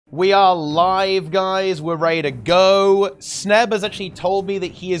We are live, guys. We're ready to go. Sneb has actually told me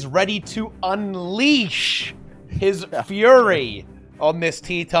that he is ready to unleash his fury on this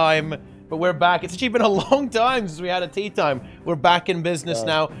TeaTime. But we're back. It's actually been a long time since we had a TeaTime. We're back in business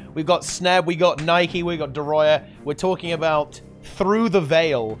now. We've got Sneb, we got Nike, we got Deroir. We're talking about Through the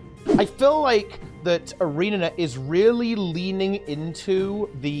Veil. I feel like that ArenaNet is really leaning into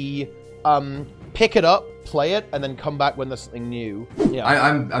the pick it up, play it, and then come back when there's something new. Yeah,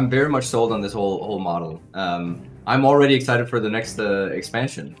 I'm very much sold on this whole model. I'm already excited for the next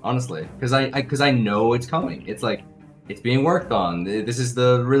expansion, honestly, because I know it's coming. It's like it's being worked on. This is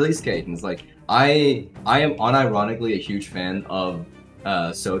the release cadence. Like I am unironically a huge fan of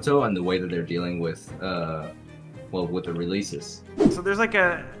Soto and the way that they're dealing with well, with the releases. So there's like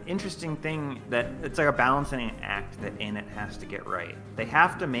a interesting thing that it's like a balancing act that ArenaNet has to get right. They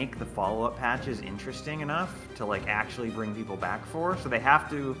have to make the follow-up patches interesting enough to like actually bring people back for, so they have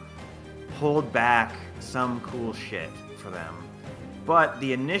to hold back some cool shit for them. But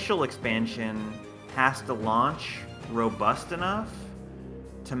the initial expansion has to launch robust enough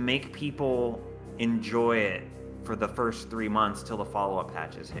to make people enjoy it for the first 3 months till the follow-up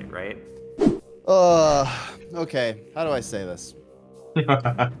patches hit, right? Okay. How do I say this?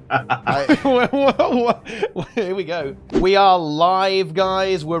 Here we go. We are live,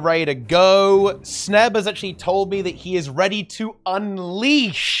 guys. We're ready to go. Sneb has actually told me that he is ready to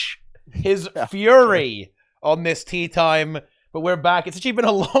unleash his fury on this TeaTime. But we're back. It's actually been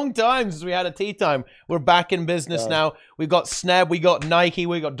a long time since we had a TeaTime. We're back in business now. We've got Sneb, we got Nike,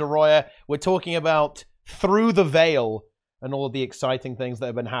 we got Deroir. We're talking about Through the Veil and all of the exciting things that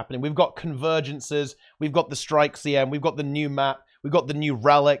have been happening. We've got Convergences, we've got the Strike CM, we've got the new map, we've got the new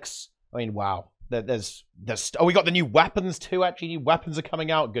Relics. I mean, wow. There's we got the new weapons too, actually. New weapons are coming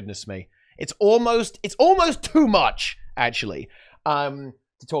out. Goodness me. It's almost too much, actually, to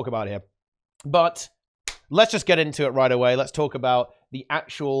talk about here. But let's just get into it right away. Let's talk about the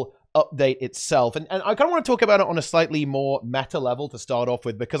actual update itself. And I kind of want to talk about it on a slightly more meta level to start off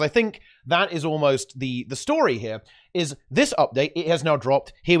with, because I think that is almost the story here, is this update. It has now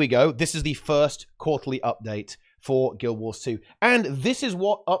dropped. Here we go. This is the first quarterly update for Guild Wars 2. And this is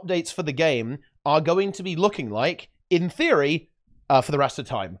what updates for the game are going to be looking like, in theory, for the rest of the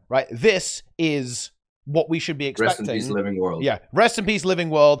time, right? This is what we should be expecting. Rest in peace, Living World. Yeah, rest in peace, Living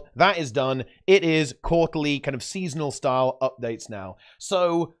World. That is done. It is quarterly, kind of seasonal style updates now.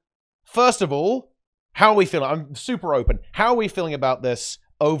 So, first of all, how are we feeling? I'm super open. How are we feeling about this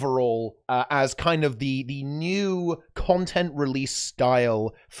overall as kind of the new content release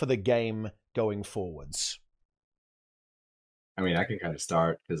style for the game going forwards? I mean, I can kind of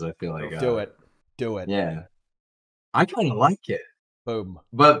start because I feel like do it. Yeah, I kind of like it. Boom.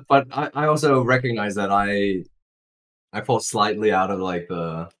 But I also recognize that I fall slightly out of like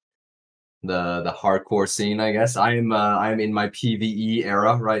the hardcore scene, I guess. I'm in my PvE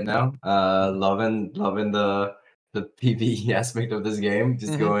era right now. Loving the PvE aspect of this game.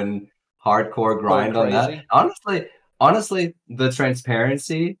 Just going hardcore grind on that. Honestly, the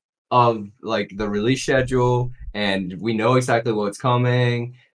transparency of like the release schedule, and we know exactly what's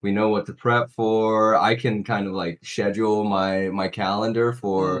coming. We know what to prep for. I can kind of like schedule my calendar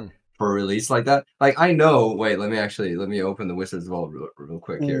for release like that. Like I know. Wait, let me open the Wizards Vault real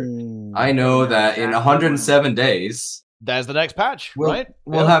quick here. I know that in 107 days, there's the next patch, right?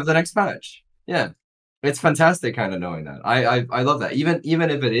 We'll have the next patch. Yeah, it's fantastic, kind of knowing that. I love that. Even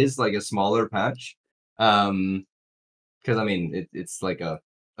if it is like a smaller patch, because I mean it's like a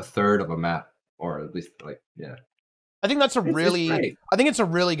third of a map, or at least like yeah. I think that's I think it's a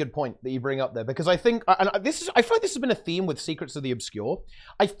really good point that you bring up there, because I think, and I feel like this has been a theme with Secrets of the Obscure.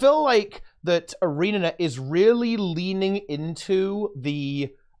 I feel like that ArenaNet is really leaning into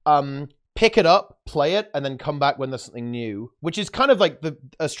the pick it up, play it, and then come back when there's something new, which is kind of like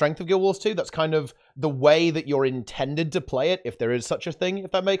a strength of Guild Wars 2. That's kind of the way that you're intended to play it, if there is such a thing, if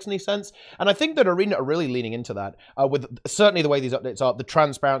that makes any sense. And I think that ArenaNet are really leaning into that, with certainly the way these updates are, the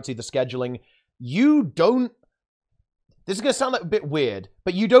transparency, the scheduling. This is going to sound like a bit weird,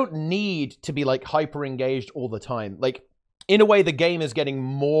 but you don't need to be like hyper engaged all the time. Like, in a way, the game is getting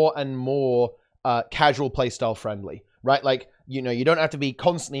more and more casual playstyle friendly, right? Like, you know, you don't have to be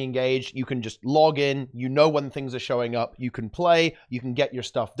constantly engaged. You can just log in. You know when things are showing up. You can play. You can get your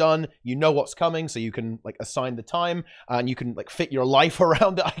stuff done. You know what's coming, so you can like assign the time, and you can like fit your life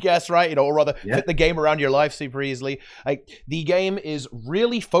around it, I guess, right? You know, or rather fit the game around your life super easily. Like, the game is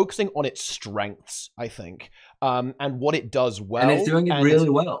really focusing on its strengths, I think. And what it does well, and it's doing it really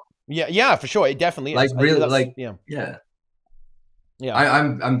well. Yeah, for sure, it definitely is. Like really, yeah.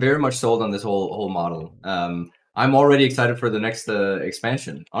 I'm very much sold on this whole model. I'm already excited for the next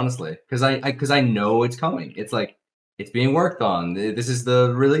expansion, honestly, because I know it's coming. It's like it's being worked on. This is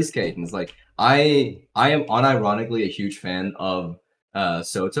the release cadence. Like I am unironically a huge fan of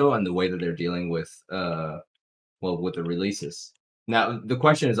Soto and the way that they're dealing with with the releases. Now the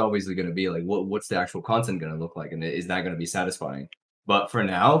question is always going to be like, what's the actual content going to look like, and is that going to be satisfying? But for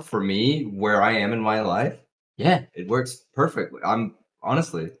now, for me, where I am in my life, yeah, it works perfectly. I'm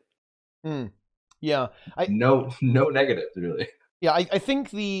honestly. Yeah. No negatives, really. Yeah, I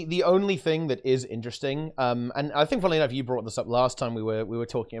think the only thing that is interesting, and I think funnily enough you brought this up last time we were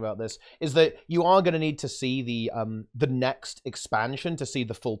talking about this, is that you are going to need to see the next expansion to see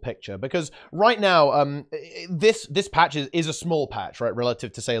the full picture, because right now this patch is a small patch, right,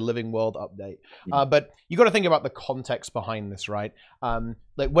 relative to say a Living World update, but you got to think about the context behind this, right?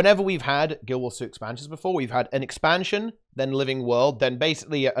 Like whenever we've had Guild Wars 2 expansions before, we've had an expansion, then Living World, then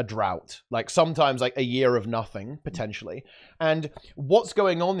basically a drought, like sometimes like a year of nothing potentially. And what's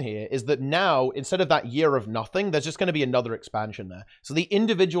going on here is that now, instead of that year of nothing, there's just going to be another expansion there. So the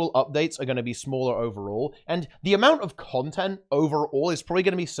individual updates are going to be smaller overall, and the amount of content overall is probably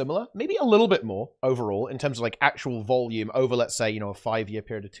going to be similar, maybe a little bit more overall in terms of like actual volume over, let's say, you know, a 5-year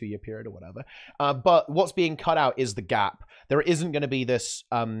period, a 2-year period or whatever. But what's being cut out is the gap. There isn't going to be this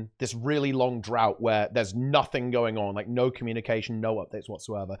this really long drought where there's nothing going on, like no communication, no updates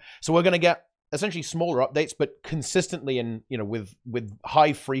whatsoever. So we're going to get essentially smaller updates, but consistently and, you know, with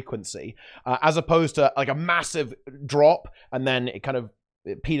high frequency, as opposed to like a massive drop and then it kind of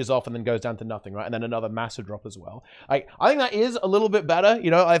peters off and then goes down to nothing, right? And then another massive drop as well. I think that is a little bit better,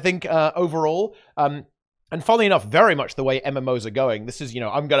 you know. I think overall. And funnily enough, very much the way MMOs are going. This is, you know,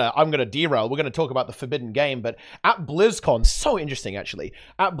 I'm gonna derail. We're gonna talk about the Forbidden Game, but at BlizzCon, so interesting actually.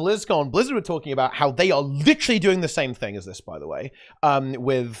 At BlizzCon, Blizzard were talking about how they are literally doing the same thing as this, by the way,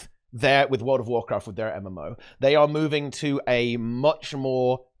 with World of Warcraft, with their MMO. They are moving to a much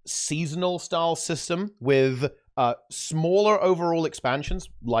more seasonal style system with smaller overall expansions,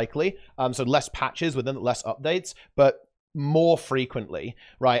 likely, so less patches within less updates, but more frequently,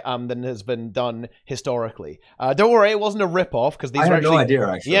 right, than has been done historically. Don't worry, it wasn't a rip-off, because these were actually... no idea,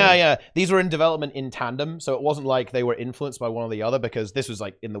 actually. Yeah. These were in development in tandem, so it wasn't like they were influenced by one or the other, because this was,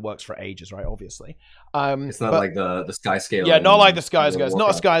 like, in the works for ages, right, obviously. It's not like the Sky Scale. Yeah, not like the Sky Scale. It's not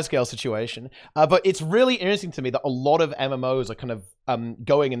a Sky Scale situation. But it's really interesting to me that a lot of MMOs are kind of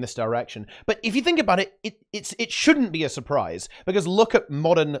going in this direction. But if you think about it, it shouldn't be a surprise, because look at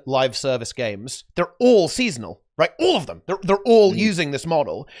modern live service games. They're all seasonal. Right, all of them. They're all using this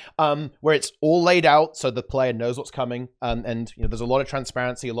model, where it's all laid out so the player knows what's coming, and you know, there's a lot of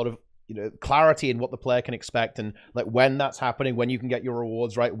transparency, a lot of, you know, clarity in what the player can expect, and like when that's happening, when you can get your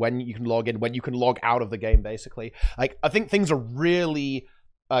rewards, right, when you can log in, when you can log out of the game, basically. Like, I think things are really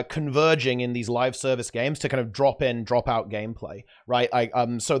converging in these live service games to kind of drop in, drop out gameplay, right?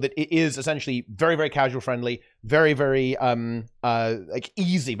 So that it is essentially very, very casual friendly, very, very like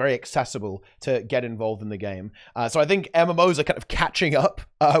easy, very accessible to get involved in the game. So I think MMOs are kind of catching up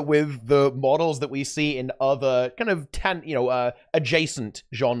with the models that we see in other kind of adjacent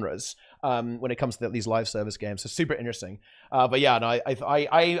genres when it comes to these live service games. So super interesting. But yeah, no,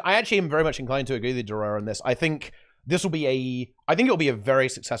 I actually am very much inclined to agree with Deroir on this. I think this will be I think it'll be a very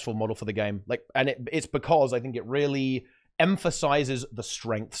successful model for the game. Like, and it's because I think it really emphasizes the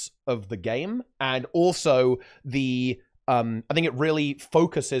strengths of the game, and also the I think it really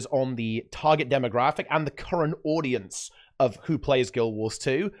focuses on the target demographic and the current audience of who plays Guild Wars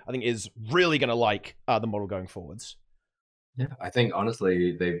 2. I think is really going to like the model going forwards. Yeah, I think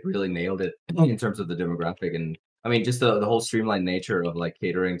honestly they really nailed it in terms of the demographic, and I mean just the whole streamlined nature of like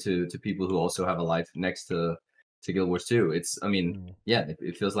catering to people who also have a life next to Guild Wars 2. It's, I mean, yeah,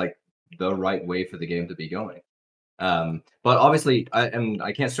 it feels like the right way for the game to be going. But obviously,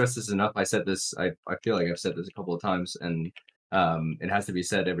 I can't stress this enough. I said this, I feel like I've said this a couple of times, and it has to be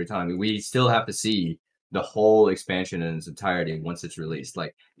said every time. We still have to see the whole expansion in its entirety once it's released.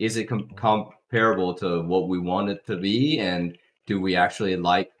 Like, is it comparable to what we want it to be, and do we actually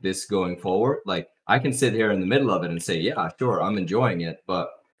like this going forward? Like, I can sit here in the middle of it and say, yeah, sure, I'm enjoying it,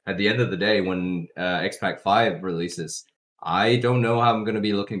 but at the end of the day, when X-Pack 5 releases, I don't know how I'm going to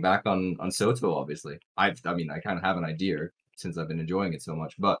be looking back on Soto, obviously. I mean, I kind of have an idea since I've been enjoying it so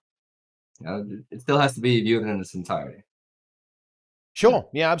much, but you know, it still has to be viewed in its entirety. Sure.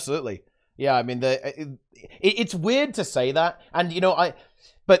 Yeah, absolutely. Yeah, I mean, it's weird to say that, and you know,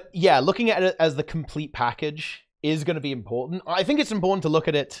 but yeah, looking at it as the complete package is going to be important. I think it's important to look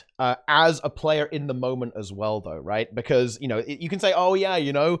at it as a player in the moment as well, though, right? Because, you know, you can say, oh, yeah,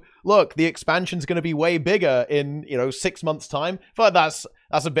 you know, look, the expansion's going to be way bigger in, you know, 6 months' time. But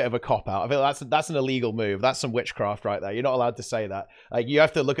That's a bit of a cop-out. I feel that's an illegal move. That's some witchcraft right there. You're not allowed to say that. Like, you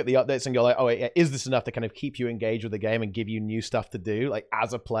have to look at the updates and go like, oh, is this enough to kind of keep you engaged with the game and give you new stuff to do, like,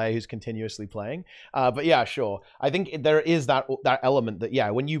 as a player who's continuously playing? But yeah, sure. I think there is that element that, yeah,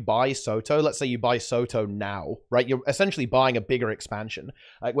 when you buy Soto, let's say you buy Soto now, right? You're essentially buying a bigger expansion.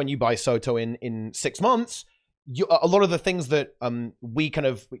 Like, when you buy Soto in 6 months, a lot of the things that we kind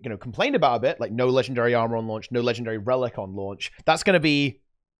of complained about a bit, like no legendary armor on launch, no legendary relic on launch, that's going to be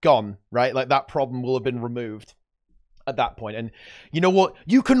gone, right? Like, that problem will have been removed at that point. And you know what?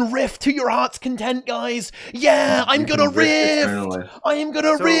 You can rift to your heart's content, guys. Yeah, I'm gonna rift. I am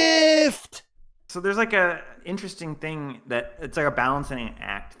gonna rift. So there's like a interesting thing that it's like a balancing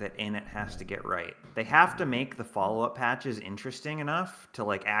act that ArenaNet has to get right. They have to make the follow-up patches interesting enough to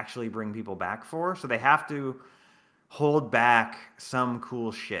like actually bring people back for. So they have to hold back some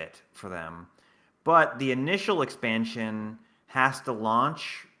cool shit for them. But the initial expansion has to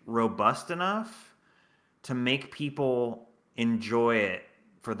launch robust enough to make people enjoy it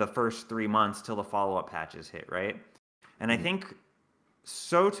for the first 3 months till the follow-up patches hit, right? And I think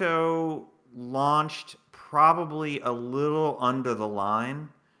Soto launched probably a little under the line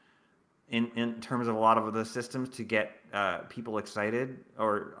in terms of a lot of the systems to get people excited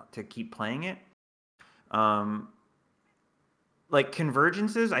or to keep playing it. Like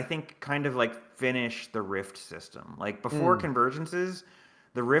Convergences, I think kind of like finished the Rift system. Like before Convergences,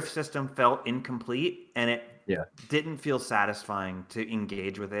 the Rift system felt incomplete and it didn't feel satisfying to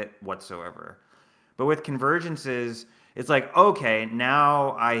engage with it whatsoever. But with Convergences, it's like, okay,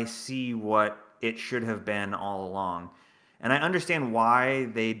 now I see what it should have been all along. And I understand why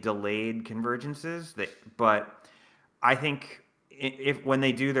they delayed Convergences, but I think if when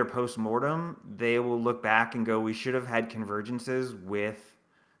they do their post-mortem, they will look back and go, we should have had Convergences with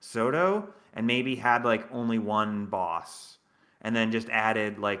Soto and maybe had like only one boss and then just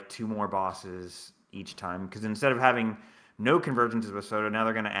added like 2 more bosses each time. Because instead of having no Convergences with Soto, now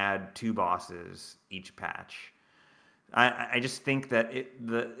they're going to add 2 bosses each patch. I just think that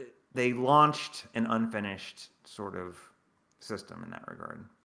they launched an unfinished sort of system in that regard.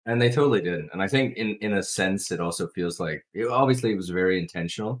 And they totally did. And I think in a sense, it also feels like obviously it was very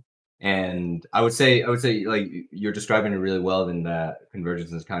intentional. And I would say like you're describing it really well in that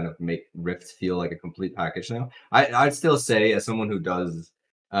Convergences kind of make Rift feel like a complete package now. I'd still say, as someone who does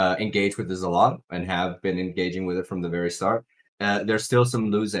engage with this a lot and have been engaging with it from the very start, there's still some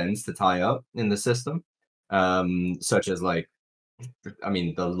loose ends to tie up in the system. Such as like, I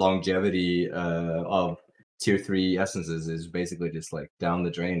mean, the longevity of tier 3 essences is basically just like down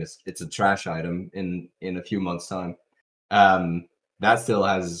the drain. It's a trash item in a few months' time. That still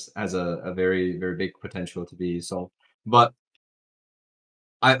has a very, very big potential to be solved. But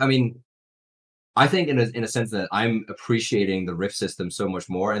I mean, I think in a sense that I'm appreciating the Rift system so much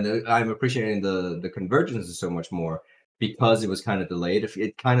more, and I'm appreciating the Convergences so much more because it was kind of delayed.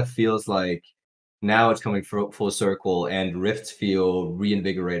 It kind of feels like now it's coming full circle, and Rifts feel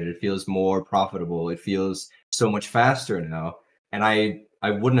reinvigorated. It feels more profitable. It feels so much faster now. And I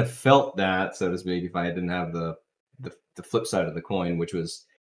wouldn't have felt that, so to speak, if I didn't have the flip side of the coin, which was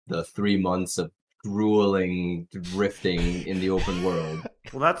the 3 months of grueling rifting in the open world.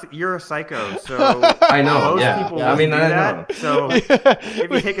 Well, you're a psycho, so I know. Most people I mean, I that. know. So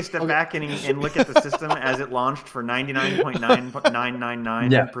if you take a step back and look at the system as it launched for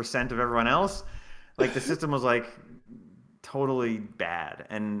 99.999% of everyone else, like the system was like totally bad.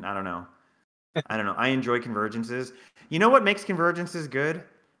 And I don't know. I enjoy Convergences. You know what makes Convergences good?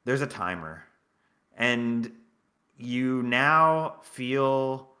 There's a timer. And you now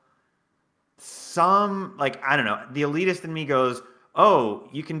feel some, like, I don't know, the elitist in me goes, oh,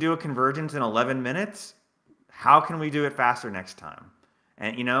 you can do a convergence in 11 minutes? How can we do it faster next time?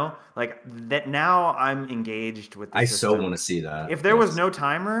 And, you know, like, that now I'm engaged with the system. So want to see that. If there was no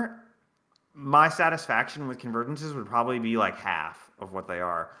timer, my satisfaction with Convergences would probably be like half of what they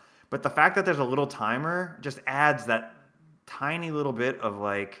are. But the fact that there's a little timer just adds that tiny little bit of,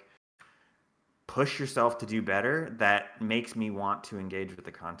 like, push yourself to do better that makes me want to engage with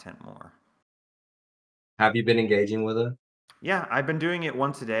the content more. Have you been engaging with it? Yeah, I've been doing it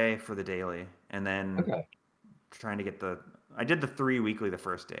once a day for the daily, and then trying to get I did the 3 weekly the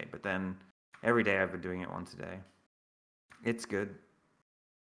first day, but then every day I've been doing it once a day. It's good.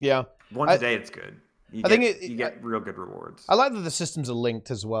 Yeah. Once a day, it's good. You get real good rewards. I like that the systems are linked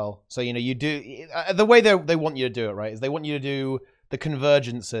as well. So, you know, you do the way they want you to do it, right? Is they want you to do the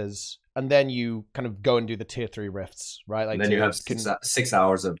Convergences, and then you kind of go and do the tier 3 rifts, right? Like, and then you have 6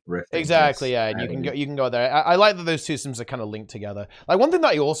 hours of rift. Exactly, yeah. And you can go there. I like that those two systems are kind of linked together. Like, one thing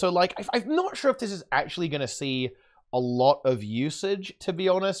that I also like, I'm not sure if this is actually going to see a lot of usage, to be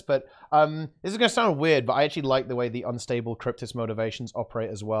honest. But this is going to sound weird, but I actually like the way the unstable Cryptis motivations operate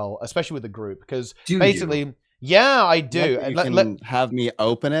as well, especially with the group, because basically, yeah, I do. You can have me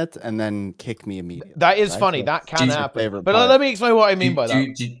open it and then kick me immediately. That is funny. That can happen. But part. let me explain what I mean by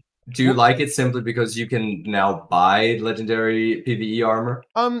that. Do you like it simply because you can now buy legendary PvE armor?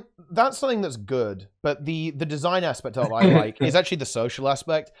 That's something that's good, but the design aspect of it I like is actually the social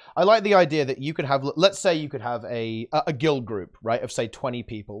aspect. I like the idea that you could have, let's say you could have a guild group, right, of say 20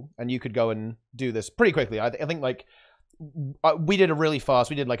 people, and you could go and do this pretty quickly. I think like we did we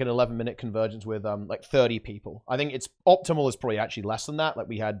did like an 11-minute convergence with like 30 people. I think it's optimal is probably actually less than that. Like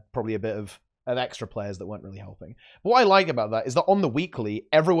we had probably a bit of extra players that weren't really helping. But what I like about that is that on the weekly,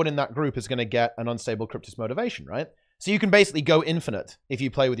 everyone in that group is going to get an unstable Cryptis motivation, right? So you can basically go infinite if you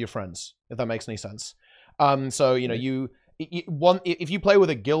play with your friends, if that makes any sense. So, you know, if you play with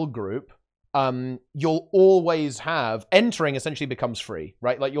a guild group, you'll always have, entering essentially becomes free,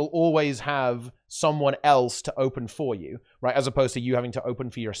 right? Like you'll always have someone else to open for you, right? As opposed to you having to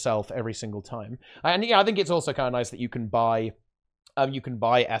open for yourself every single time. And yeah, I think it's also kind of nice that you can buy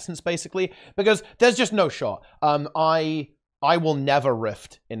essence basically, because there's just no shot. I will never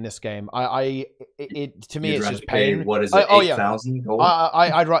rift in this game. To me it's just pain. What is it? 8,000 gold?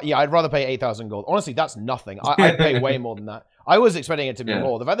 I'd rather pay 8,000 gold. Honestly, that's nothing. I'd pay way more than that. I was expecting it to be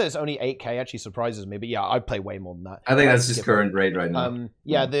more. The fact that it's only 8k actually surprises me. But yeah, I'd play way more than that. I think that's just current rate right now.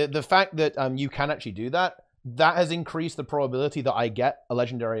 Yeah, the fact that you can actually do that, that has increased the probability that I get a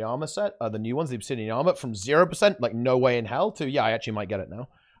legendary armor set, the new ones, the Obsidian armor, from 0%, like no way in hell, to yeah, I actually might get it now.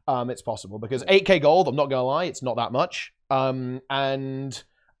 It's possible because 8k gold, I'm not gonna lie, it's not that much. Yeah,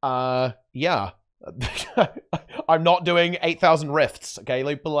 I'm not doing 8,000 rifts. Okay,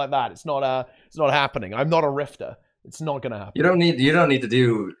 like put it like that. It's not happening. I'm not a rifter. It's not gonna happen. You don't need to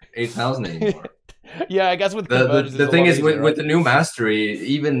do 8,000 anymore. Yeah, I guess with the thing is with the new mastery,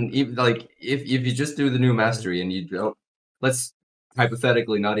 even like if you just do the new mastery and you don't, let's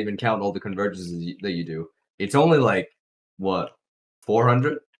hypothetically not even count all the convergences that you do, it's only like what,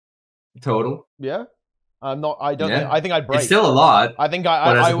 400 total? Yeah. I think I'd break. It's still a lot. I think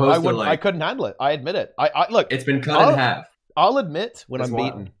I couldn't handle it. I admit it. Look. It's been cut in half. I'll admit when I'm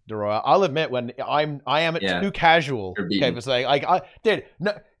beaten, Deroir. I'll admit when I am too casual. Okay, for saying like dude,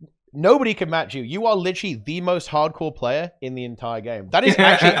 nobody can match you. You are literally the most hardcore player in the entire game. That is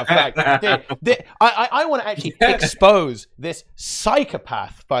actually a fact. Dude, I want to actually expose this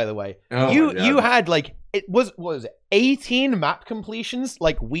psychopath. By the way, you had like it was 18 map completions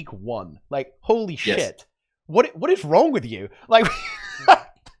like week 1. Like holy shit. What is wrong with you? Like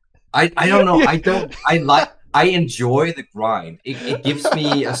I don't know. I enjoy the grind. It gives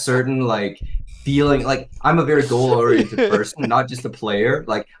me a certain like feeling. Like I'm a very goal-oriented person, not just a player.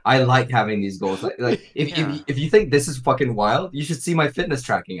 Like I like having these goals. Like if you think this is fucking wild, you should see my fitness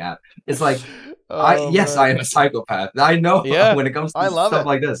tracking app. It's like I am a psychopath. I know when it comes to stuff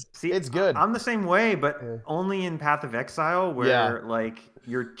like this. See, it's good. I'm the same way, but only in Path of Exile, where like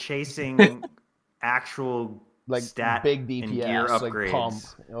you're chasing actual like stat big DPS, and gear upgrades, like pump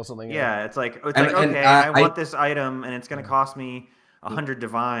or something. Yeah, it's like okay, I want this item and it's going to cost me 100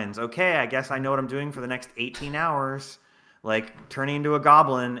 divines. Okay, I guess I know what I'm doing for the next 18 hours. Like turning into a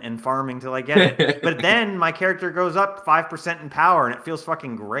goblin and farming till I get it. But then my character goes up 5% in power and it feels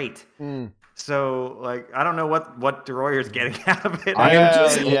fucking great. So like I don't know what Deroir's getting out of it.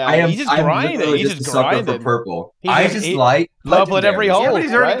 He's just grinding. He's just grinding for purple. Like purple at every hole. But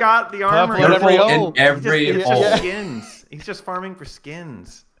he's already got the armor. Purple at every hole. In every hole. Skins. He's just farming for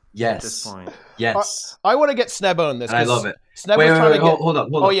skins. Yes. At this point. Yes. I want to get Sneb on this. And I love it. Sneb wait, hold up.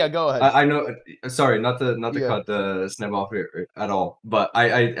 Oh yeah, go ahead. I know. Sorry, not to cut the Sneb off here at all, but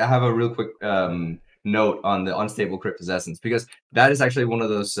I have a real quick note on the unstable Cryptis essence, because that is actually one of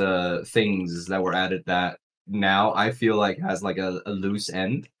those things that were added that now I feel like has like a loose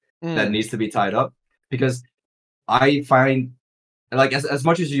end that needs to be tied up, because I find like as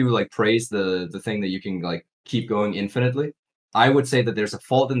much as you like praise the thing that you can like keep going infinitely, I would say that there's a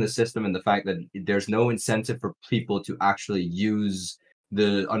fault in the system in the fact that there's no incentive for people to actually use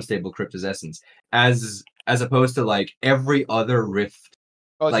the unstable Cryptis essence as opposed to like every other rift.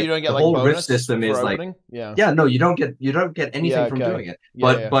 Oh, like, so you don't get the like whole bonus rift system is opening? like no, you don't get anything from doing it.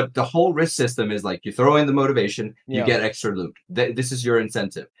 But the whole rift system is like you throw in the motivation, you get extra loot. This is your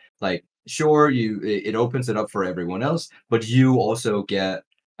incentive. Like sure, it opens it up for everyone else, but you also get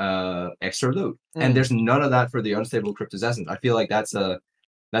extra loot. And there's none of that for the unstable Cryptis essence. I feel like that's an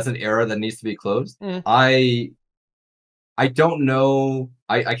era that needs to be closed. I don't know.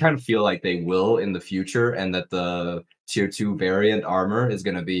 I kind of feel like they will in the future, and that the tier 2 variant armor is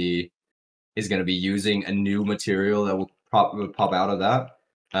going to be is going to be using a new material that will pop out of that.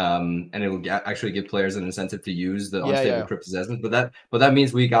 And it will actually give players an incentive to use the unstable cryptosessions. But that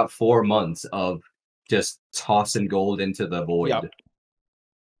means we got 4 months of just tossing gold into the void. Yep. And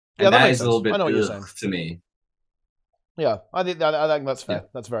Yeah, that that makes is a little sense. bit I know what you're saying. to me. Yeah, I think that's fair. Yeah.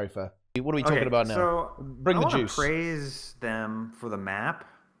 That's very fair. What are we talking about now? So Bring the juice. Praise them for the map.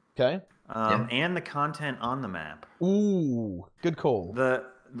 Okay. And the content on the map. Ooh, good call.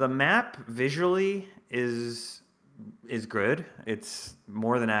 The map visually is good. It's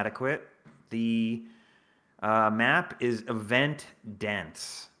more than adequate. The map is event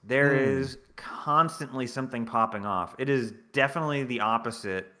dense. There is constantly something popping off. It is definitely the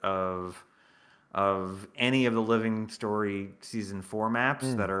opposite of any of the Living Story Season 4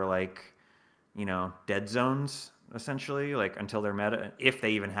 maps that are like, you know, dead zones, essentially, like until they're meta, if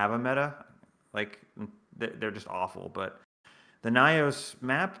they even have a meta. Like, they're just awful. But the Nyos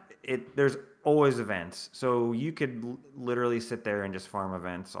map, there's always events. So you could literally sit there and just farm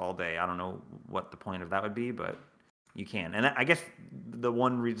events all day. I don't know what the point of that would be, but you can. And I guess the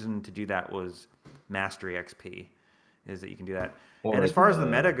one reason to do that was Mastery XP, is that you can do that. Or and as far as the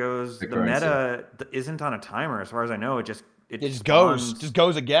meta goes, the meta isn't on a timer. As far as I know, it just goes. Just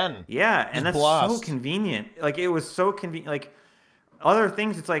goes again. Yeah, and that's blast. so convenient. Like, it was so convenient. Like, other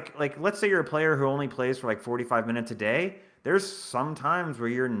things, it's like let's say you're a player who only plays for like 45 minutes a day. There's some times where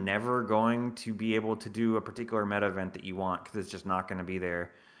you're never going to be able to do a particular meta event that you want because it's just not going to be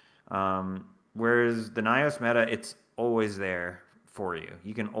there. Whereas the Nyos meta, it's always there for you.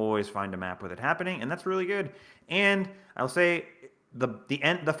 You can always find a map with it happening, and that's really good. And I'll say the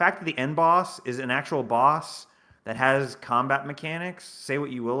fact that the end boss is an actual boss that has combat mechanics, say what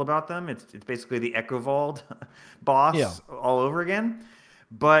you will about them. It's basically the Echovald boss all over again.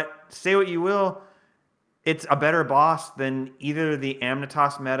 But say what you will, it's a better boss than either the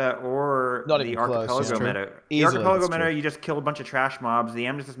Amnitas meta or the Archipelago meta. The Archipelago meta, you just kill a bunch of trash mobs. The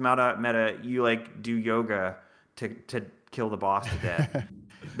Amnitas meta, you like do yoga to kill the boss to death.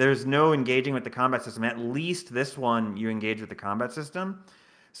 There's no engaging with the combat system. At least this one, you engage with the combat system.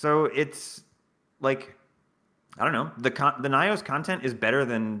 So it's like, I don't know. The Nyos content is better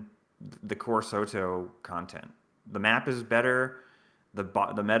than the core Soto content. The map is better,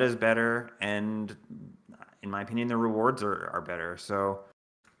 the meta is better, and in my opinion, the rewards are better. So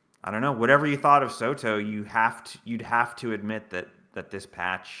I don't know. Whatever you thought of Soto, you'd have to admit that this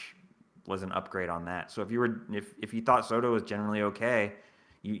patch was an upgrade on that. So if you thought Soto was generally okay,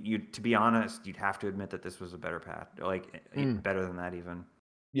 you to be honest, you'd have to admit that this was a better patch, like better than that even.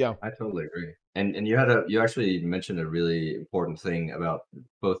 Yeah, I totally agree. And you actually mentioned a really important thing about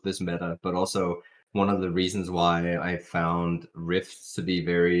both this meta, but also one of the reasons why I found rifts to be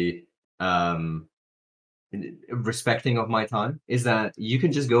very respecting of my time is that you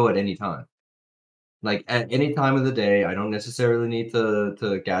can just go at any time. Like, at any time of the day, I don't necessarily need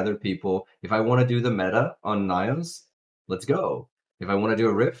to gather people. If I want to do the meta on Nyos, let's go. If I want to do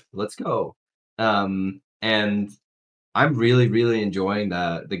a rift, let's go. And I'm really, really enjoying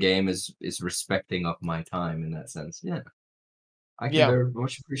that the game is respecting of my time in that sense. Yeah. I can very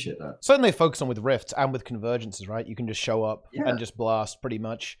much appreciate that. Something they focus on with Rifts and with Convergences, right? You can just show up and just blast pretty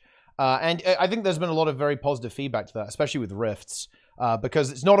much. And I think there's been a lot of very positive feedback to that, especially with Rifts,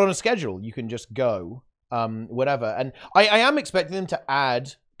 because it's not on a schedule. You can just go whatever. And I am expecting them to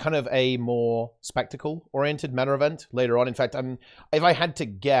add kind of a more spectacle-oriented meta event later on. In fact, if I had to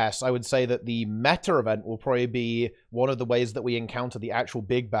guess, I would say that the meta event will probably be one of the ways that we encounter the actual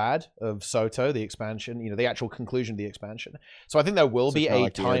big bad of Soto, the expansion, the actual conclusion of the expansion. So I think there will be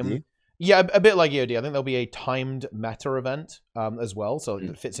a time... Yeah, a bit like EOD. I think there'll be a timed meta event as well, so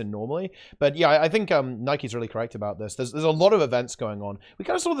it fits in normally. But yeah, I think Nike's really correct about this. There's a lot of events going on. We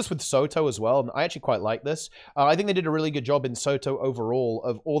kind of saw this with Soto as well, and I actually quite like this. I think they did a really good job in Soto overall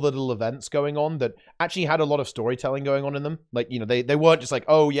of all the little events going on that actually had a lot of storytelling going on in them. Like, they weren't just like,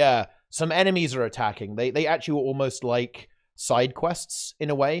 oh yeah, some enemies are attacking. They actually were almost like side quests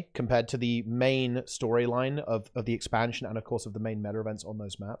in a way compared to the main storyline of the expansion and of course of the main meta events on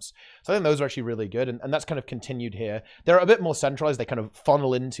those maps. So I think those are actually really good, and that's kind of continued here. They're a bit more centralized. They kind of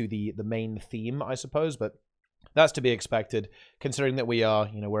funnel into the main theme, I suppose, but that's to be expected considering that we are,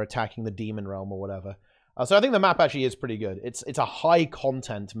 we're attacking the demon realm or whatever. So I think the map actually is pretty good. It's a high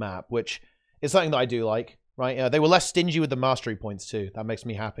content map, which is something that I do like. Right, they were less stingy with the mastery points too. That makes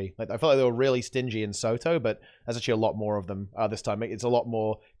me happy. Like, I felt like they were really stingy in Soto, but there's actually a lot more of them this time. It's a lot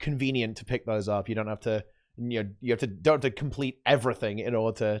more convenient to pick those up. You don't have to, don't have to complete everything in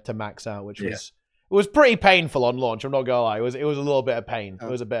order to max out, which was pretty painful on launch. I'm not gonna lie, it was a little bit of pain. It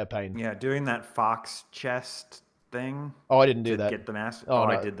was a bit of pain. Yeah, doing that fox chest thing. Oh, I didn't do to that. Get the mask. Oh,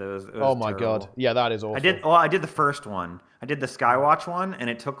 I no. did those. It was Oh my terrible. god. Yeah, that is awful. I did the first one. I did the Skywatch one, and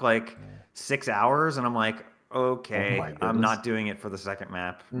it took like 6 hours, and I'm like, okay, my I'm goodness. not doing it for the second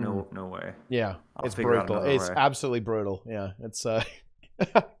map. No way. Yeah, I'll it's figure out brutal. another It's way. absolutely brutal. Yeah, it's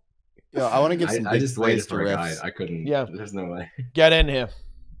Yo, I want to give some I big just praise waited to for a guide. Riffs. I couldn't. Yeah. There's no way. get in here.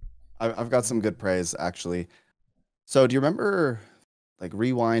 I've got some good praise actually. So do you remember like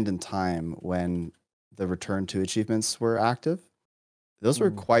Rewind and Time when the Return to achievements were active? Those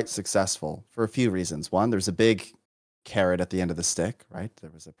were quite successful for a few reasons. One, there's a big carrot at the end of the stick, right?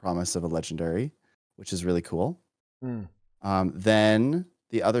 There was a promise of a legendary, which is really cool. Then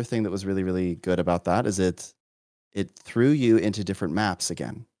the other thing that was really, really good about that is it threw you into different maps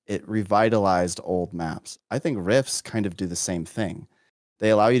again. It revitalized old maps. I think Rifts kind of do the same thing.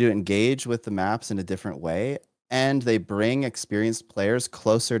 They allow you to engage with the maps in a different way, and they bring experienced players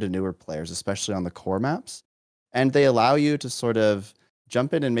closer to newer players, especially on the core maps. And they allow you to sort of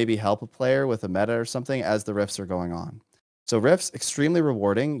jump in and maybe help a player with a meta or something as the rifts are going on. So rifts, extremely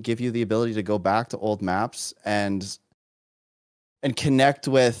rewarding, give you the ability to go back to old maps and connect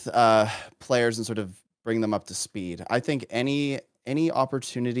with players and sort of bring them up to speed. I think any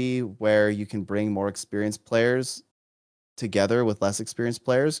opportunity where you can bring more experienced players together with less experienced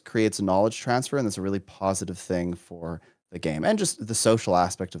players creates a knowledge transfer, and that's a really positive thing for the game and just the social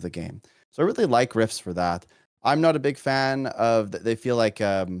aspect of the game. So I really like rifts for that. I'm not a big fan of. They feel like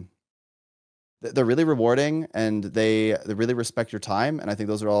they're really rewarding and they really respect your time, and I think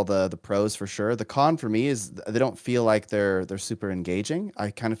those are all the pros for sure. The con for me is they don't feel like they're super engaging. I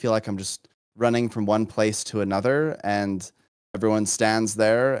kind of feel like I'm just running from one place to another, and everyone stands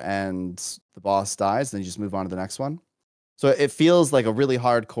there, and the boss dies, then you just move on to the next one. So it feels like a really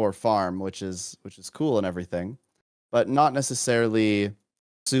hardcore farm, which is cool and everything, but not necessarily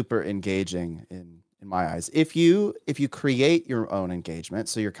super engaging in my eyes. If you create your own engagement,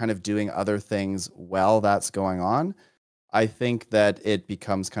 so you're kind of doing other things while that's going on, I think that it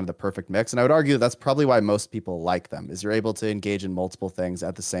becomes kind of the perfect mix. And I would argue that's probably why most people like them, is you're able to engage in multiple things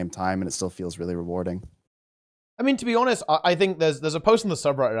at the same time, and it still feels really rewarding. I mean, to be honest, I think there's a post on the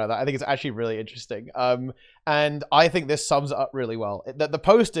subreddit now that I think is actually really interesting. And I think this sums it up really well. The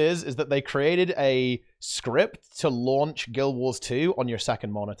post is that they created a script to launch Guild Wars 2 on your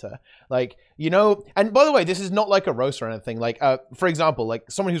second monitor. Like, you know, and by the way, this is not like a roast or anything. Like, for example, like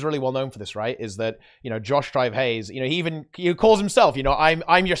someone who's really well known for this, right, is that, you know, Josh Drive Hayes, you know, he calls himself, you know,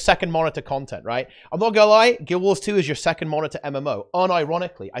 I'm your second monitor content, right? I'm not gonna lie, Guild Wars 2 is your second monitor MMO.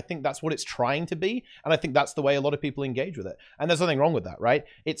 Unironically, I think that's what it's trying to be, and I think that's the way a lot of people engage with it. And there's nothing wrong with that, right?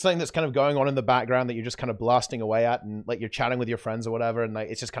 It's something that's kind of going on in the background that you're just kind of blasting away at, and like you're chatting with your friends or whatever, and like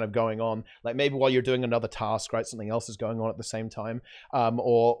it's just kind of going on. Like maybe while you're doing another task, right, something else is going on at the same time,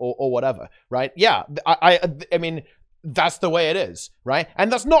 or whatever, right? Yeah, I mean, that's the way it is, right?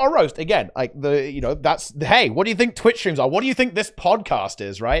 And that's not a roast. Again, like that's, hey, what do you think Twitch streams are? What do you think this podcast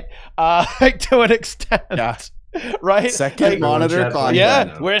is, right? To an extent. Yeah. Right? Second monitor content.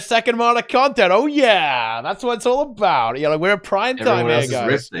 Yeah, we're second monitor content. Oh yeah, that's what it's all about. Yeah, like we're prime time here,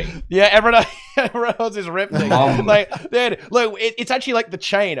 guys. Yeah, everyone else is ripping. Like, dude, look, it's actually like the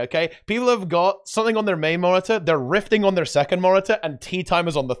chain. Okay, people have got something on their main monitor, they're rifting on their second monitor, and TeaTime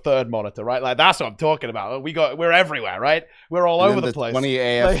is on the third monitor. Right? Like that's what I'm talking about. We're everywhere. Right? We're all over the place. 20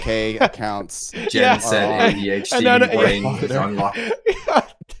 AFK accounts. Gen said ADHD brain is unlocked.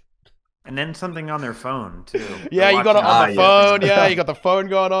 And then something on their phone too. Yeah, you got it on the phone. Yeah, you got the phone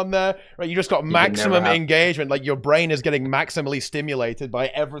going on there. Right, you just got maximum engagement. Like your brain is getting maximally stimulated by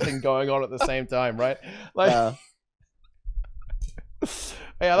everything going on at the same time. Right? Like,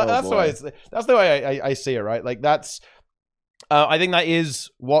 yeah, that's the way I see it. Right? Like that's. I think that is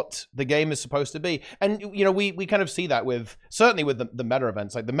what the game is supposed to be, and you know we kind of see that certainly with the meta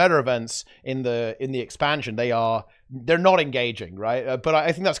events. Like the meta events in the expansion, they're not engaging, right? But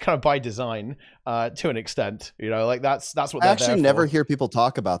I think that's kind of by design to an extent. You know, like that's what they're actually never hear people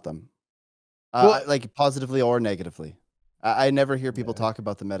talk about them, like positively or negatively. I never hear people talk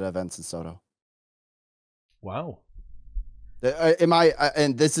about the meta events in Soto. Wow.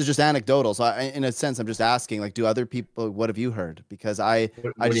 And this is just anecdotal, so in a sense I'm just asking, like, do other people, what have you heard? Because I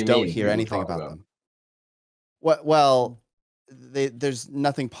just don't hear anything about them. Well, there's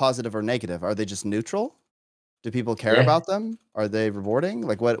nothing positive or negative. Are they just neutral? Do people care about them? Are they rewarding?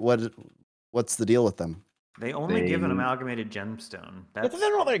 Like what's the deal with them? They only give an amalgamated gemstone.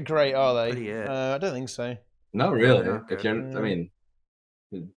 They're not that great, are they? Pretty I don't think so. Not really. If you're, I mean,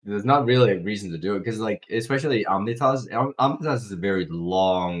 there's not really a reason to do it because, like, especially Omnitas is a very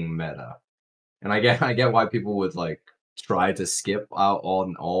long meta, and I get why people would like try to skip out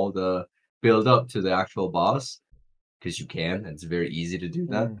on all the build up to the actual boss. because you can. It's very easy to do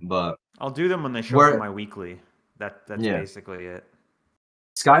that. But I'll do them when they show up on my weekly. That's basically it.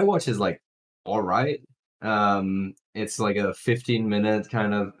 Skywatch is like all right. It's like a 15-minute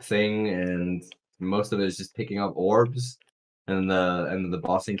kind of thing, and most of it is just picking up orbs, and the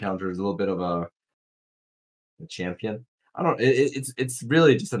boss encounter is a little bit of a champion. I don't. It's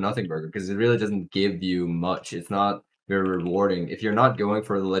really just a nothing burger because it really doesn't give you much. It's not very rewarding if you're not going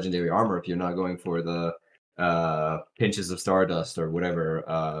for the legendary armor. If you're not going for the pinches of stardust or whatever,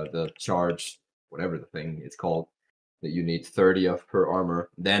 the charge, whatever the thing it's called, that you need 30 of per armor,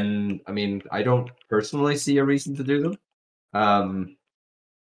 then I mean I don't personally see a reason to do them.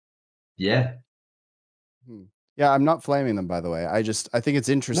 Yeah. Yeah, I'm not flaming them, by the way. I think it's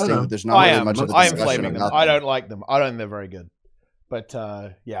interesting No. that there's not really much of a I am discussion flaming them. about I don't like them. I don't think they're very good. But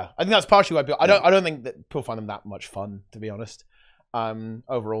yeah, I think that's partially why people, I don't think that people find them that much fun, to be honest.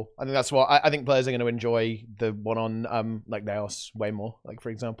 Overall, I think that's what I think players are going to enjoy the one on like Naos way more. Like for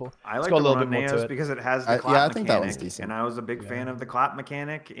example, I like the one on Naos because it has the clap mechanic, think that was decent. and I was a big fan of the clap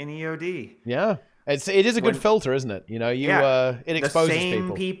mechanic in EOD. Yeah, it is a good filter, isn't it? You know, it exposes the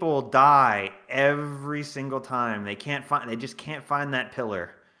same people die every single time. They just can't find that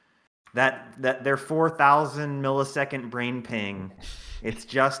pillar. That their 4,000 millisecond brain ping, it's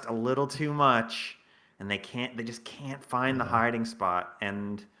just a little too much. And they just can't find the hiding spot,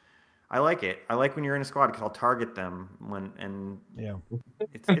 and I like it. I like when you're in a squad because I'll target them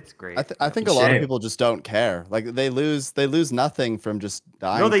it's great. I think a lot of people just don't care. Like they lose nothing from just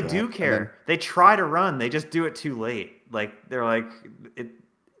dying. No, they do care. They try to run. They just do it too late. Like they're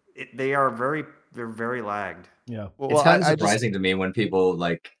very lagged. Yeah. Well, it's kind of surprising to me when people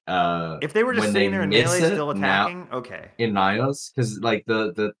like if they were just sitting there and melee still attacking, okay. In Nios, because like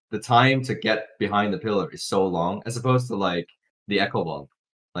the time to get behind the pillar is so long, as opposed to like the Echo Bomb,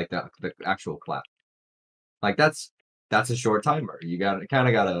 like the actual clap. Like that's a short timer. You kind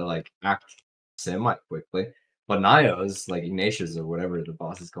of gotta like act semi quickly. But Nios, like Ignatius or whatever the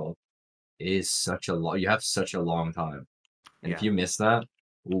boss is called, is such a long. You have such a long time, and if you miss that,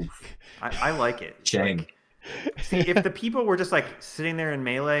 oof. I like it. Shame. Like, see, if the people were just like sitting there in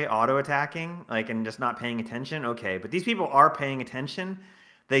melee auto attacking, like and just not paying attention, okay. But these people are paying attention.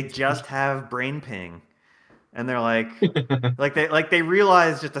 They just have brain ping, and they're like, they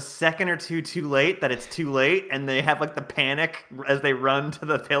realize just a second or two too late that it's too late, and they have like the panic as they run to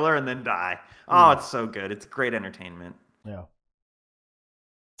the pillar and then die. Oh, it's so good. It's great entertainment. Yeah.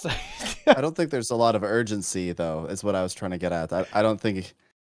 I don't think there's a lot of urgency, though, is what I was trying to get at. I don't think,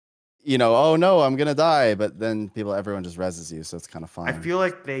 oh no, I'm going to die, but then everyone just reses you, so it's kind of fine. I feel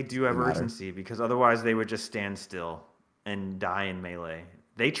like they do have urgency because otherwise they would just stand still and die in melee.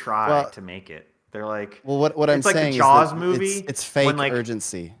 They try to make it. They're like, well, what I'm saying like the Jaws is that movie. It's fake when, like,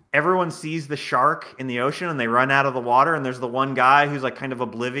 urgency. Everyone sees the shark in the ocean and they run out of the water, and there's the one guy who's like kind of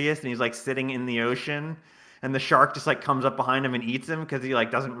oblivious and he's like sitting in the ocean, and the shark just like comes up behind him and eats him because he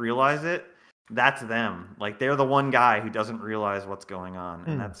like doesn't realize it. That's them. Like they're the one guy who doesn't realize what's going on,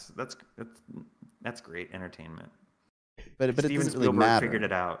 and that's great entertainment. But it doesn't really Spielberg matter. Figured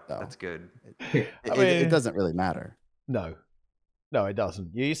it out. Though. That's good. It doesn't really matter. No, it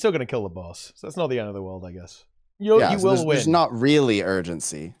doesn't. You're still going to kill the boss. So that's not the end of the world, I guess. You will win. There's not really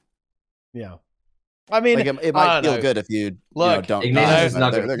urgency. Yeah. I mean, like it might feel good if you don't.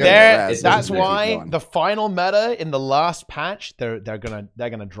 That's why the final meta in the last patch, they're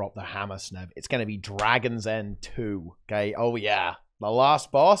gonna drop the hammer, Sneb. It's gonna be Dragon's End 2. Okay. Oh yeah, the last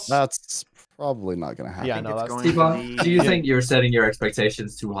boss. That's probably not gonna happen. Yeah, no, that's TeaTime, do you think you're setting your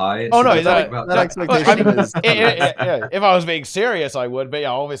expectations too high? Oh no, that expectation is. If I was being serious, I would, but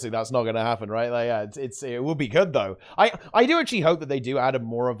yeah, obviously that's not gonna happen, right? Like, yeah, it would be good though. I do actually hope that they do add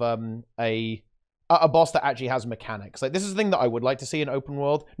more of a boss that actually has mechanics. Like, this is the thing that I would like to see in open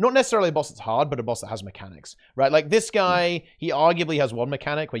world. Not necessarily a boss that's hard, but a boss that has mechanics, right? Like, this guy, he arguably has one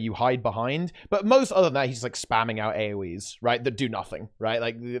mechanic where you hide behind, but most other than that, he's, like, spamming out AoEs, right? That do nothing, right?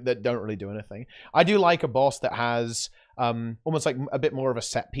 Like, that don't really do anything. I do like a boss that has almost, like, a bit more of a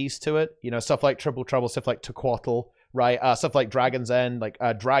set piece to it. Stuff like Triple Trouble, stuff like Tequatl, right? Stuff like Dragon's End, like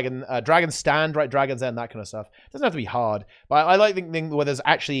Dragon's Stand, right? Dragon's End, that kind of stuff. It doesn't have to be hard, but I like the thing where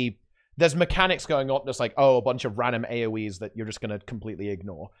there's mechanics going on, just like, a bunch of random AoEs that you're just going to completely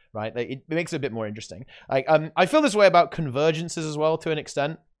ignore, right? It makes it a bit more interesting. Like, I feel this way about Convergences as well, to an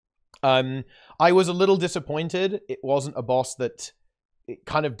extent. I was a little disappointed. It wasn't a boss that it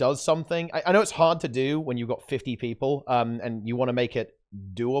kind of does something. I know it's hard to do when you've got 50 people, and you want to make it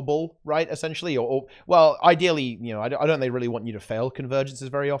doable, right? Essentially, or well, ideally, you know, I don't they really want you to fail convergences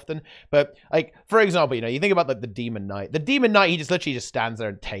very often. But like, for example, you know, you think about like the Demon Knight. The Demon Knight, he just literally just stands there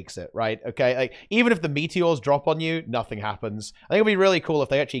and takes it, right? Okay, like even if the meteors drop on you, nothing happens. I think it'd be really cool if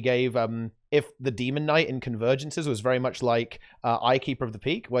they actually gave if the Demon Knight in Convergences was very much like Eye Keeper of the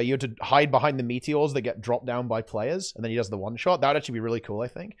Peak, where you had to hide behind the meteors that get dropped down by players, and then he does the one shot. That would actually be really cool, I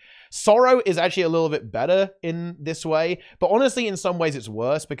think. Sorrow is actually a little bit better in this way, but honestly, in some ways it's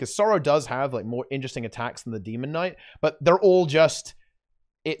worse, because Sorrow does have like more interesting attacks than the Demon Knight, but they're all just,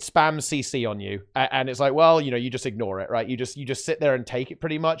 it spams CC on you, and it's like, well, you know, you just ignore it, right? You just sit there and take it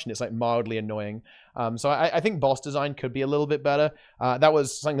pretty much, and it's like mildly annoying. So I think boss design could be a little bit better. That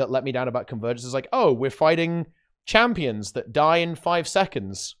was something that let me down about Convergence. Is like, oh, we're fighting champions that die in 5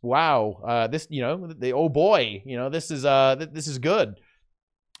 seconds. Wow, this, you know, oh boy, you know, this is good.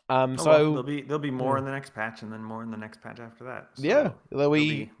 So there'll be more in the next patch, and then more in the next patch after that. So yeah, there'll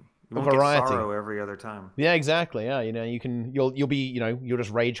be you won't variety. get Sorrow every other time. Yeah, exactly. Yeah, you know, you'll be, you know, you'll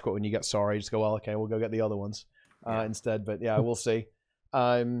just rage quit when you get Sorrow. You just go, well, okay, we'll go get the other ones instead. But yeah, we'll see.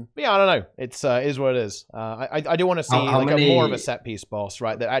 But yeah, I don't know. It is what it is. I do want to see a more of a set piece boss,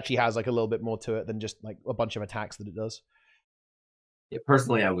 right? That actually has like a little bit more to it than just like a bunch of attacks that it does. Yeah,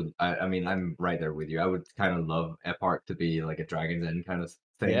 personally, I mean, I'm right there with you. I would kind of love Eparch to be like a Dragon's End kind of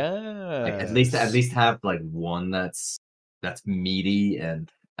thing. Yeah. Like, at least have like one that's meaty and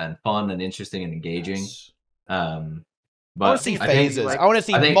fun and interesting and engaging. Yes. But I want to see phases. I want to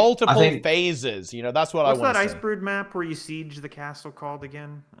see multiple phases. You know, that's what I want to see. What's that Icebrood map where you siege the castle called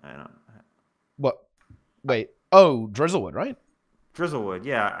again? I don't. What? Wait. Oh, Drizzlewood, right? Drizzlewood.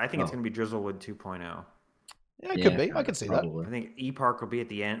 Yeah, I think it's going to be Drizzlewood 2.0. Yeah, it could be. I could see probably. that. I think Eparch will be at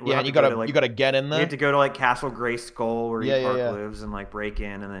the end. Yeah, and you gotta get in there. You have to go to like Castle Grey Skull where Eparch lives and like break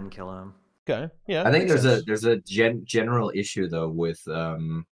in and then kill him. Okay. Yeah. I think there's a general issue though with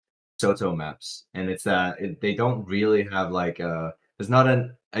Soto maps, and it's that they don't really have like there's not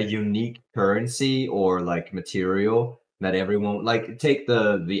a unique currency or like material that everyone like. Take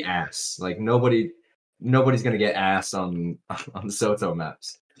the ass. Like nobody's gonna get ass on the Soto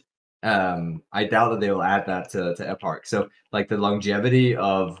maps. I doubt that they will add that to Eparch. So like the longevity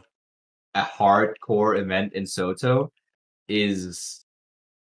of a hardcore event in Soto is,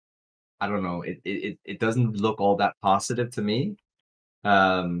 I don't know, it doesn't look all that positive to me.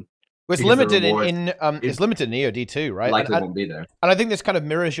 It's limited it's limited in EOD too, right? Likely won't be there. And I think this kind of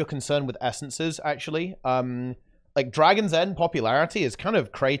mirrors your concern with essences, actually. Like Dragon's End popularity is kind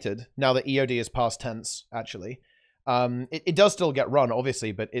of cratered now that EOD is past tense, actually. It does still get run,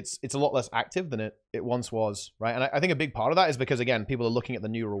 obviously, but it's a lot less active than it once was, right? And I think a big part of that is because, again, people are looking at the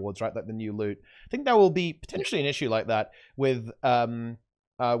new rewards, right? Like the new loot. I think there will be potentially an issue like that with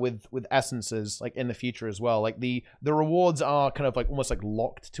essences, like in the future as well. Like the rewards are kind of like almost like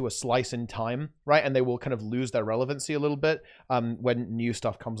locked to a slice in time, right? And they will kind of lose their relevancy a little bit when new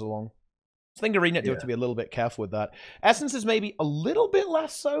stuff comes along. I think ArenaNet do have to be a little bit careful with that. Essences maybe a little bit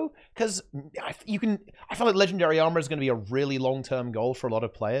less so, because I feel like Legendary Armor is going to be a really long-term goal for a lot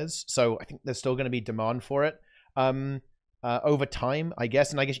of players. So I think there's still going to be demand for it over time, I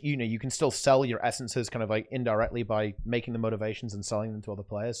guess. And I guess, you know, you can still sell your essences kind of like indirectly by making the motivations and selling them to other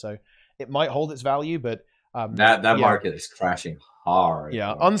players. So it might hold its value, but that market is crashing hard.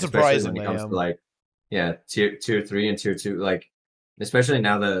 Yeah, unsurprisingly. When it comes to like tier 3 and tier 2, like especially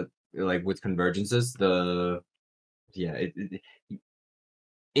now that like with Convergences, it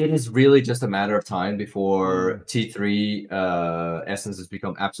is really just a matter of time before T3 essences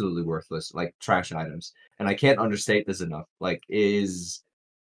become absolutely worthless, like trash items. And I can't understate this enough. Like, it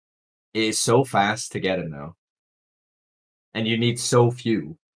is so fast to get them now, and you need so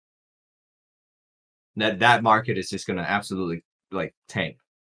few that market is just gonna absolutely like tank.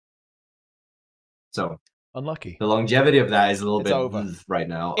 So unlucky. The longevity of that is a little bit over right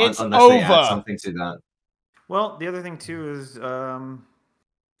now, unless they add something to that. Well, the other thing too is the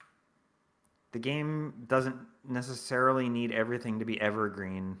game doesn't necessarily need everything to be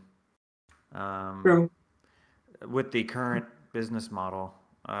evergreen. True. With the current business model,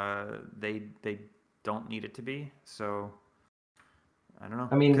 they don't need it to be. So I don't know.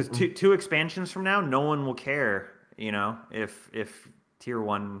 I mean, because two expansions from now, no one will care. You know, if tier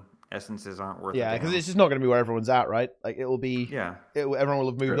 1 essences aren't worth it. Yeah, because it's just not going to be where everyone's at, right? Like it will be. Yeah. Everyone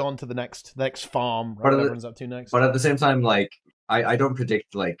will have moved on to the next farm. Right? What everyone's up to next. But at the same time, like I don't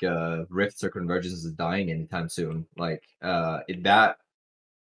predict like rifts or convergences dying anytime soon. Like that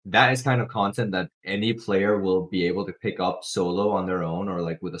is kind of content that any player will be able to pick up solo on their own or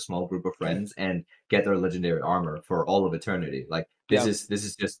like with a small group of friends and get their legendary armor for all of eternity. Like this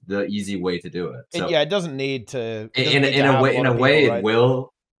is just the easy way to do it. So it doesn't need to. in a way, it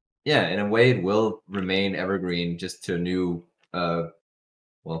will. Yeah, in a way, it will remain evergreen, just to a new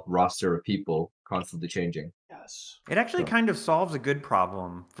roster of people constantly changing. Yes. It actually kind of solves a good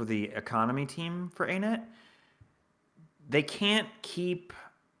problem for the economy team for ArenaNet. They can't keep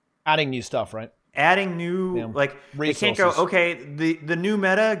Adding new stuff, right? adding new like resources. They can't go, okay, the new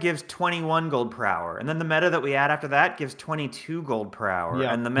meta gives 21 gold per hour, and then the meta that we add after that gives 22 gold per hour,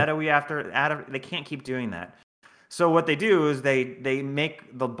 and the meta we add, they can't keep doing that. So what they do is they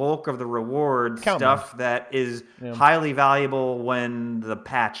make the bulk of the reward stuff that is highly valuable when the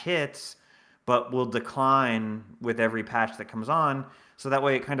patch hits, but will decline with every patch that comes on. So that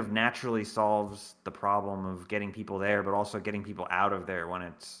way it kind of naturally solves the problem of getting people there, but also getting people out of there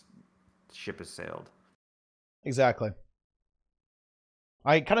when ship has sailed. Exactly.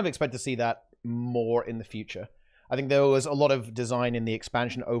 I kind of expect to see that more in the future. I think there was a lot of design in the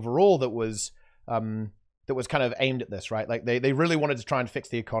expansion overall that was kind of aimed at this, right? Like they really wanted to try and fix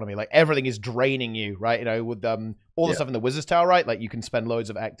the economy. Like everything is draining you, right? You know, with all the stuff in the Wizard's Tower, right? Like you can spend loads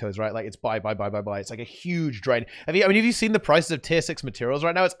of ectos, right? Like it's buy. It's like a huge drain. Have you seen the prices of tier 6 materials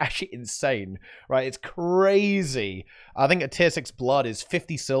right now? It's actually insane, right? It's crazy. I think a tier 6 blood is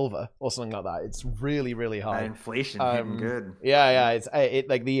 50 silver or something like that. It's really, really high. That inflation hitting good. Yeah. It's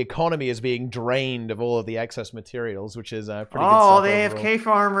like the economy is being drained of all of the excess materials, which is pretty good stuff. Oh, the AFK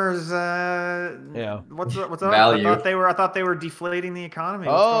farmers. What's up? Value. I thought they were deflating the economy.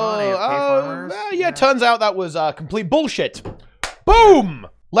 What's going on, AFK farmers? Yeah, turns out that was complete bullshit. Boom!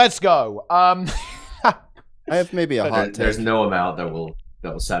 Let's go. I have maybe a hot take. There's no amount that will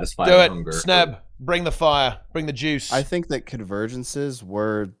satisfy Do the it, hunger. Sneb. Bring the fire. Bring the juice. I think that Convergences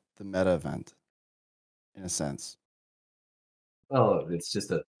were the meta event, in a sense. Well, it's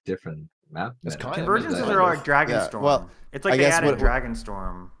just a different map. It's kind Convergences are like Dragonstorm. well, it's like I they guess added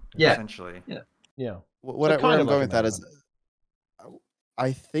Dragonstorm, essentially. Yeah. Where I'm going with that is,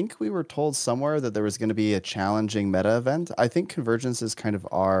 I think we were told somewhere that there was going to be a challenging meta event. I think Convergences kind of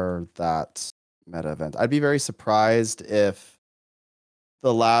are that meta event. I'd be very surprised if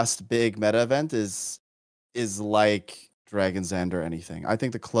the last big meta event is like Dragon's End or anything. I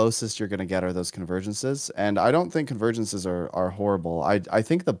think the closest you're going to get are those Convergences, and I don't think Convergences are horrible. I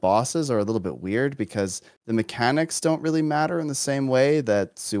think the bosses are a little bit weird because the mechanics don't really matter in the same way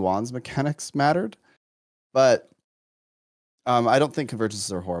that Suwan's mechanics mattered, but I don't think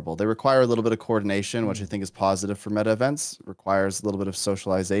Convergences are horrible. They require a little bit of coordination, which I think is positive for meta events. Requires a little bit of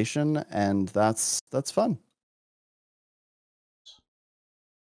socialization, and that's fun.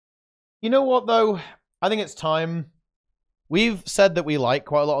 You know what, though? I think it's time. We've said that we like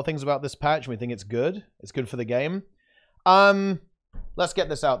quite a lot of things about this patch, and we think it's good. It's good for the game. Let's get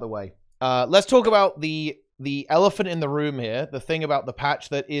this out of the way. Let's talk about the elephant in the room here, the thing about the patch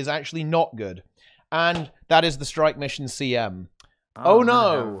that is actually not good. And that is the Strike Mission CM. Oh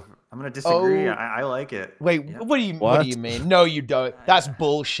no. I'm going to disagree. I like it. Wait, what do you mean? No, you don't. That's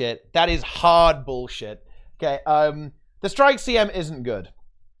bullshit. That is hard bullshit. Okay, the Strike CM isn't good.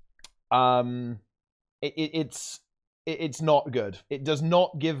 It's not good. It does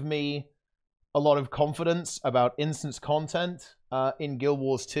not give me a lot of confidence about instance content in Guild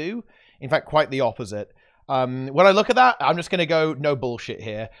Wars 2. In fact, quite the opposite. When I look at that, I'm just going to go, no bullshit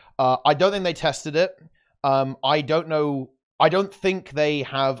here. I don't think they tested it. I don't know. I don't think they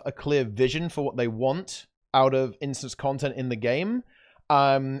have a clear vision for what they want out of instance content in the game.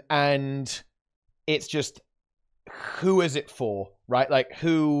 And it's just, who is it for, right? Like,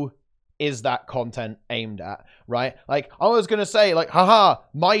 who is that content aimed at, right? Like, I was going to say, like, haha,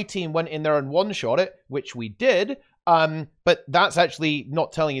 my team went in there and one-shot it, which we did. But that's actually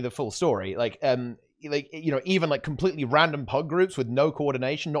not telling you the full story. Like, you know, even like completely random pug groups with no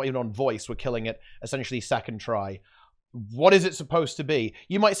coordination, not even on voice, were killing it essentially second try. What is it supposed to be?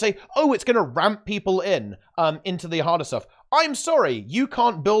 You might say, oh, it's going to ramp people into the harder stuff. I'm sorry, you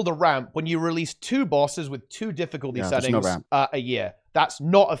can't build a ramp when you release 2 bosses with 2 difficulty settings a year. That's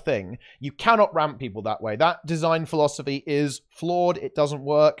not a thing. You cannot ramp people that way. That design philosophy is flawed. It doesn't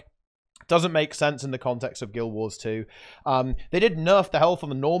work. Doesn't make sense in the context of Guild Wars 2. They did nerf the health on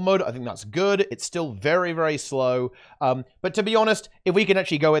the norm mode. I think that's good. It's still very, very slow. But to be honest, if we can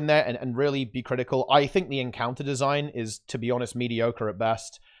actually go in there and really be critical, I think the encounter design is, to be honest, mediocre at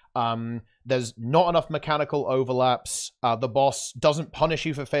best. There's not enough mechanical overlaps. The boss doesn't punish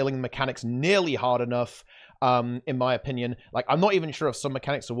you for failing the mechanics nearly hard enough. In my opinion. Like, I'm not even sure if some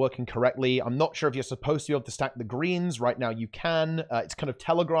mechanics are working correctly. I'm not sure if you're supposed to be able to stack the greens. Right now you can. It's kind of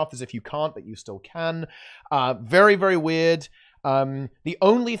telegraphed as if you can't, but you still can. Very, very weird. The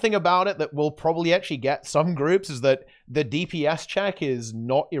only thing about it that will probably actually get some groups is that the DPS check is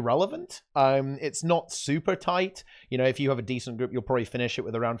not irrelevant. It's not super tight. You know, if you have a decent group, you'll probably finish it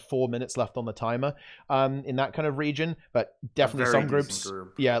with around 4 minutes left on the timer in that kind of region. But definitely some groups,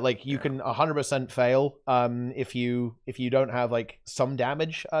 yeah, like you can 100% fail if you don't have like some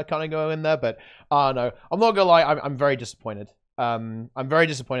damage kind of going in there. But no, I'm not gonna lie, I'm very disappointed. I'm very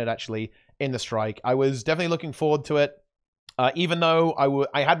disappointed actually in the strike. I was definitely looking forward to it. Even though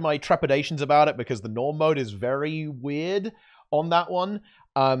I had my trepidations about it because the norm mode is very weird on that one.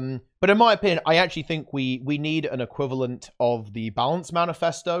 But in my opinion, I actually think we need an equivalent of the balance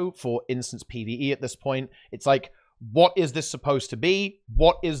manifesto for instance PvE at this point. It's like, what is this supposed to be?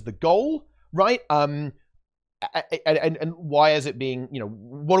 What is the goal? Right? And why is it being, you know,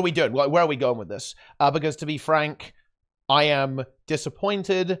 what are we doing? Where are we going with this? Because to be frank, I am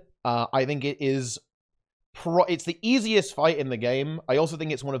disappointed. I think it is... it's the easiest fight in the game. I also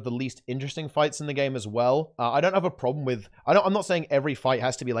think it's one of the least interesting fights in the game as well. I don't have a problem with... I'm not saying every fight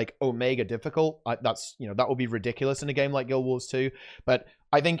has to be like Omega difficult. That's, you know, that would be ridiculous in a game like Guild Wars 2. But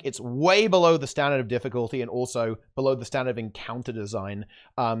I think it's way below the standard of difficulty and also below the standard of encounter design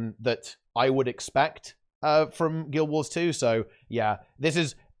that I would expect from Guild Wars 2. So yeah, this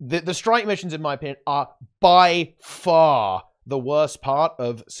is... The strike missions, in my opinion, are by far the worst part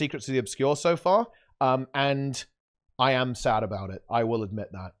of Secrets of the Obscure so far. And I am sad about it. I will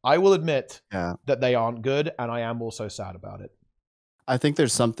admit that. I will admit that they aren't good, and I am also sad about it. I think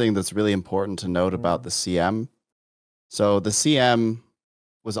there's something that's really important to note about the CM. So the CM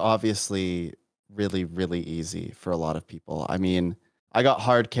was obviously really, really easy for a lot of people. I mean, I got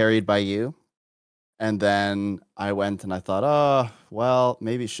hard carried by you, and then I went and I thought, oh, well,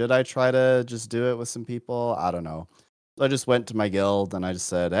 maybe should I try to just do it with some people? I don't know. So I just went to my guild, and I just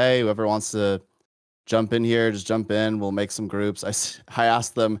said, hey, whoever wants to jump in here, just jump in, we'll make some groups. I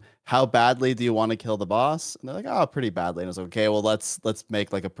asked them, how badly do you want to kill the boss? And they're like, oh, pretty badly. And I was like, okay, well, let's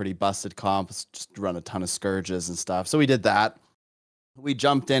make like a pretty busted comp. Let's just run a ton of scourges and stuff. So we did that. We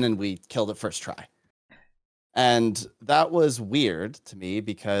jumped in and we killed it first try. And that was weird to me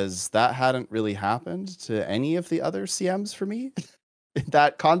because that hadn't really happened to any of the other CMs for me in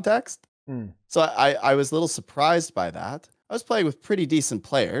that context. So I was a little surprised by that. I was playing with pretty decent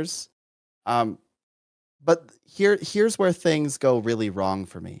players. But here's where things go really wrong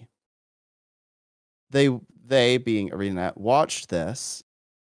for me. They being ArenaNet watched this,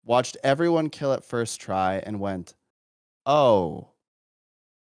 watched everyone kill it first try, and went, "Oh,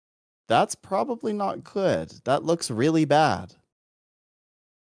 that's probably not good. That looks really bad.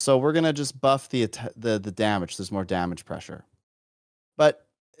 So we're gonna just buff the damage. There's more damage pressure." But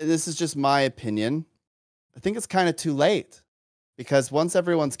this is just my opinion. I think it's kind of too late because once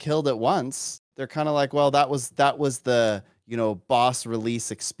everyone's killed it once, they're kind of like, well, that was the, you know, boss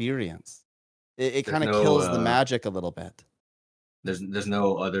release experience. It kind of kills the magic a little bit. There's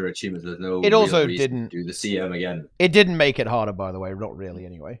no other achievements. There's no. It also didn't do the CM again. It didn't make it harder, by the way. Not really,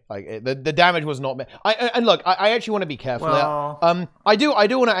 anyway. Like the damage was not. And look, I actually want to be careful. Well, I do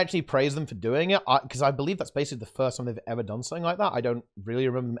want to actually praise them for doing it because I believe that's basically the first time they've ever done something like that. I don't really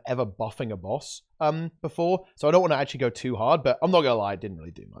remember them ever buffing a boss before, so I don't want to actually go too hard. But I'm not gonna lie, it didn't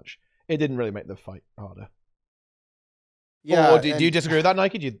really do much. It didn't really make the fight harder. Yeah. Or do you disagree with that,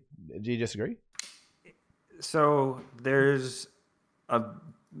 Nike? Do you disagree? So there's a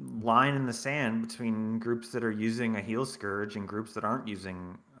line in the sand between groups that are using a heal scourge and groups that aren't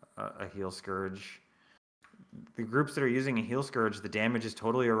using a heal scourge. The groups that are using a heal scourge, the damage is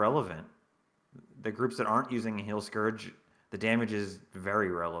totally irrelevant. The groups that aren't using a heal scourge, the damage is very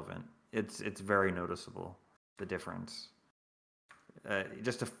relevant. It's very noticeable, the difference.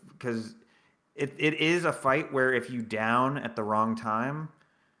 Because it is a fight where if you down at the wrong time,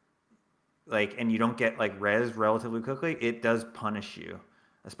 like, and you don't get like res relatively quickly, it does punish you,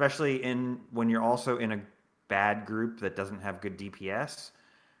 especially when you're also in a bad group that doesn't have good DPS.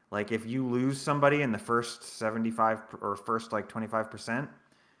 Like if you lose somebody in the first 75 or first like 25%,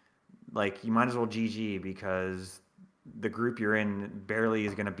 like you might as well GG because the group you're in barely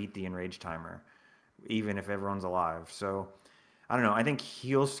is going to beat the enrage timer, even if everyone's alive. So I don't know. I think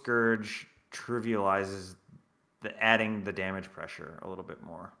heal scourge trivializes adding the damage pressure a little bit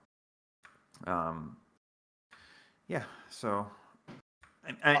more. Yeah, so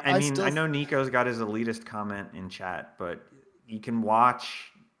I mean, I know Nico's got his elitist comment in chat, but you can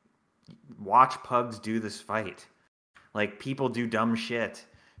watch pugs do this fight. Like, people do dumb shit.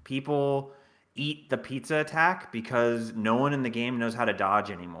 People eat the pizza attack because no one in the game knows how to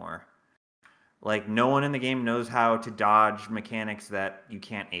dodge anymore. Like, no one in the game knows how to dodge mechanics that you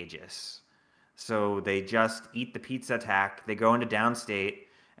can't Aegis. So they just eat the pizza attack, they go into downstate,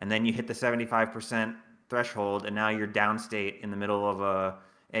 and then you hit the 75% threshold, and now you're downstate in the middle of a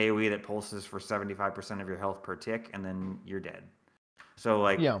AoE that pulses for 75% of your health per tick, and then you're dead. So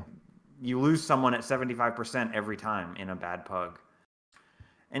like, you lose someone at 75% every time in a bad pug.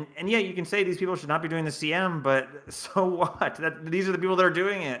 And yeah, you can say these people should not be doing the CM, but so what? These are the people that are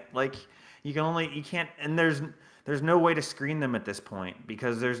doing it. Like, you can't, and there's no way to screen them at this point,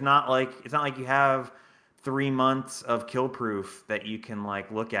 because it's not like you have 3 months of kill proof that you can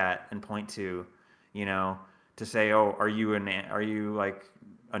like look at and point to, you know, to say, oh, are you like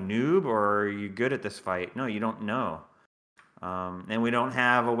a noob, or are you good at this fight? No, you don't know. And we don't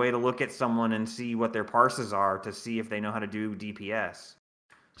have a way to look at someone and see what their parses are to see if they know how to do DPS.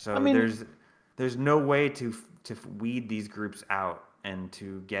 So I mean, there's no way to weed these groups out and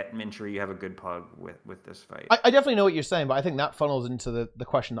to ensure you have a good pug with this fight. I definitely know what you're saying, but I think that funnels into the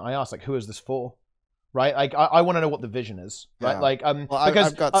question that I asked, like, who is this for? Right? Like, I want to know what the vision is, right? Yeah. Like, Well,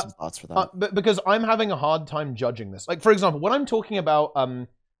 because I've got some thoughts for that. But because I'm having a hard time judging this. Like, for example, when I'm talking about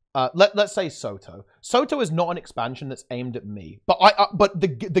let's say Soto. Soto is not an expansion that's aimed at me, but the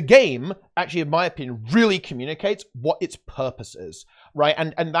game actually, in my opinion, really communicates what its purpose is, right?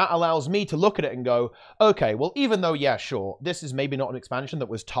 And that allows me to look at it and go, okay, well, even though, yeah, sure, this is maybe not an expansion that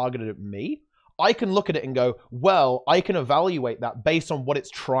was targeted at me, I can look at it and go, well, I can evaluate that based on what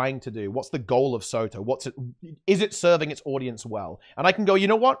it's trying to do. What's the goal of Soto? Is it serving its audience well? And I can go, you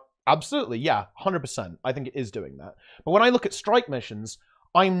know what? Absolutely, yeah, 100%. I think it is doing that. But when I look at strike missions,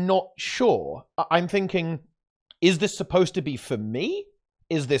 I'm not sure. I'm thinking, is this supposed to be for me?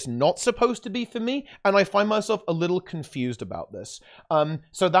 Is this not supposed to be for me? And I find myself a little confused about this.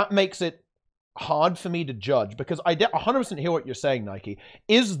 So that makes it hard for me to judge, because I 100% hear what you're saying, Nike.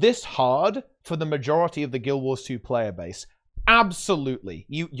 Is this hard for the majority of the Guild Wars 2 player base? Absolutely.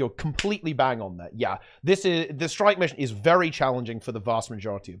 You're completely bang on that. Yeah, the strike mission is very challenging for the vast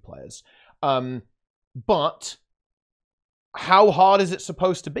majority of players. But how hard is it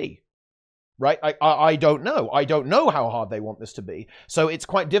supposed to be? Right? I don't know. I don't know how hard they want this to be. So it's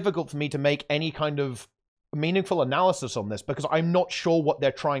quite difficult for me to make any kind of meaningful analysis on this, because I'm not sure what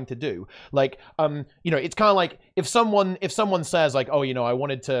they're trying to do. Like, you know, it's kind of like if someone says like, oh, you know, I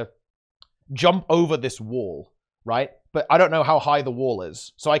wanted to jump over this wall, right? But I don't know how high the wall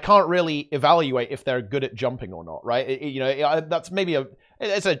is, so I can't really evaluate if they're good at jumping or not, right? You know, that's maybe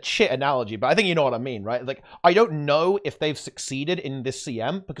it's a shit analogy, but I think you know what I mean, right? Like, I don't know if they've succeeded in this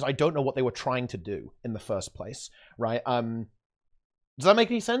CM because I don't know what they were trying to do in the first place, right? Does that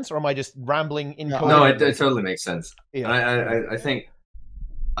make any sense, or am I just rambling incoherently? No, it totally makes sense. Yeah. I think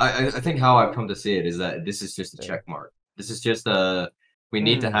how I've come to see it is that this is just a check mark. This is just we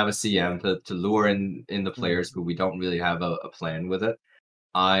need to have a CM to lure in the players, but we don't really have a plan with it.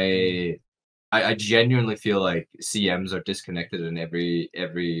 I genuinely feel like CMs are disconnected in every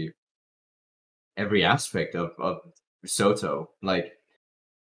aspect of Soto. Like,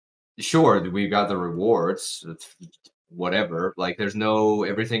 sure, we got the rewards, whatever. Like, there's no,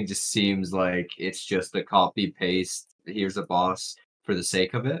 everything just seems like it's just a copy paste. Here's a boss for the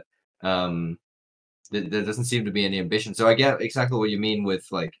sake of it. There doesn't seem to be any ambition. So I get exactly what you mean with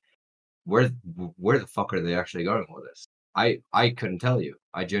like, where the fuck are they actually going with this? I couldn't tell you.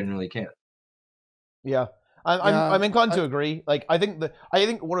 I genuinely can't. Yeah. I'm inclined to agree. Like, I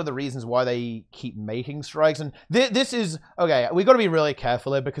think one of the reasons why they keep making strikes, and this is okay. We've got to be really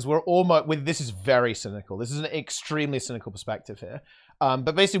careful here, because we're almost this is very cynical. This is an extremely cynical perspective here.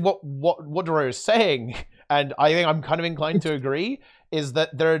 But basically, what Deroir is saying, and I think I'm kind of inclined to agree, is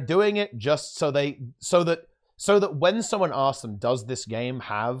that they're doing it just so that when someone asks them, does this game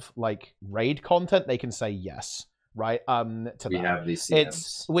have like raid content, they can say yes. Right, we have these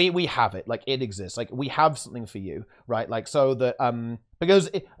CMs. We have it, like, it exists, like, we have something for you, right? Like, so that because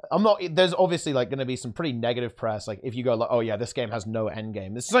there's obviously like going to be some pretty negative press, like if you go like, oh yeah, this game has no end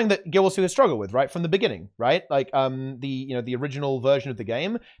game. This is something that Guild Wars 2 has struggled with right from the beginning, right? Like the original version of the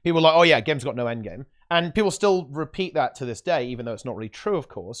game, people were like, oh yeah, game's got no end game, and people still repeat that to this day, even though it's not really true, of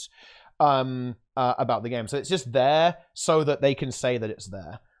course, about the game. So it's just there so that they can say that it's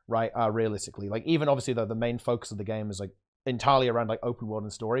there. Right, realistically, like, even obviously though the main focus of the game is like entirely around like open world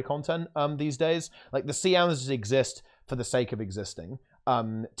and story content these days, like the CMs just exist for the sake of existing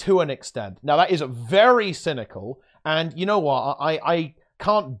to an extent. Now that is very cynical, and you know what, I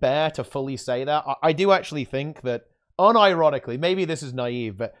can't bear to fully say that. I do actually think that, unironically, maybe this is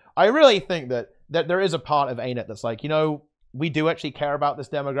naive, but I really think that there is a part of ArenaNet that's like, you know, we do actually care about this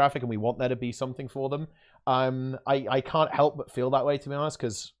demographic and we want there to be something for them. I can't help but feel that way, to be honest,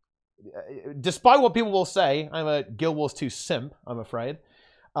 because despite what people will say, I'm a Guild Wars 2 simp, I'm afraid.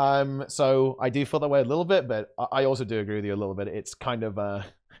 So I do feel that way a little bit, but I also do agree with you a little bit. It's kind of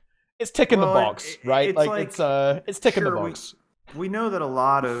it's ticking the box, right? It's It's ticking the sure, box. We know that a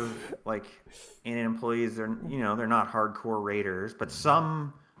lot of like ArenaNet employees are, they're not hardcore raiders, but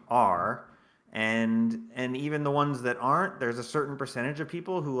some are, and even the ones that aren't, there's a certain percentage of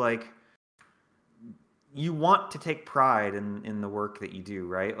people who like, you want to take pride in the work that you do,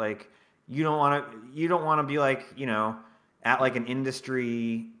 right? Like you don't want to be like, at like an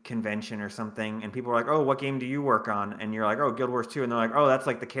industry convention or something, and people are like, "Oh, what game do you work on?" And you're like, "Oh, Guild Wars 2," and they're like, "Oh, that's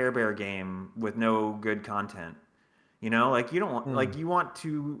like the Care Bear game with no good content." Like you don't want, like you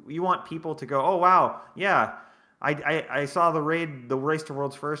want people to go, "Oh, wow, yeah, I saw the Race to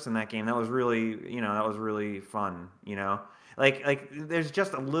Worlds First in that game. That was really, that was really fun." Like there's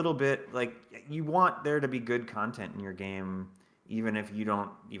just a little bit, like you want there to be good content in your game, even if you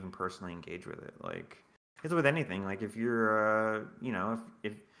don't even personally engage with it. Like it's with anything. Like if you're,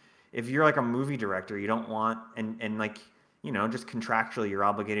 if you're like a movie director, you don't want, and like, just contractually you're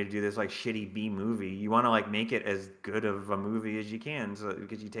obligated to do this like shitty B movie. You want to like make it as good of a movie as you can, so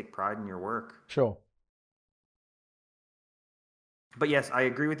because you take pride in your work. Sure. But yes, I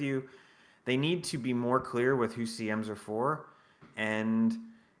agree with you. They need to be more clear with who CMs are for, and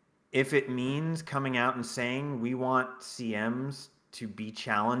if it means coming out and saying we want CMs to be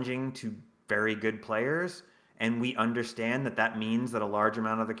challenging to very good players, and we understand that means that a large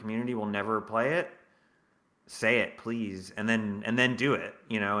amount of the community will never play it, say it, please, and then do it,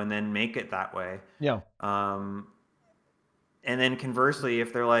 and then make it that way. Yeah. And then conversely,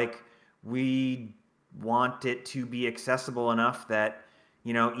 if they're like, we want it to be accessible enough that,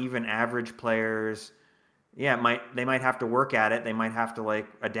 even average players, they might have to work at it, they might have to like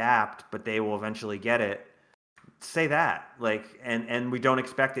adapt, but they will eventually get it. Say that, like, and we don't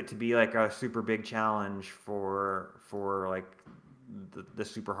expect it to be like a super big challenge for like the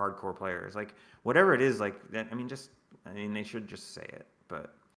super hardcore players. Like whatever it is, like that. They should just say it. But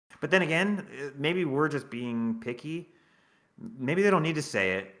then again, maybe we're just being picky. Maybe they don't need to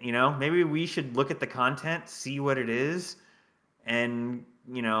say it. Maybe we should look at the content, see what it is, and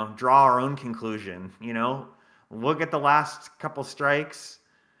draw our own conclusion. Look at the last couple strikes.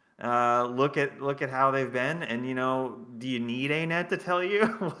 Look at how they've been, and do you need ArenaNet to tell you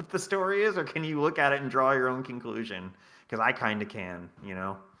what the story is, or can you look at it and draw your own conclusion? Because I kind of can,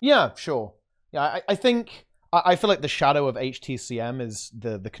 Yeah, sure. Yeah, I think I feel like the shadow of HTCM is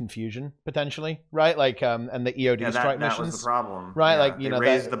the confusion potentially, right? Like and the EOD strike missions. That was the problem, right? Yeah, like they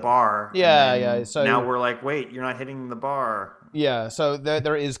raised the bar. Yeah, yeah. So now we're like, wait, you're not hitting the bar. Yeah, so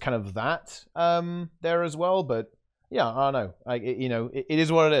there is kind of that there as well, but. Yeah, I don't know. It is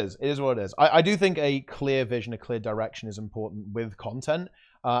what it is. It is what it is. I do think a clear vision, a clear direction is important with content.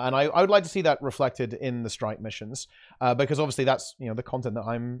 And I would like to see that reflected in the strike missions. Because obviously that's, the content that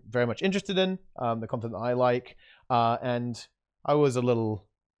I'm very much interested in, the content that I like. And I was a little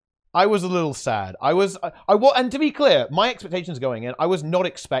sad. And to be clear, my expectations going in, I was not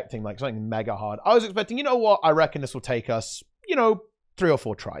expecting like something mega hard. I was expecting, I reckon this will take us, 3 or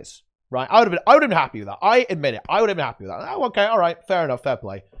 4 tries. Right, I would have been happy with that. I admit it. I would have been happy with that. Oh, okay, all right, fair enough, fair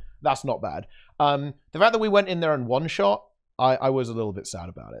play. That's not bad. The fact that we went in there in one shot, I was a little bit sad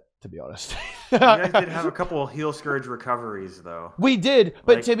about it, to be honest. You guys did have a couple of Heal Scourge recoveries, though. We did,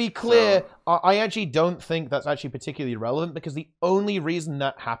 but to be clear, I actually don't think that's actually particularly relevant, because the only reason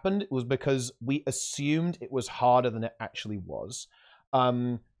that happened was because we assumed it was harder than it actually was.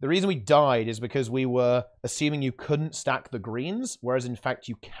 The reason we died is because we were assuming you couldn't stack the greens, whereas in fact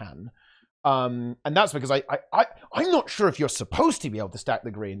you can. And that's because I'm not sure if you're supposed to be able to stack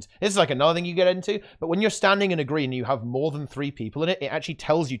the greens. This is like another thing you get into, but when you're standing in a green and you have more than 3 people in it, it actually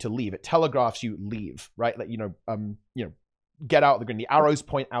tells you to leave. It telegraphs you leave, right? Like, get out of the green. The arrows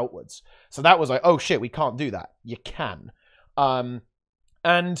point outwards. So that was like, oh shit, we can't do that. You can. And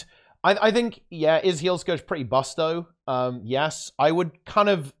I think, yeah, is Heal Scourge pretty busto? Yes. I would kind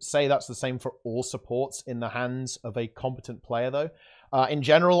of say that's the same for all supports in the hands of a competent player, though. In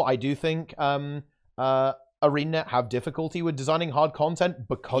general, I do think ArenaNet have difficulty with designing hard content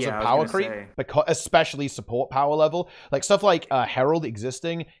because of power creep, especially support power level. Like stuff like Herald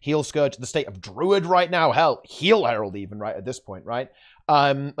existing, Heal Scourge, the state of Druid right now, hell, Heal Herald even right at this point, right?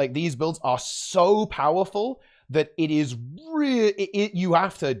 Like these builds are so powerful that it is really, you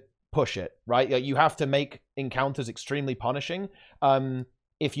have to push it, right? You have to make encounters extremely punishing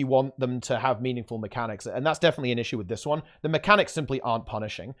if you want them to have meaningful mechanics. And that's definitely an issue with this one. The mechanics simply aren't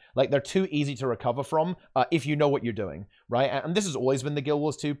punishing. Like, they're too easy to recover from if you know what you're doing, right? And this has always been the Guild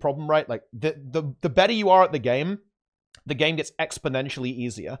Wars 2 problem, right? Like, the better you are at the game, the game gets exponentially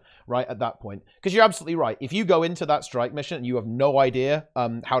easier, right, at that point. Because you're absolutely right. If you go into that strike mission and you have no idea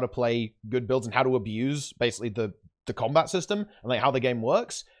how to play good builds and how to abuse, basically, the combat system and like how the game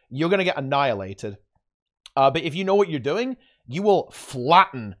works, you're going to get annihilated. But if you know what you're doing, you will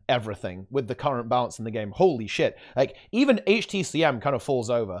flatten everything with the current balance in the game. Holy shit. Like, even HTCM kind of falls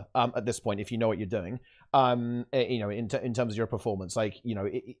over at this point if you know what you're doing, you know, in terms of your performance. Like, you know,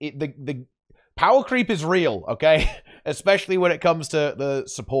 the power creep is real, okay? Especially when it comes to the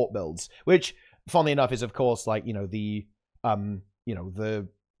support builds, which, funnily enough, is, of course, like, you know, the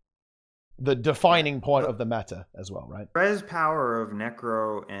defining point of the meta as well, right? Res power of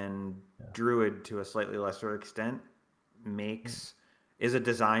Necro and Druid to a slightly lesser extent is a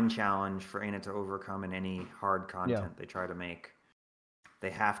design challenge for ArenaNet to overcome in any hard content they try to make. They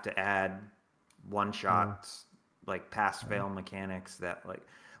have to add one-shots, like pass-fail mechanics that,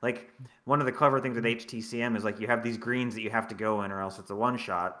 like one of the clever things with HTCM is, like, you have these greens that you have to go in or else it's a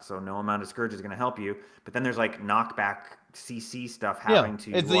one-shot, so no amount of Scourge is going to help you. But then there's, like, knockback CC stuff having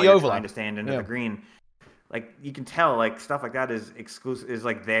to it's while the you're overlap. trying to stand into the green. Like, you can tell, like, stuff like that is exclusive, is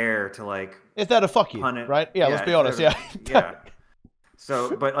like there to, like, it's there to fuck you, right? Yeah, let's be honest. Yeah.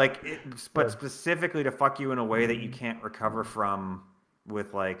 So, but like, but specifically to fuck you in a way that you can't recover from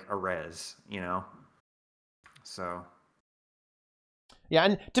with like a res, you know. So. Yeah,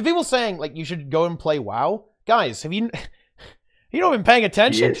 and to people saying like you should go and play WoW, guys, have you not been paying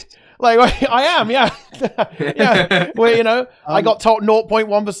attention? Yes. Like, I am, yeah. Yeah. Well, you know, I got top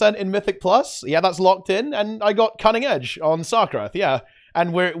 0.1% in Mythic Plus. Yeah, that's locked in. And I got Cunning Edge on Sarkrath, yeah. And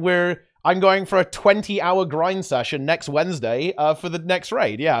I'm going for a 20-hour grind session next Wednesday for the next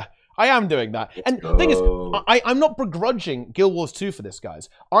raid, yeah. I am doing that. And the thing is, I'm not begrudging Guild Wars 2 for this, guys.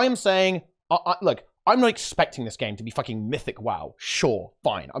 I'm saying, look, I'm not expecting this game to be fucking Mythic WoW. Sure,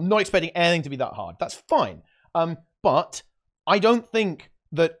 fine. I'm not expecting anything to be that hard. That's fine. But I don't think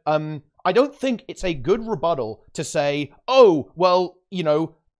that I don't think it's a good rebuttal to say, oh, well, you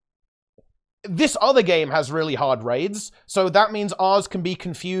know, this other game has really hard raids, so that means ours can be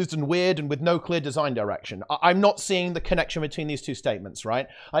confused and weird and with no clear design direction. I'm not seeing the connection between these two statements, right?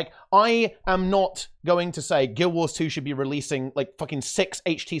 Like, I am not going to say Guild Wars 2 should be releasing, like, fucking 6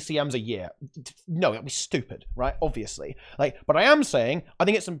 HTCMs a year. No, that'd be stupid, right? Obviously. Like, but I am saying, I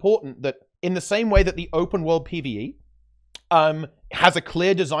think it's important that in the same way that the open world PvE has a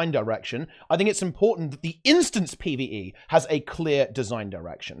clear design direction, I think it's important that the instance PvE has a clear design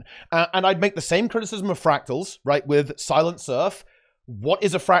direction. And I'd make the same criticism of fractals, right, with Silent Surf. What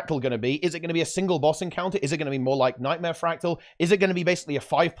is a fractal going to be? Is it going to be a single boss encounter? Is it going to be more like Nightmare Fractal? Is it going to be basically a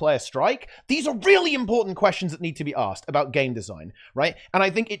 5-player strike? These are really important questions that need to be asked about game design, right? And I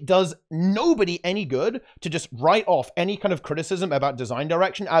think it does nobody any good to just write off any kind of criticism about design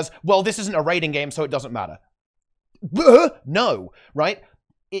direction as, well, this isn't a raiding game, so it doesn't matter. No, right?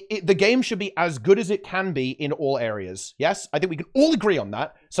 The game should be as good as it can be in all areas. Yes, I think we can all agree on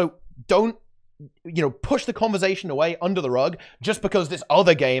that. So don't, you know, push the conversation away under the rug just because this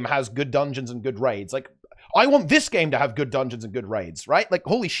other game has good dungeons and good raids. Like, I want this game to have good dungeons and good raids, right? Like,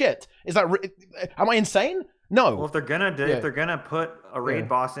 holy shit, is that? Am I insane? No. Well, if they're gonna put a raid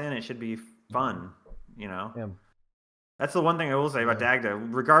boss in, it should be fun. You know. Yeah. That's the one thing I will say about Dagda.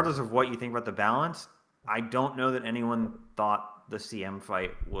 Regardless of what you think about the balance, I don't know that anyone thought the CM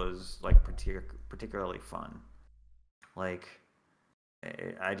fight was like particularly fun. Like,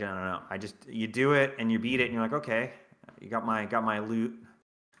 I don't know. You do it and you beat it and you're like, okay, you got my loot.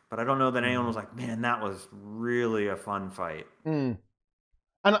 But I don't know that anyone was like, man, that was really a fun fight. And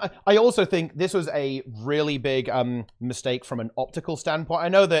I also think this was a really big mistake from an optical standpoint. I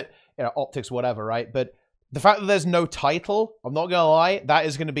know that, you know, optics, whatever, right? But the fact that there's no title, I'm not gonna lie, that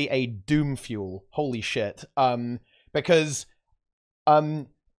is gonna be a doom fuel. Holy shit. Because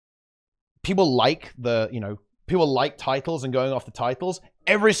people like people like titles and going off the titles.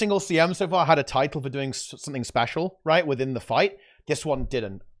 Every single CM so far had a title for doing something special, right, within the fight. This one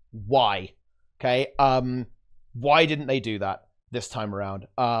didn't. Why? Okay. Why didn't they do that this time around?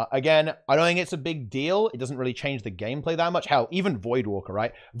 Again, I don't think it's a big deal. It doesn't really change the gameplay that much. Hell, even Voidwalker,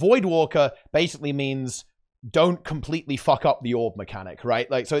 right? Voidwalker basically means don't completely fuck up the orb mechanic, right?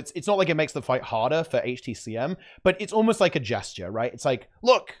 Like, so it's not like it makes the fight harder for HTCM, but it's almost like a gesture, right? It's like,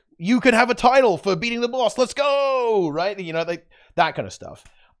 look, you could have a title for beating the boss. Let's go, right? You know, like that kind of stuff.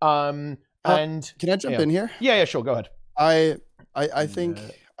 And can I jump in here? Yeah, sure. Go ahead. I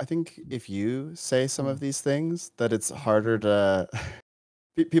think if you say some of these things, that it's harder to.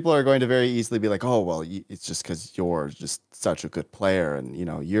 People are going to very easily be like, oh, well, it's just because you're just such a good player, and you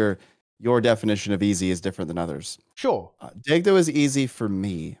know your definition of easy is different than others. Sure. Dagdo is easy for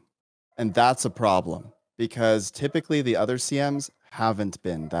me, and that's a problem because typically the other CMs haven't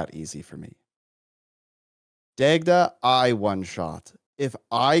been that easy for me. Dagda, I one-shot. If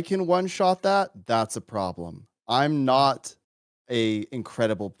I can one-shot that, that's a problem. I'm not a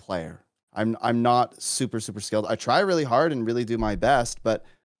incredible player. I'm not super skilled. I try really hard and really do my best, but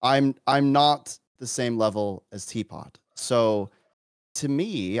I'm not the same level as Teapot. So to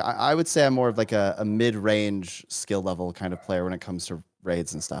me, I would say I'm more of like a mid-range skill level kind of player when it comes to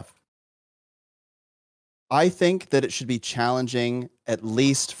raids and stuff. I think that it should be challenging at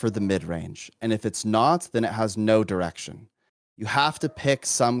least for the mid-range. And if it's not, then it has no direction. You have to pick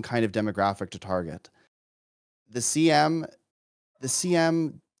some kind of demographic to target. The CM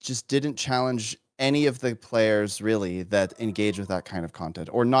just didn't challenge any of the players really that engage with that kind of content,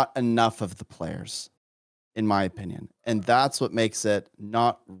 or not enough of the players, in my opinion. And that's what makes it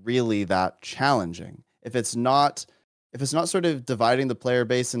not really that challenging. If it's not sort of dividing the player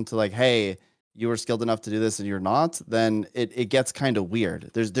base into like, hey, you were skilled enough to do this and you're not, then it gets kind of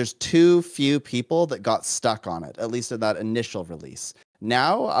weird. There's too few people that got stuck on it, at least in that initial release.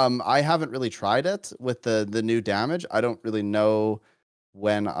 Now, I haven't really tried it with the new damage. I don't really know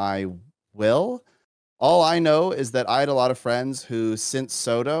when I will. All I know is that I had a lot of friends who, since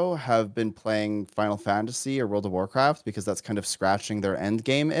Soto, have been playing Final Fantasy or World of Warcraft because that's kind of scratching their end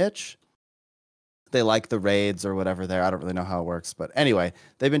game itch. They like the raids or whatever there. I don't really know how it works. But anyway,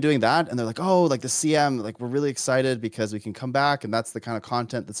 they've been doing that and they're like, oh, like the CM, like we're really excited because we can come back and that's the kind of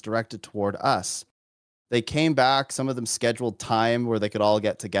content that's directed toward us. They came back, some of them scheduled time where they could all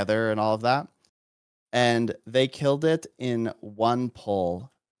get together and all of that. And they killed it in one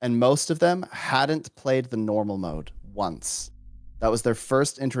pull. And most of them hadn't played the normal mode once. That was their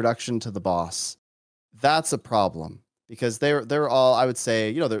first introduction to the boss. That's a problem. Because they're all, I would say,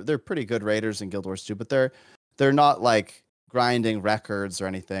 you know, they're pretty good raiders in Guild Wars 2, but they're not like grinding records or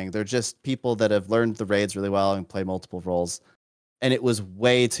anything. They're just people that have learned the raids really well and play multiple roles. And it was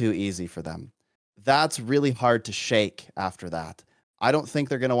way too easy for them. That's really hard to shake after that. I don't think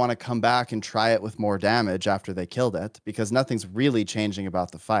they're going to want to come back and try it with more damage after they killed it, because nothing's really changing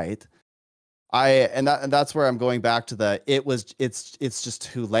about the fight. And that's where I'm going back to it's just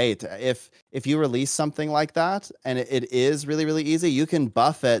too late. If you release something like that and it is really easy, you can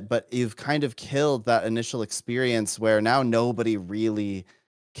buff it, but you've kind of killed that initial experience where now nobody really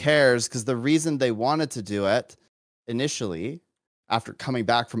cares, because the reason they wanted to do it initially after coming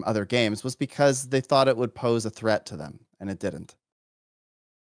back from other games was because they thought it would pose a threat to them, and it didn't.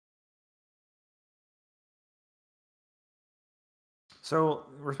 So,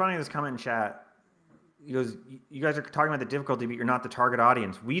 responding to this comment in chat, he goes, you guys are talking about the difficulty, but you're not the target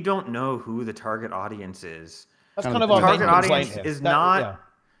audience. We don't know who the target audience is. That's kind of our target main audience complaint is here. not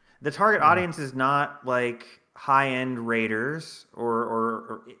the target audience is not like high-end raiders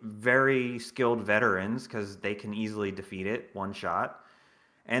or very skilled veterans, because they can easily defeat it one shot.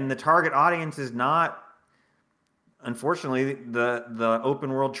 And the target audience is not, unfortunately, the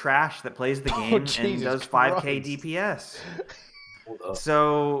open world trash that plays the game and does 5K DPS.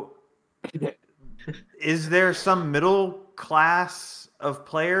 So, is there some middle class of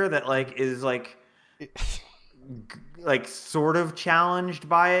player that like is like sort of challenged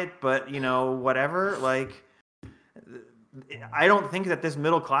by it, but you know, whatever? Like, I don't think that this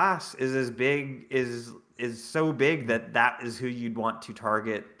middle class is as big, is so big that is who you'd want to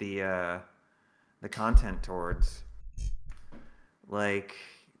target the content towards. I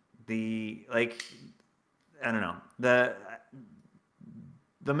don't know,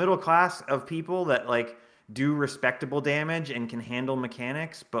 the middle class of people that like do respectable damage and can handle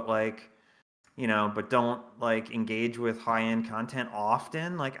mechanics, but like, you know, but don't like engage with high-end content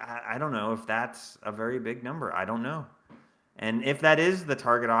often. Like, I don't know if that's a very big number. I don't know. And if that is the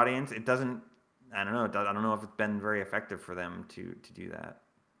target audience, it doesn't, I don't know. I don't know if it's been very effective for them to do that.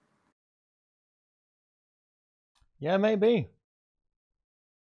 Yeah, maybe.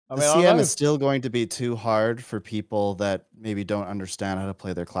 The CM is still going to be too hard for people that maybe don't understand how to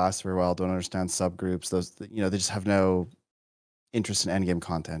play their class very well, don't understand subgroups. Those, you know, they just have no interest in endgame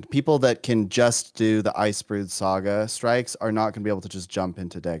content. People that can just do the Ice Brood Saga strikes are not going to be able to just jump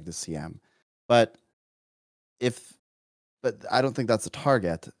into Deg the CM. But I don't think that's a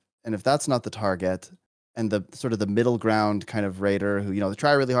target. And if that's not the target, and the sort of the middle ground kind of raider who, you know, they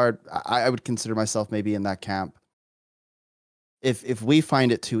try really hard, I would consider myself maybe in that camp. If we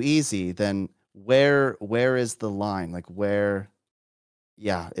find it too easy, then where is the line? Like where?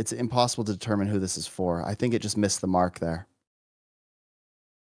 Yeah, it's impossible to determine who this is for. I think it just missed the mark there.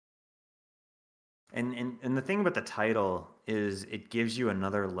 And the thing about the title is it gives you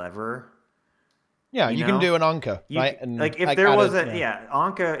another lever. Yeah, you can do an Anka, right? And like if there was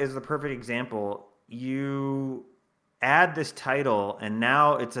Anka is the perfect example. you add this title, and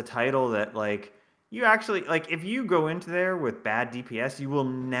now it's a title that like you actually like. If you go into there with bad DPS, you will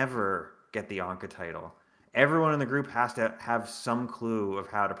never get the Anka title. Everyone in the group has to have some clue of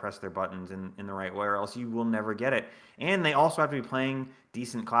how to press their buttons in the right way, or else you will never get it. And they also have to be playing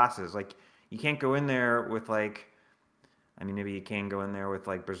decent classes. Like, you can't go in there with, like, I mean, maybe you can go in there with,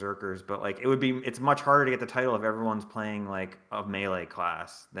 like, Berserkers, but, like, it's much harder to get the title if everyone's playing, like, a melee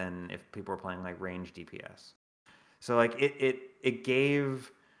class than if people are playing, like, range DPS. So, like, it gave,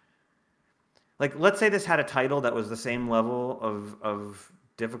 like, let's say this had a title that was the same level of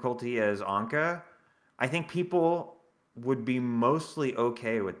difficulty as Anka. I think people would be mostly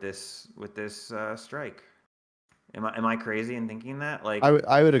okay with this strike. Am I crazy in thinking that? Like,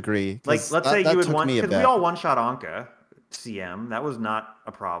 I would agree. Like, let's say you would because we all one-shot Anka CM. That was not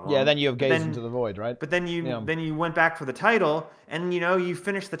a problem. Yeah, then you have Gaze into the Void, right? But then you went back for the title, and you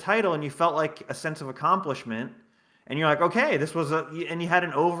finished the title, and you felt like a sense of accomplishment, and you're like, okay, this was and you had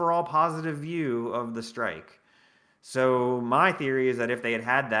an overall positive view of the strike. So my theory is that if they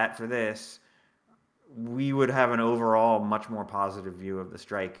had that for this, we would have an overall much more positive view of the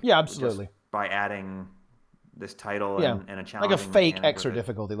strike. Yeah, absolutely. By adding this title and a challenge, like a fake extra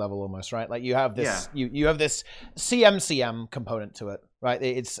difficulty level almost, right? Like you have this, you have this CM component to it, right?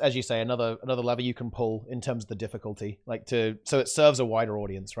 It's, as you say, another lever you can pull in terms of the difficulty, so it serves a wider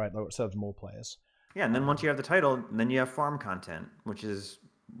audience, right? It serves more players. Yeah, and then once you have the title, then you have farm content, which is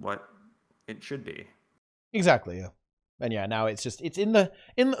what it should be. Exactly. Yeah. And yeah, now it's in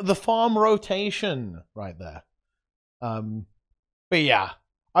the farm rotation right there. But yeah,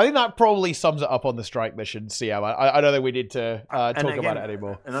 I think that probably sums it up on the strike mission, CM. I don't think we need to talk about it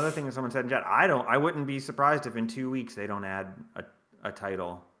anymore. Another thing that someone said in chat, I wouldn't be surprised if in 2 weeks they don't add a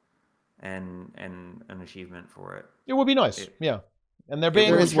title and an achievement for it. It would be nice, yeah. And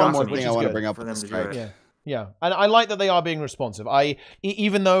there is one more thing I want to bring up for with them the to do strike. it. Yeah. And I like that they are being responsive.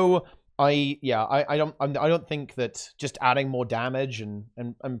 Even though I don't think that just adding more damage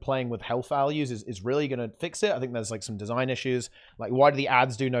and playing with health values is really going to fix it. I think there's like some design issues. Like, why do the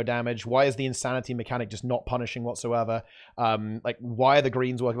ads do no damage? Why is the insanity mechanic just not punishing whatsoever? Like, why are the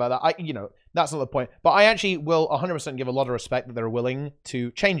greens working like that? That's not the point. But I actually will 100% give a lot of respect that they're willing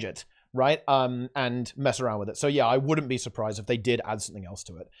to change it, right? And mess around with it. So yeah, I wouldn't be surprised if they did add something else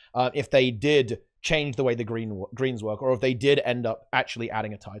to it. If they did change the way the greens work, or if they did end up actually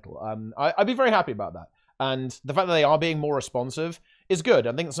adding a title. I'd be very happy about that. And the fact that they are being more responsive is good.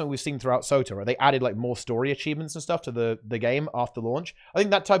 I think that's something we've seen throughout SOTA, right? They added like more story achievements and stuff to the game after launch. I think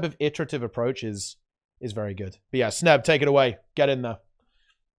that type of iterative approach is very good. But yeah, Sneb, take it away. Get in there.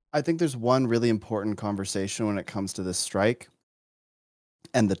 I think there's one really important conversation when it comes to this strike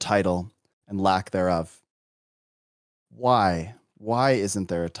and the title and lack thereof. Why? Why isn't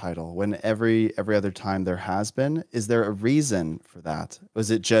there a title when every other time there has been? Is there a reason for that? Was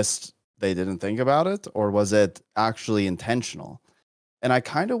it just they didn't think about it, or was it actually intentional? And I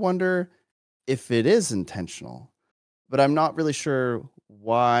kind of wonder if it is intentional, but I'm not really sure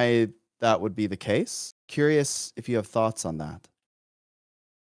why that would be the case. Curious if you have thoughts on that.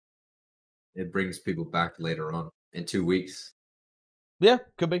 It brings people back later on in 2 weeks. Yeah,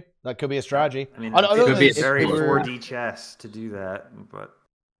 could be. That could be a strategy. I mean, I don't it could be think very 4D chess to do that, but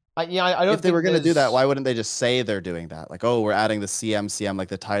I don't. If they were going to do that, why wouldn't they just say they're doing that? Like, oh, we're adding the CM, like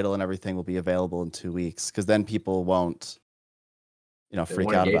the title and everything will be available in 2 weeks, because then people won't,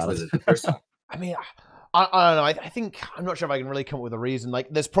 freak out about it. I mean, I don't know. I think I'm not sure if I can really come up with a reason. Like,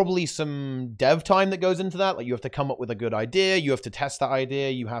 there's probably some dev time that goes into that. Like, you have to come up with a good idea. You have to test that idea.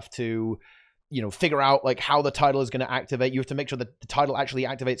 You have to, figure out like how the title is going to activate. You have to make sure that the title actually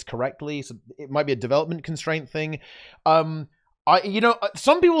activates correctly. So it might be a development constraint thing. Some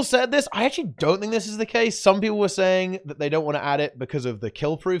people said this. I actually don't think this is the case. Some people were saying that they don't want to add it because of the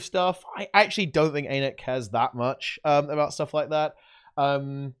kill proof stuff. I actually don't think ArenaNet cares that much about stuff like that.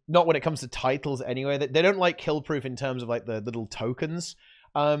 Not when it comes to titles anyway. They don't like kill proof in terms of like the little tokens.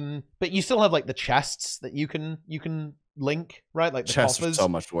 But you still have like the chests that you can link, right? Like the chests coffers. Are so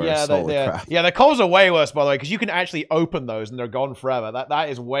much worse. Yeah, the coffers are way worse, by the way, because you can actually open those and they're gone forever. That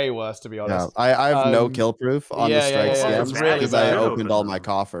is way worse, to be honest. Yeah, I have no kill proof on the strike CM because I opened all my them.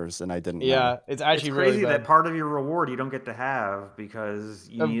 coffers and I didn't. Yeah, it's actually crazy really bad. that part of your reward you don't get to have because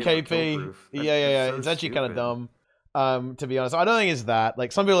you need KP. it for kill proof. Yeah. It's actually kind of dumb. To be honest, I don't think it's that.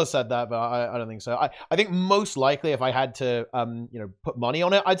 Like, some people have said that, but I don't think so. I think most likely, if I had to put money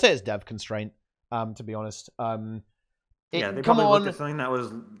on it, I'd say it's dev constraint. To be honest. They probably looked at something that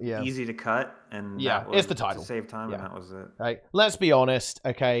was easy to cut, and it's the title to save time, and that was it. Like, let's be honest,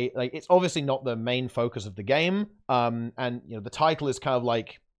 okay? Like, it's obviously not the main focus of the game, and the title is kind of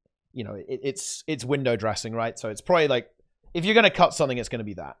like you know, it's window dressing, right? So it's probably like, if you're going to cut something, it's going to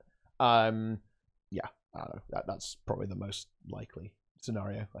be that. Yeah, I don't know. That's probably the most likely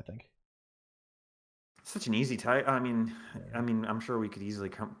scenario, I think. Such an easy title. I mean, I'm sure we could easily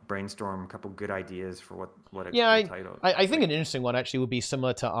brainstorm a couple good ideas for what a cool title. I think an interesting one actually would be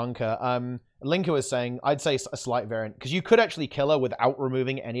similar to Anka. Linka was saying, I'd say a slight variant, because you could actually kill her without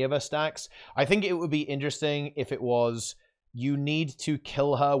removing any of her stacks. I think it would be interesting if it was, you need to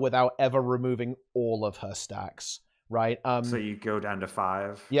kill her without ever removing all of her stacks, right? So you go down to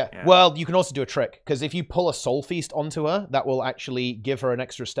 5. Yeah. Well, you can also do a trick, because if you pull a Soul Feast onto her, that will actually give her an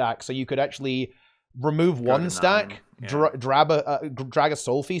extra stack. So you could actually remove one stack, drag a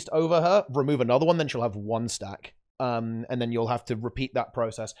Soul Feast over her, remove another one, then she'll have 1 stack. And then you'll have to repeat that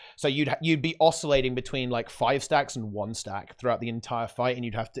process. So you'd be oscillating between like 5 stacks and 1 stack throughout the entire fight, and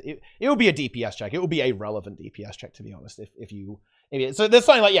you'd have to. It would be a DPS check. It would be a relevant DPS check, to be honest. So there's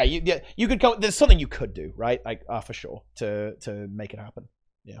something like you could come. There's something you could do, right? Like for sure to make it happen.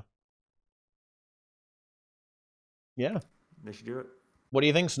 Yeah. Yeah. They should do it. What do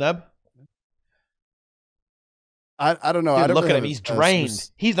you think, Sneb? I don't know. Dude, I don't look really at him. He's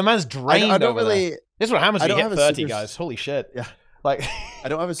drained. The man's drained. I don't over really. There. This is what happens when you hit 30, guys. Holy shit. Yeah. Like, I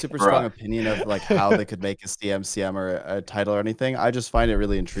don't have a super strong opinion of like how they could make a CM or a title or anything. I just find it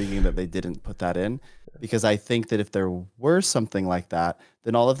really intriguing that they didn't put that in, because I think that if there were something like that,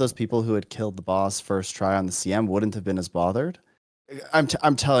 then all of those people who had killed the boss first try on the CM wouldn't have been as bothered. I'm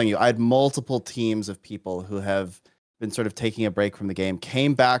telling you, I had multiple teams of people who have been sort of taking a break from the game,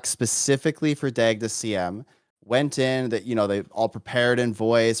 came back specifically for Dagda CM, went in, that, you know, they all prepared in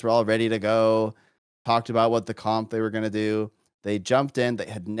voice, were all ready to go, talked about what the comp they were going to do. They jumped in, they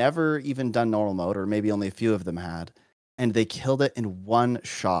had never even done normal mode, or maybe only a few of them had, and they killed it in 1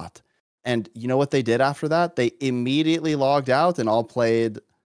 shot. And you know what they did after that? They immediately logged out and all played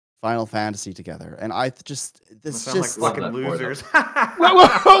Final Fantasy together. And I just, this just like fucking losers.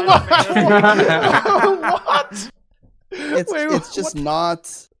 What? It's just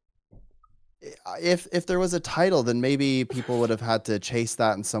not. If there was a title, then maybe people would have had to chase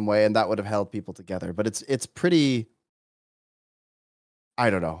that in some way, and that would have held people together. But it's pretty. I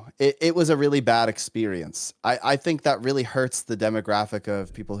don't know. It was a really bad experience. I think that really hurts the demographic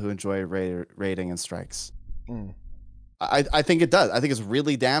of people who enjoy raiding and strikes. Mm. I think it does. I think it's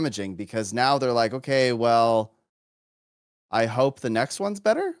really damaging, because now they're like, okay, well, I hope the next one's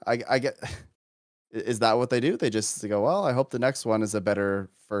better. I get. Is that what they do? They just go, well, I hope the next one is a better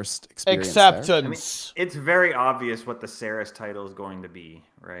first experience. Acceptance. I mean, it's very obvious what the Ceres title is going to be,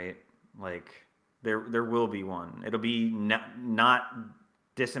 right? Like, there will be one. It'll be not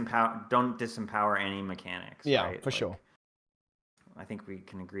disempower. Don't disempower any mechanics. Yeah, right? for sure. I think we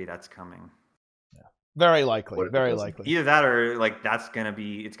can agree that's coming. Yeah, very likely. Very likely. Either that, or like it's gonna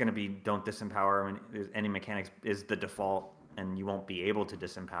be don't disempower any mechanics is the default, and you won't be able to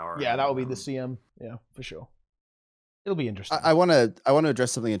disempower. Yeah, that will be the CM. Yeah, for sure. It'll be interesting. I want to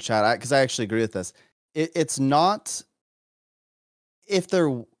address something in chat, because I actually agree with this. It's not, if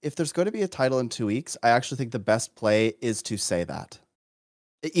there's going to be a title in 2 weeks, I actually think the best play is to say that.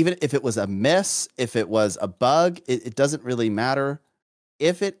 Even if it was a miss, if it was a bug, it doesn't really matter.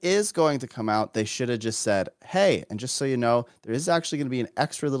 If it is going to come out, they should have just said, hey, and just so you know, there is actually going to be an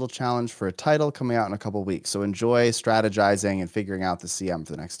extra little challenge for a title coming out in a couple weeks. So enjoy strategizing and figuring out the CM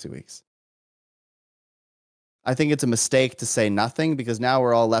for the next 2 weeks. I think it's a mistake to say nothing, because now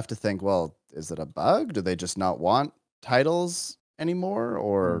we're all left to think, well, is it a bug? Do they just not want titles anymore?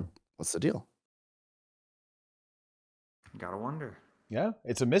 Or what's the deal? Gotta wonder. Yeah,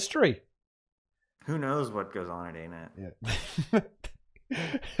 it's a mystery. Who knows what goes on at ArenaNet? Yeah.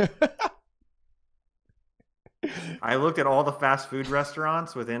 I looked at all the fast food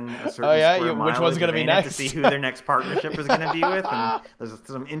restaurants within a certain square which one's going to be next? to see who their next partnership is going to be with, and there's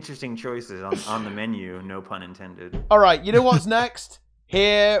some interesting choices on the menu, no pun intended. All right, you know what's next?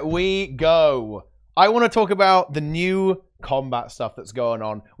 Here we go. I want to talk about the new combat stuff that's going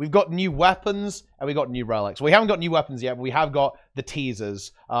on. We've got new weapons and we got new relics. We haven't got new weapons yet, but we have got the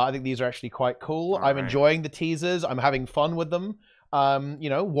teasers. I think these are actually quite cool. I'm enjoying the teasers. I'm having fun with them. You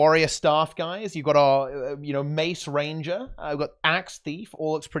know, warrior staff guys. You've got our, mace ranger. We've got axe thief.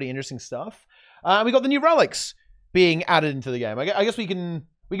 All looks pretty interesting stuff. We got the new relics being added into the game. I guess we can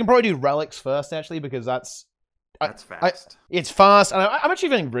probably do relics first, actually, because that's That's fast. It's fast, and I'm actually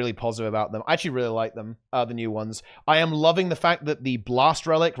feeling really positive about them. I actually really like them, the new ones. I am loving the fact that the Blast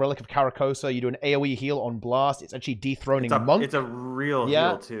Relic of Caracosa, you do an AoE heal on Blast. It's actually dethroning Monk. It's a real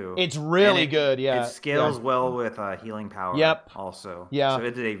heal, too. It's really good, yeah. It scales well with healing power also. Yeah. So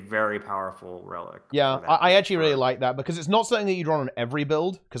it's a very powerful relic. Yeah, I actually really like that, because it's not something that you run on every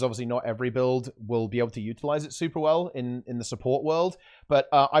build, because obviously not every build will be able to utilize it super well in the support world. But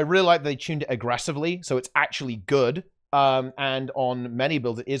I really like that they tuned it aggressively, so it's actually good. And on many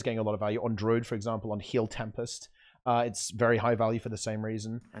builds, it is getting a lot of value. On Druid, for example, on Heal Tempest, it's very high value for the same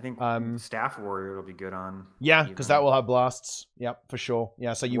reason. I think Staff Warrior will be good on. Yeah, because that will have blasts. Yep, for sure.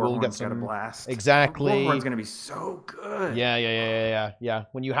 Yeah, so you will get some. Got a blast. Exactly. Warhorn's going to be so good. Yeah.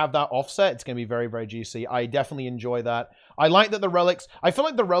 When you have that offset, it's going to be very, very juicy. I definitely enjoy that. I like that the relics. I feel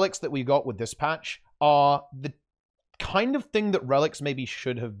like the relics that we got with this patch are the kind of thing that relics maybe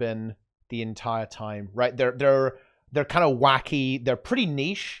should have been the entire time, right? They're kind of wacky. They're pretty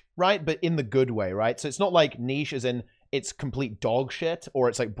niche, right? But in the good way, right? So it's not like niche as in it's complete dog shit or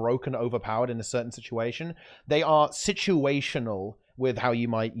it's like broken, overpowered in a certain situation. They are situational with how you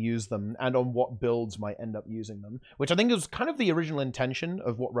might use them and on what builds might end up using them, which I think is kind of the original intention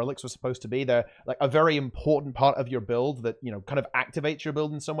of what relics were supposed to be. They're like a very important part of your build that, you know, kind of activates your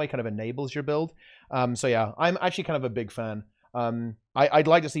build in some way, kind of enables your build. So yeah, I'm actually kind of a big fan. I'd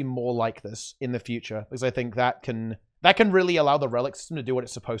like to see more like this in the future, because I think that can really allow the relic system to do what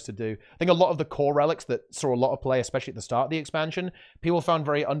it's supposed to do. I think a lot of the core relics that saw a lot of play, especially at the start of the expansion, people found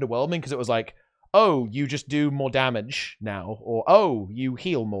very underwhelming, because it was like, oh, you just do more damage now, or oh, you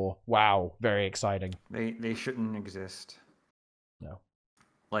heal more. Wow, very exciting. They shouldn't exist. No.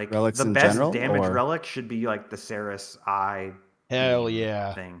 Like relics the in best general, damage or? relic should be like the Ceres eye. Hell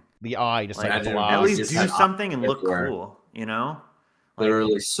yeah. Thing. The eye just like Imagine blast. At least just do had something and look everywhere. cool, you know? Like,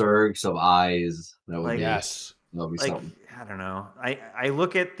 Literally surges of eyes. That would be, Yes. that would be like something. I don't know. I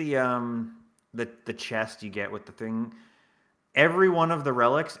look at the chest you get with the thing. Every one of the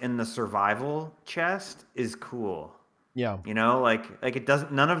relics in the survival chest is cool. Yeah. You know, like it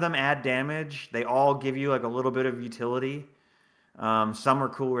doesn't. None of them add damage. They all give you like a little bit of utility. Some are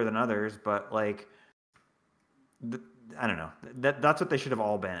cooler than others, but like, I don't know. That's what they should have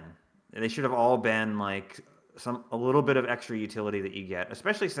all been. They should have all been like a little bit of extra utility that you get,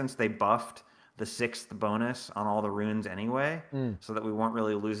 especially since they buffed the 6th bonus on all the runes anyway, so that we weren't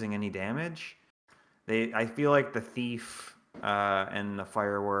really losing any damage. I feel like the thief and the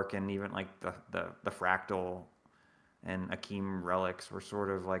firework and even like the fractal and Akeem relics were sort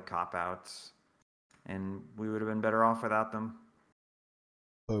of like cop-outs, and we would have been better off without them.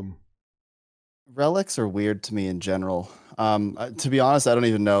 Boom. Relics are weird to me in general. To be honest, I don't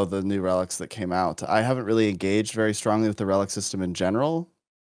even know the new relics that came out. I haven't really engaged very strongly with the relic system in general.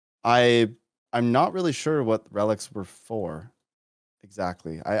 I'm not really sure what relics were for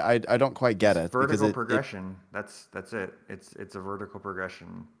exactly. I don't quite get it. Vertical progression. That's it. It's a vertical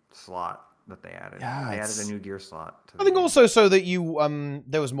progression slot that they added. Yeah, they added a new gear slot. I think also so that you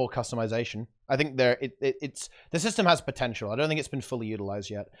there was more customization. I think it's the system has potential. I don't think it's been fully utilized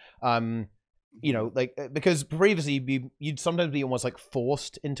yet. You know, like because previously you'd sometimes be almost like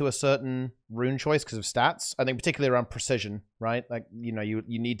forced into a certain rune choice because of stats. I think particularly around precision, right? Like, you know, you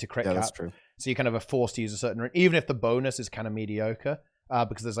need to crit cap. that's true. So you kind of are forced to use a certain rune, even if the bonus is kind of mediocre,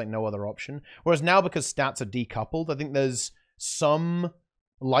 because there's like no other option. Whereas now, because stats are decoupled, I think there's some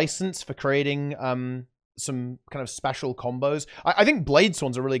license for creating some kind of special combos. I think Blade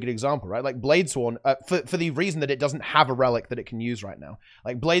Sworn's a really good example, right? Like Blade Sworn, for the reason that it doesn't have a relic that it can use right now.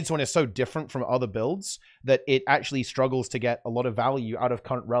 Like Blade Sworn is so different from other builds that it actually struggles to get a lot of value out of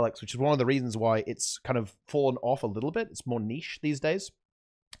current relics, which is one of the reasons why it's kind of fallen off a little bit. It's more niche these days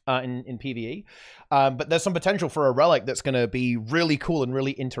in PvE. But there's some potential for a relic that's going to be really cool and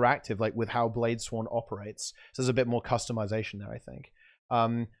really interactive, like with how Blade Sworn operates. So there's a bit more customization there, I think.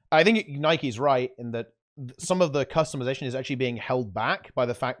 I think Nike's right in that some of the customization is actually being held back by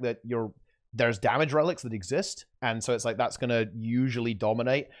the fact that there's damage relics that exist, and so it's like that's going to usually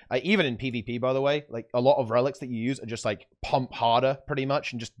dominate. Even in PvP, by the way, like a lot of relics that you use are just like pump harder pretty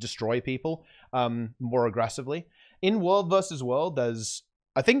much and just destroy people more aggressively. In World versus World,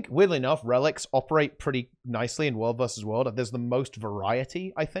 I think, weirdly enough, relics operate pretty nicely in World versus World. There's the most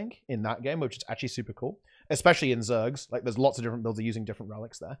variety, I think, in that game, which is actually super cool. Especially in Zergs. Like, there's lots of different builds using different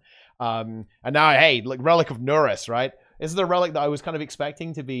relics there. And now, hey, like, Relic of Nuris, right? This is the relic that I was kind of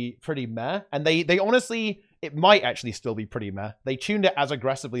expecting to be pretty meh. And they honestly, it might actually still be pretty meh. They tuned it as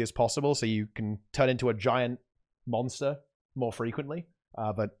aggressively as possible so you can turn into a giant monster more frequently.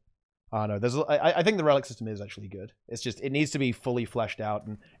 But No, I think the relic system is actually good. It's just it needs to be fully fleshed out,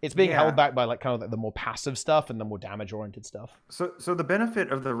 and it's being held back by like kind of like the more passive stuff and the more damage oriented stuff. So the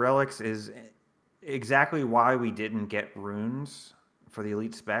benefit of the relics is exactly why we didn't get runes for the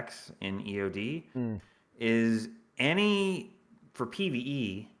elite specs in EOD. Is for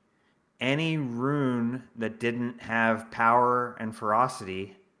PvE, any rune that didn't have power and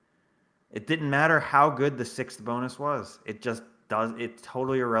ferocity, it didn't matter how good the 6th bonus was. It's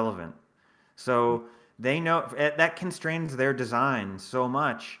totally irrelevant. So they know that constrains their design so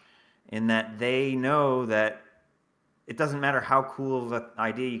much in that they know that it doesn't matter how cool of an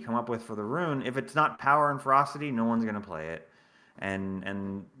idea you come up with for the rune. If it's not power and ferocity, no one's going to play it.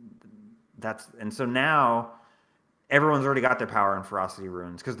 And so now everyone's already got their power and ferocity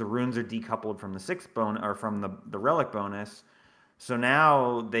runes because the runes are decoupled from the 6th bonus or from the relic bonus. So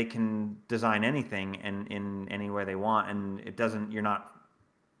now they can design anything in any way they want, and you're not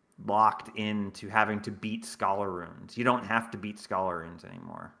locked into having to beat scholar runes. You don't have to beat scholar runes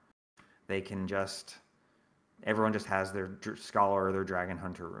anymore. Everyone just has their scholar or their dragon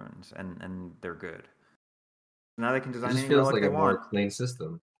hunter runes, and they're good. Now they can design. It just feels like a more clean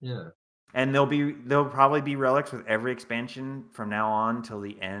system. Yeah. And there'll probably be relics with every expansion from now on till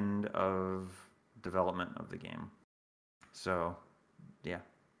the end of development of the game. So, yeah,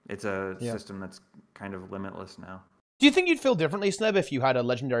 it's a system that's kind of limitless now. Do you think you'd feel differently, Sneb, if you had a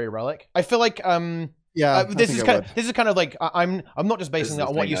legendary relic? I feel like this is kind of like I'm not just basing that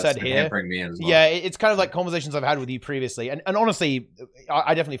on what you said here. Yeah, it's kind of like conversations I've had with you previously, and honestly,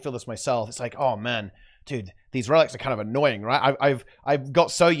 I definitely feel this myself. It's like, oh man, dude, these relics are kind of annoying, right? I've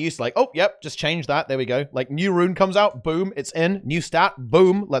got so used to like, oh yep, just change that. There we go. Like new rune comes out, boom, it's in. New stat,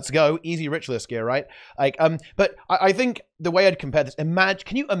 boom, let's go. Easy ritualist gear, right? Like but I think the way I'd compare this,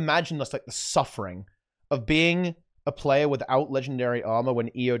 can you imagine this, like the suffering of being a player without legendary armor when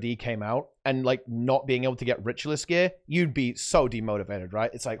EOD came out and like not being able to get ritualist gear? You'd be so demotivated, right?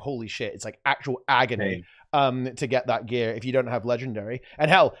 It's like, holy shit, it's like actual agony to get that gear if you don't have legendary.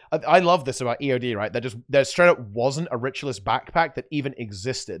 And hell, I love this about EOD, right? There straight up wasn't a ritualist backpack that even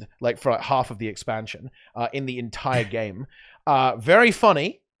existed like for like half of the expansion in the entire game. Very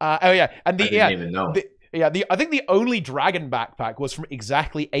funny. Oh yeah, and I didn't even know. I think the only dragon backpack was from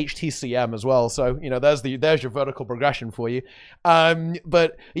exactly HTCM as well. So, you know, there's your vertical progression for you.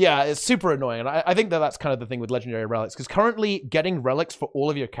 But yeah, it's super annoying. And I think that's kind of the thing with legendary relics, because currently getting relics for all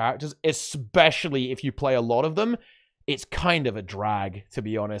of your characters, especially if you play a lot of them, it's kind of a drag, to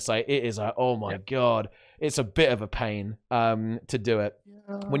be honest. Like, it is oh my God, it's a bit of a pain to do it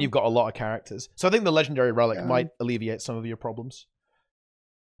when you've got a lot of characters. So I think the legendary relic might alleviate some of your problems.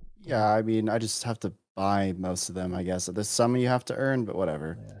 Yeah, I mean, I just have to buy most of them, I guess. There's some you have to earn, but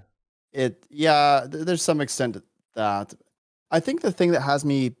whatever. There's some extent to that. I think the thing that has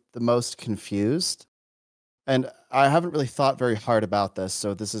me the most confused, and I haven't really thought very hard about this,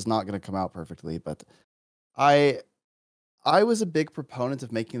 so this is not going to come out perfectly, but I was a big proponent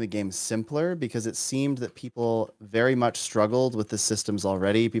of making the game simpler because it seemed that people very much struggled with the systems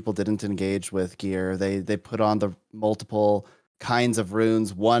already. People didn't engage with gear. They put on the multiple kinds of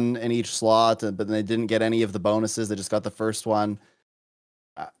runes, one in each slot, but they didn't get any of the bonuses. They just got the first one.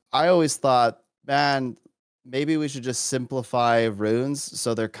 I always thought, man, maybe we should just simplify runes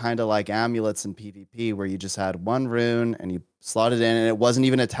so they're kind of like amulets in PvP, where you just had one rune and you slot it in and it wasn't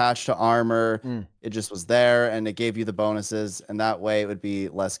even attached to armor. It just was there and it gave you the bonuses, and that way it would be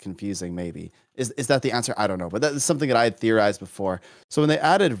less confusing. Maybe is that the answer? I don't know, but that's something that I had theorized before. So when they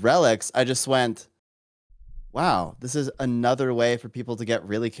added relics, I just went, wow, this is another way for people to get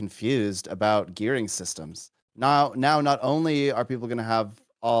really confused about gearing systems. Now not only are people going to have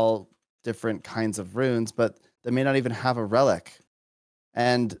all different kinds of runes, but they may not even have a relic.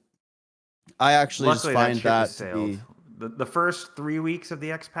 And I actually just find that to be... The first 3 weeks of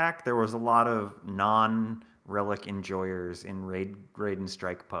the X-Pack, there was a lot of non-relic enjoyers in raid and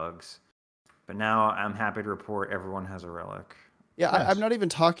strike pugs. But now I'm happy to report everyone has a relic. Yeah, I'm not even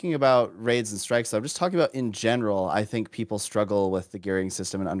talking about raids and strikes. I'm just talking about in general. I think people struggle with the gearing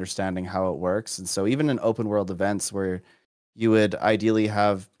system and understanding how it works. And so even in open world events where you would ideally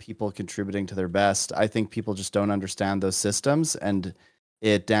have people contributing to their best, I think people just don't understand those systems, and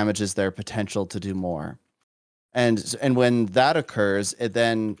it damages their potential to do more. And when that occurs, it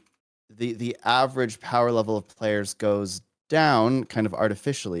then the average power level of players goes down kind of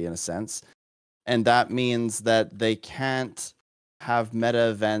artificially in a sense. And that means that they can't have meta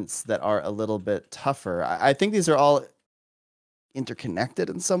events that are a little bit tougher. I think these are all interconnected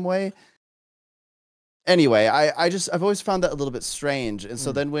in some way. Anyway, I've always found that a little bit strange. And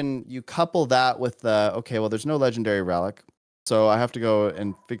so then when you couple that with there's no legendary relic. so I have to go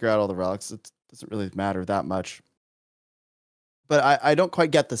and figure out all the relics. It doesn't really matter that much. But I don't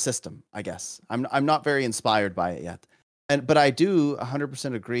quite get the system, I guess. I'm not very inspired by it yet. But I do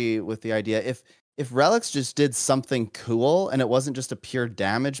 100% agree with the idea. If relics just did something cool and it wasn't just a pure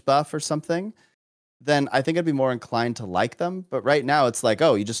damage buff or something, then I think I'd be more inclined to like them. But right now it's like,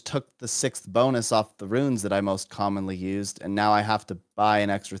 oh, you just took the 6th bonus off the runes that I most commonly used, and now I have to buy an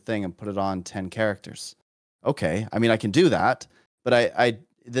extra thing and put it on 10 characters. Okay, I mean, I can do that, but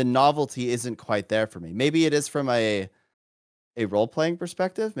the novelty isn't quite there for me. Maybe it is from a role-playing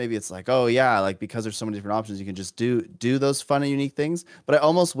perspective. Maybe it's like, oh yeah, like because there's so many different options, you can just do those fun and unique things. But I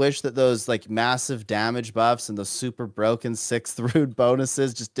almost wish that those like massive damage buffs and those super broken 6th rune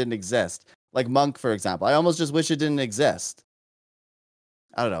bonuses just didn't exist. Like Monk, for example. I almost just wish it didn't exist.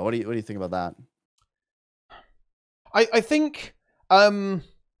 I don't know. What do you think about that? I think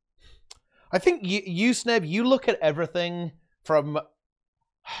you Sneb, you look at everything from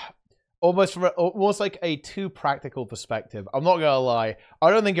almost like a too practical perspective. I'm not gonna lie. I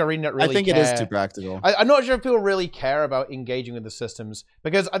don't think ArenaNet really. I think care. It is too practical. I'm not sure if people really care about engaging with the systems,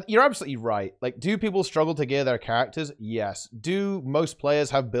 because you're absolutely right. Like, do people struggle to gear their characters? Yes. Do most players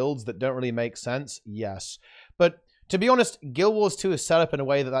have builds that don't really make sense? Yes. But to be honest, Guild Wars 2 is set up in a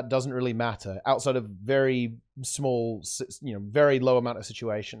way that doesn't really matter outside of very small, very low amount of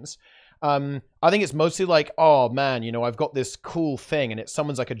situations. I think it's mostly like, oh man, I've got this cool thing and it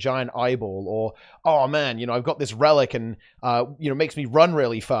summons like a giant eyeball, or oh man, I've got this relic and makes me run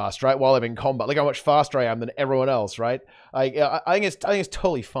really fast, right, while I'm in combat. Look how much faster I am than everyone else, right? I think it's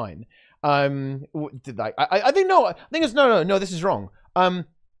totally fine. No, this is wrong.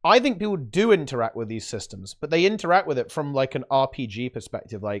 I think people do interact with these systems, but they interact with it from like an RPG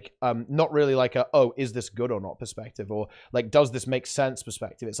perspective, like not really like a, oh, is this good or not perspective, or like, does this make sense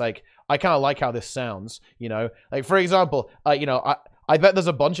perspective. It's like, I kind of like how this sounds, like, for example, I bet there's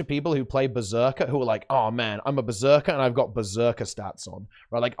a bunch of people who play Berserker who are like, oh man, I'm a Berserker and I've got Berserker stats on,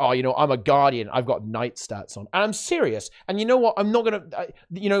 right? Like, oh, I'm a Guardian, I've got Knight stats on, and I'm serious. And you know what? I'm not gonna,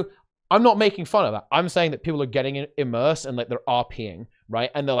 I'm not making fun of that. I'm saying that people are getting immersed and like they're RPing, right?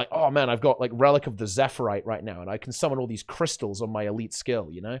 And they're like, oh man, I've got like Relic of the Zephyrite right now, and I can summon all these crystals on my elite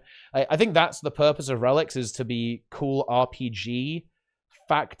skill, I think that's the purpose of Relics, is to be cool RPG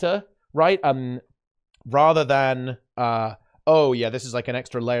factor, right? Rather than, oh yeah, this is like an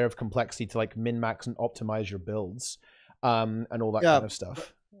extra layer of complexity to like min-max and optimize your builds, and all that kind of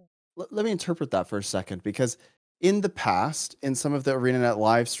stuff. Let me interpret that for a second, because in the past, in some of the ArenaNet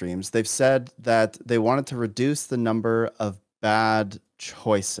live streams, they've said that they wanted to reduce the number of bad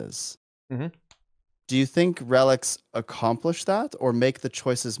choices. Mm-hmm. Do you think Relics accomplish that, or make the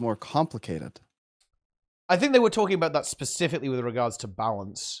choices more complicated? I think they were talking about that specifically with regards to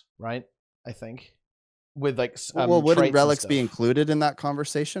balance, right? I think. With like well, wouldn't Relics be included in that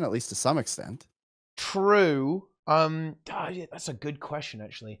conversation, at least to some extent? True. That's a good question,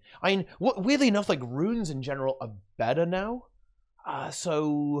 actually. I mean, weirdly enough, like, runes in general are better now.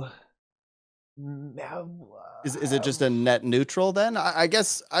 Is it just a net neutral then? I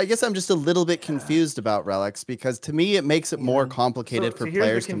guess I'm just a little bit confused about Relics, because to me it makes it more complicated for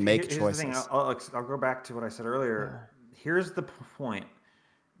players to make choices. I'll go back to what I said earlier. Here's the point.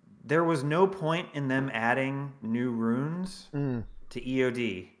 There was no point in them adding new runes to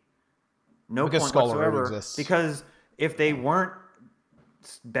EOD. No point whatsoever, because if they weren't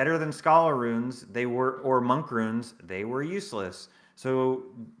better than Scholar runes, or Monk runes, they were useless. So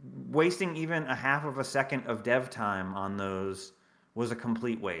wasting even a half of a second of dev time on those was a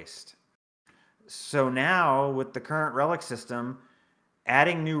complete waste. So now with the current relic system,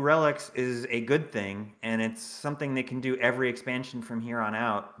 adding new relics is a good thing, and it's something they can do every expansion from here on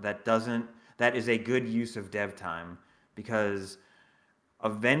out. That is a good use of dev time, because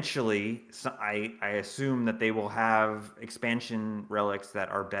eventually, I assume that they will have expansion relics that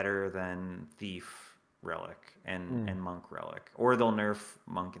are better than Thief Relic and Monk Relic, or they'll nerf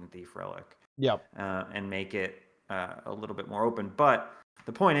Monk and Thief Relic. Yep. And make it a little bit more open. But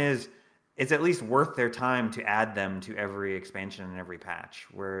the point is, it's at least worth their time to add them to every expansion and every patch.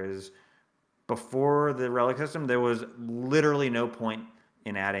 Whereas before the relic system, there was literally no point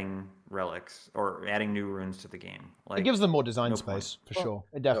in adding relics or adding new runes to the game. Like, it gives them more design space for sure.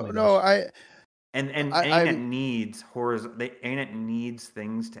 It definitely does. ArenaNet needs ArenaNet needs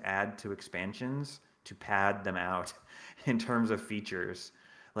things to add to expansions to pad them out in terms of features.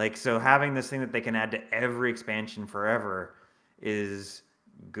 Like, so having this thing that they can add to every expansion forever is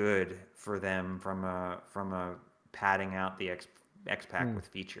good for them from a padding out the X-Pack with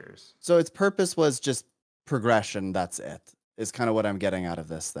features. So its purpose was just progression. That's it. Is kind of what I'm getting out of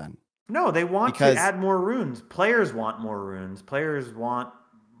this then. No, they want Because- to add more runes. Players want more runes. Players want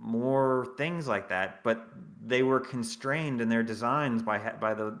more things like that, but they were constrained in their designs by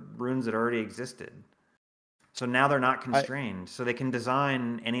the runes that already existed. So now they're not constrained, so they can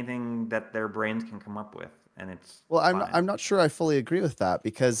design anything that their brains can come up with, and it's Well, fine. I'm not sure I fully agree with that,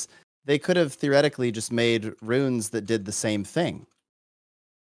 because they could have theoretically just made runes that did the same thing.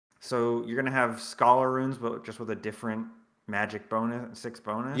 So you're gonna have scholar runes, but just with a different magic bonus, 6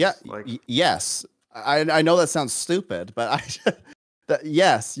 bonus. Yeah. Like Yes. I know that sounds stupid, but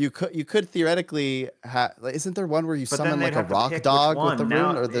yes, you could theoretically have. Isn't there one where you but then summon they'd like a have to rock pick dog which with the one.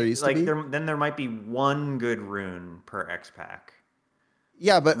 rune, Now, or there used like to be? then there might be one good rune per X pack.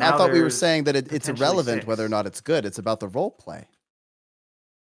 Yeah, but now I thought we were there's saying that it's potentially irrelevant 6. whether or not it's good. It's about the role play.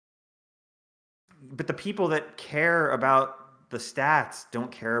 But the people that care about the stats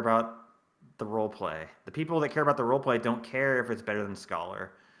don't care about the role play. The people that care about the role play don't care if it's better than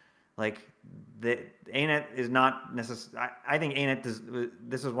Scholar. Like the ArenaNet is not necessary. I think ArenaNet does.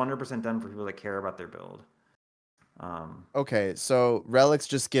 This is 100% done for people that care about their build. Okay, so Relics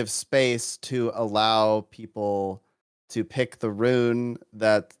just gives space to allow people to pick the rune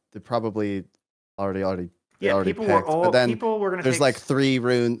that they probably already People picked. But then people were gonna there's take, like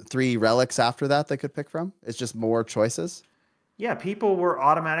three relics after that they could pick from. It's just more choices. Yeah, people were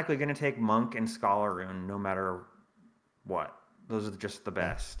automatically going to take Monk and Scholar Rune no matter what. Those are just the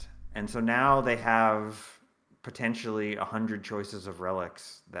best. And so now they have potentially 100 choices of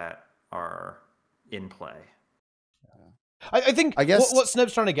relics that are in play. I think I guess what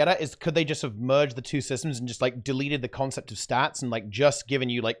Sneb's trying to get at is, could they just have merged the two systems and just like deleted the concept of stats and like just given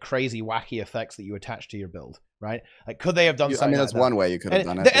you like crazy wacky effects that you attach to your build, right? Like, could they have done something? I mean, that's like one way you could have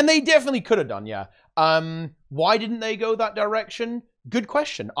done it. And they definitely could have done, yeah. Why didn't they go that direction? Good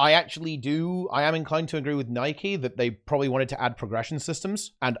question. I am inclined to agree with Nike that they probably wanted to add progression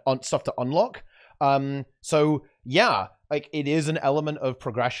systems and stuff to unlock. So yeah, like it is an element of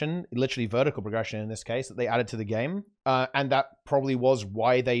progression, literally vertical progression in this case, that they added to the game. And that probably was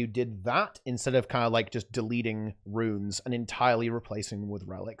why they did that instead of kind of like just deleting runes and entirely replacing them with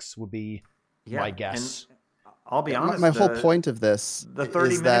relics would be my guess. And I'll be honest. My whole point of this, the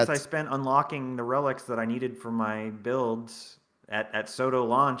 30 is minutes that I spent unlocking the relics that I needed for my builds at Soto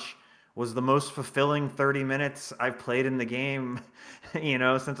launch was the most fulfilling 30 minutes I've played in the game,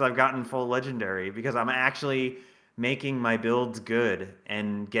 since I've gotten full legendary, because I'm actually making my builds good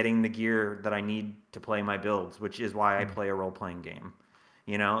and getting the gear that I need to play my builds, which is why I play a role-playing game.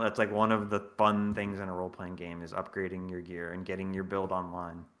 That's like one of the fun things in a role-playing game is upgrading your gear and getting your build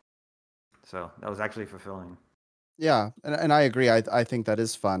online. So that was actually fulfilling. Yeah, and I agree. I think that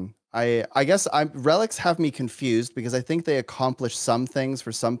is fun. I guess relics have me confused because I think they accomplish some things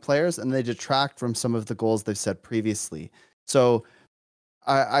for some players and they detract from some of the goals they've set previously. So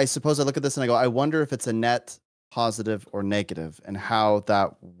I suppose I look at this and I go, I wonder if it's a net positive or negative and how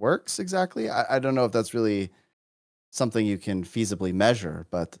that works exactly. I don't know if that's really something you can feasibly measure,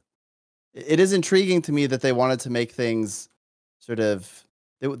 but it is intriguing to me that they wanted to make things sort of,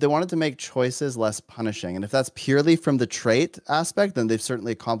 they wanted to make choices less punishing. And if that's purely from the trait aspect, then they've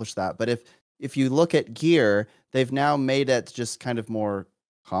certainly accomplished that. But if you look at gear, they've now made it just kind of more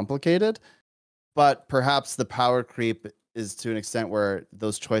complicated. But perhaps the power creep is to an extent where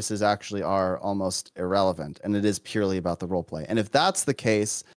those choices actually are almost irrelevant. And it is purely about the roleplay. And if that's the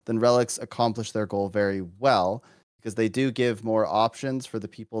case, then Relics accomplish their goal very well, because they do give more options for the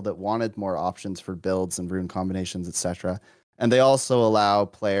people that wanted more options for builds and rune combinations, etc. And they also allow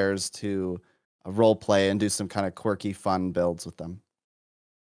players to role play and do some kind of quirky, fun builds with them.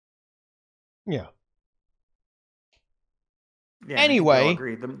 Yeah. Anyway, I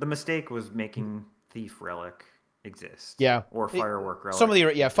agree. The mistake was making Thief Relic exist. Yeah. Or Firework Relic. Some of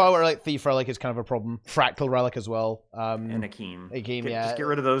the Firework Relic, Thief Relic is kind of a problem. Fractal Relic as well. And Akeem. Yeah. Just get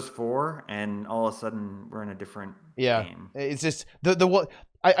rid of those 4, and all of a sudden we're in a different game. It's just what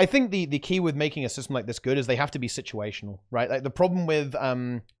I think the key with making a system like this good is they have to be situational, right? Like the problem with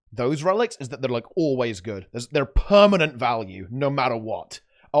those relics is that they're like always good. They're permanent value no matter what.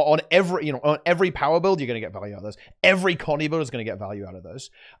 On every power build, you're going to get value out of those. Every Connie build is going to get value out of those.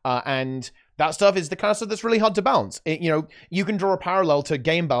 And that stuff is the kind of stuff that's really hard to balance. You can draw a parallel to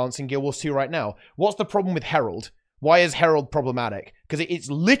game balance in Guild Wars 2 right now. What's the problem with Herald? Why is Herald problematic? Because it's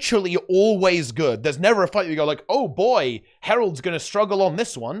literally always good. There's never a fight where you go like, oh boy, Herald's going to struggle on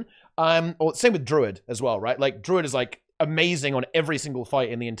this one. Or same with Druid as well, right? Like Druid is like amazing on every single fight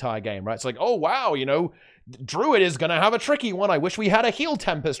in the entire game, right? It's like, oh wow, Druid is going to have a tricky one. I wish we had a Heal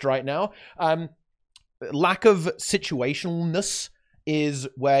Tempest right now. Lack of situationalness is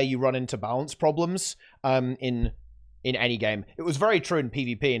where you run into balance problems in in any game. It was very true in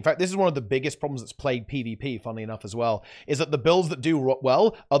PvP. In fact, this is one of the biggest problems that's plagued PvP, funnily enough, as well, is that the builds that do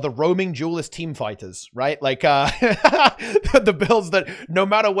well are the roaming duelist team fighters, right? Like, the builds that no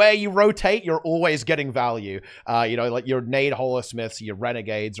matter where you rotate, you're always getting value. You know, like your Nade Holosmiths, your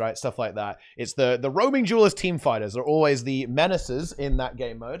Renegades, right? Stuff like that. It's the roaming duelist team fighters are always the menaces in that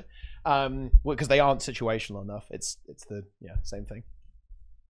game mode. Because they aren't situational enough. It's the, same thing.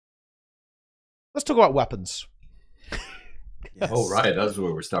 Let's talk about weapons. Yes. Oh, right. That's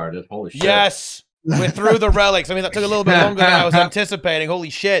where we started. Holy shit. Yes. We're through the relics. I mean, that took a little bit longer than I was anticipating. Holy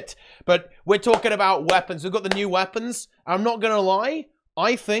shit. But we're talking about weapons. We've got the new weapons. I'm not going to lie.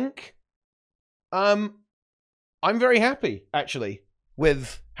 I think I'm very happy, actually,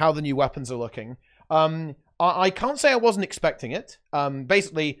 with how the new weapons are looking. I can't say I wasn't expecting it.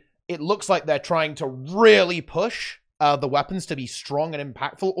 Basically, it looks like they're trying to really push the weapons to be strong and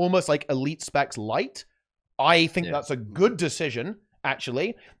impactful, almost like Elite Specs Light. I think that's a good decision,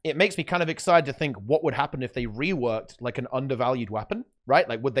 actually. It makes me kind of excited to think what would happen if they reworked like an undervalued weapon, right?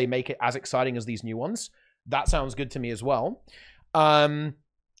 Like, would they make it as exciting as these new ones? That sounds good to me as well.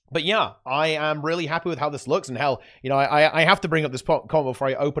 But yeah, I am really happy with how this looks. And hell, you know, I have to bring up this comment before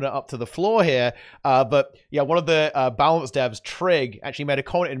I open it up to the floor here. But yeah, one of the balance devs, Trig, actually made a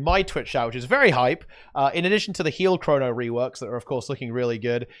comment in my Twitch chat, which is very hype. In addition to the Heal Chrono reworks that are, of course, looking really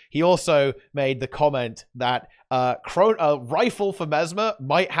good, he also made the comment that Rifle for Mesmer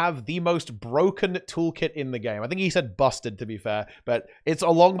might have the most broken toolkit in the game. I think he said busted, to be fair, but it's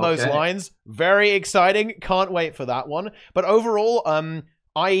along those lines. Very exciting. Can't wait for that one. But overall,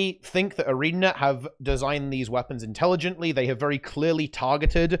 I think that ArenaNet have designed these weapons intelligently. They have very clearly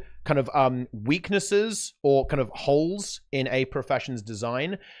targeted kind of weaknesses or kind of holes in a profession's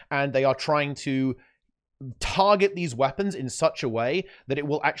design, and they are trying to target these weapons in such a way that it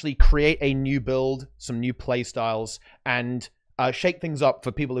will actually create a new build, some new play styles, and shake things up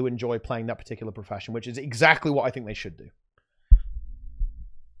for people who enjoy playing that particular profession, which is exactly what I think they should do.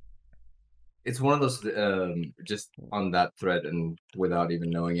 It's one of those, just on that thread and without even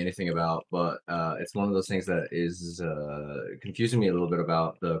knowing anything about, but it's one of those things that is confusing me a little bit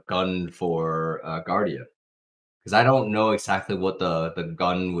about the gun for Guardia. Because I don't know exactly what the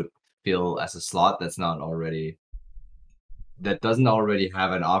gun would fill as a slot that doesn't already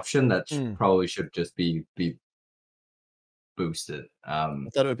have an option that probably should just be boosted. I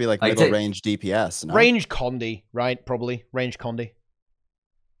thought it would be like middle range DPS. No? Range Condi, right? Probably. Range Condi.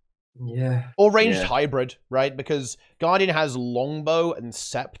 Yeah. Or ranged hybrid, right? Because Guardian has longbow and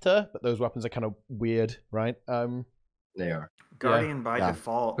scepter, but those weapons are kind of weird, right? They are. Guardian by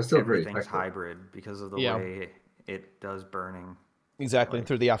default, everything's hybrid because of the way it does burning. Exactly, like,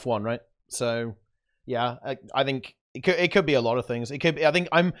 through the F1, right? So, yeah, I think it could be a lot of things. It could be,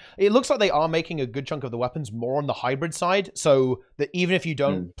 it looks like they are making a good chunk of the weapons more on the hybrid side, so that even if you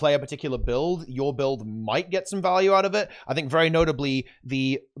don't play a particular build, your build might get some value out of it. I think very notably,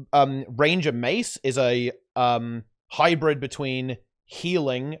 the Ranger Mace is a hybrid between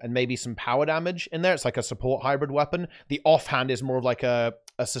healing and maybe some power damage in there. It's like a support hybrid weapon. The offhand is more of like a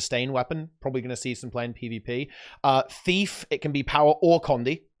sustain weapon. Probably going to see some play in PvP. Thief, it can be power or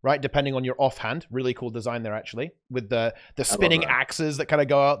Condi, right? Depending on your offhand. Really cool design there, actually, with the spinning axes that kind of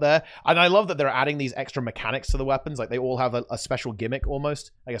go out there. And I love that they're adding these extra mechanics to the weapons. Like, they all have a special gimmick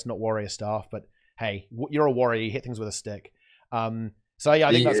almost. I guess not warrior staff, but hey, you're a warrior. You hit things with a stick. So yeah,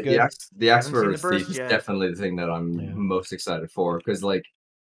 I think that's good. The axe for Thief is definitely the thing that I'm most excited for, because like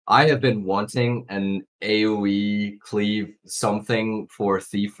I have been wanting an AoE cleave something for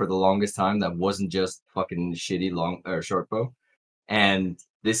Thief for the longest time that wasn't just fucking shitty long or short bow, and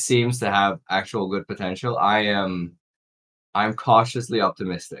this seems to have actual good potential. I'm cautiously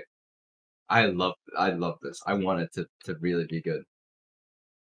optimistic. I love this. I want it to really be good.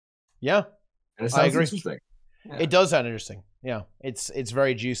 Yeah, and it sounds interesting. Yeah. It does sound interesting. Yeah, it's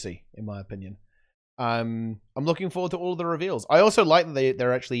very juicy in my opinion. I'm looking forward to all of the reveals. I also like that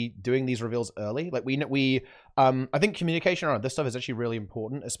they're actually doing these reveals early. Like I think communication around this stuff is actually really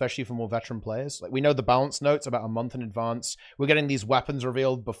important, especially for more veteran players. Like, we know the balance notes about a month in advance. We're getting these weapons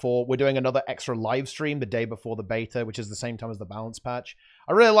revealed before. We're doing another extra live stream the day before the beta, which is the same time as the balance patch.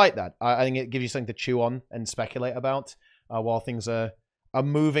 I really like that. I think it gives you something to chew on and speculate about while things are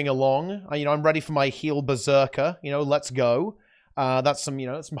moving along. I'm ready for my heal berserker. Let's go. That's some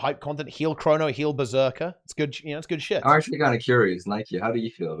hype content. Heal Chrono, heal berserker. It's good. It's good shit. I'm actually kind of curious, Nike. How do you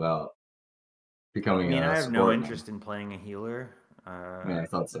feel about becoming? I have no interest in playing a healer. I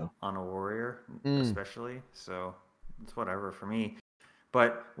thought so. On a warrior, especially. So it's whatever for me.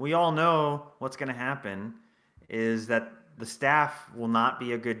 But we all know what's going to happen is that the staff will not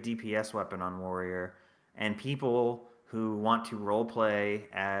be a good DPS weapon on warrior, and people who want to roleplay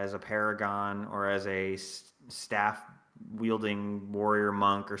as a paragon or as a staff-wielding warrior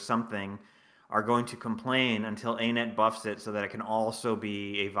monk or something are going to complain until ArenaNet buffs it so that it can also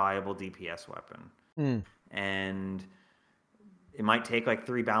be a viable DPS weapon. And it might take like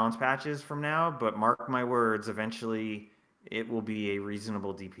 3 balance patches from now, but mark my words, eventually it will be a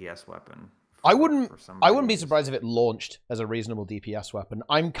reasonable DPS weapon. I wouldn't be surprised if it launched as a reasonable DPS weapon.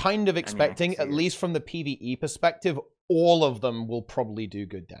 I'm kind of expecting, at least from the PvE perspective, all of them will probably do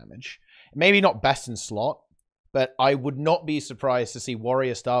good damage. Maybe not best in slot, but I would not be surprised to see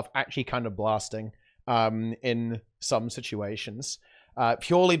warrior staff actually kind of blasting in some situations.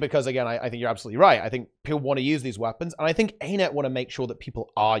 Purely because, again, I think you're absolutely right. I think people want to use these weapons, and I think ArenaNet want to make sure that people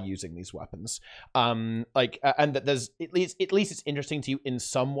are using these weapons. And that there's at least it's interesting to you in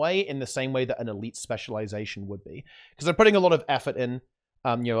some way, in the same way that an elite specialization would be, because they're putting a lot of effort in.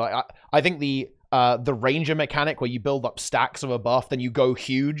 I think the ranger mechanic where you build up stacks of a buff, then you go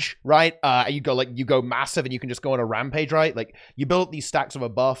huge, right? You go massive and you can just go on a rampage, right? Like you build up these stacks of a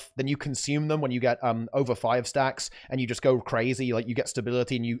buff, then you consume them when you get over 5 stacks and you just go crazy. Like you get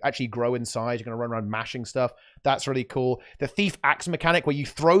stability and you actually grow in size. You're going to run around mashing stuff. That's really cool. The thief axe mechanic where you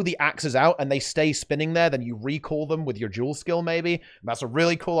throw the axes out and they stay spinning there, then you recall them with your dual skill maybe. That's a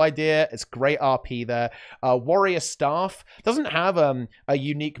really cool idea. It's great RP there. Warrior staff doesn't have a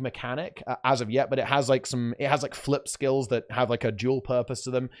unique mechanic as of yet, but it has like flip skills that have like a dual purpose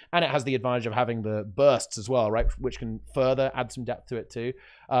to them, and it has the advantage of having the bursts as well, right, which can further add some depth to it too.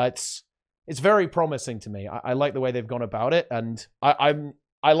 It's very promising to me. I like the way they've gone about it, and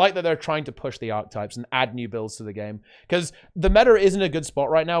I like that they're trying to push the archetypes and add new builds to the game, because the meta is in a good spot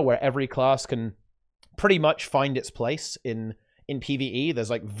right now where every class can pretty much find its place in PvE.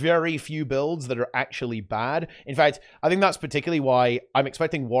 There's like very few builds that are actually bad. In fact, I think that's particularly why I'm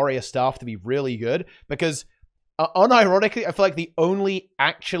expecting warrior staff to be really good, because unironically, I feel like the only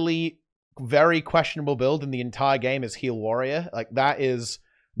actually very questionable build in the entire game is heal warrior. Like that is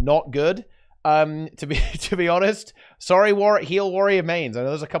not good. To be honest, sorry, heal warrior mains. I know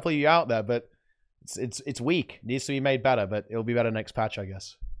there's a couple of you out there, but it's weak. It needs to be made better, but it'll be better next patch, I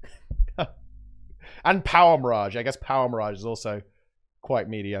guess. And Power Mirage. I guess Power Mirage is also quite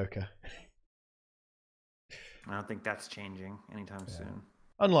mediocre. I don't think that's changing anytime soon.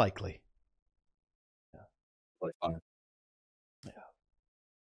 Unlikely. Fine. Yeah.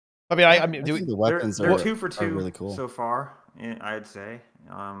 I mean, the weapons they're are 2 for 2 really cool so far, I'd say.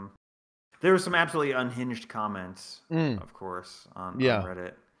 There were some absolutely unhinged comments, of course, on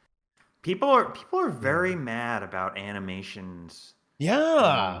Reddit. People are very mad about animations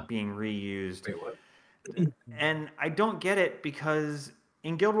being reused. Wait, what? And I don't get it, because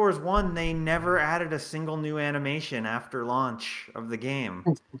in Guild Wars 1, they never added a single new animation after launch of the game.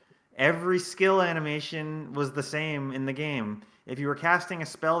 Every skill animation was the same in the game. If you were casting a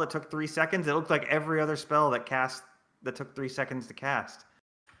spell that took 3 seconds, it looked like every other spell that took 3 seconds to cast.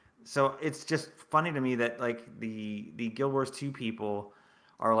 So it's just funny to me that like the Guild Wars 2 people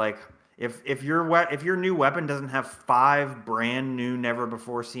are like, if your new weapon doesn't have 5 brand new, never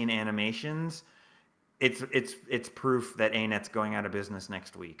before seen animations, it's proof that ArenaNet's going out of business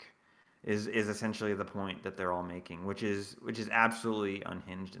next week. Is essentially the point that they're all making, which is absolutely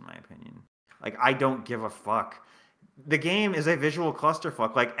unhinged in my opinion. Like I don't give a fuck. The game is a visual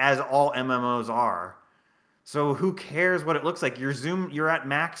clusterfuck, like as all MMOs are. So who cares what it looks like? You're at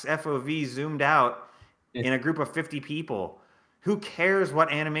max FOV zoomed out in a group of 50 people. Who cares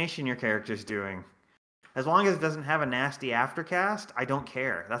what animation your character's doing? As long as it doesn't have a nasty aftercast, I don't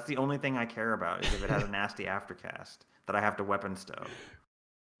care. That's the only thing I care about, is if it has a nasty aftercast that I have to weapon stow.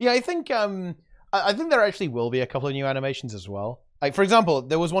 Yeah, I think there actually will be a couple of new animations as well. Like, for example,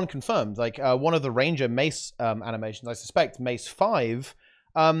 there was one confirmed. Like, one of the Ranger Mace animations, I suspect Mace 5,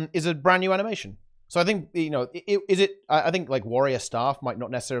 is a brand new animation. So I think, I think, like, Warrior Staff might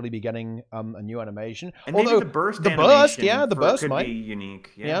not necessarily be getting a new animation. And although maybe the burst animation the burst could might be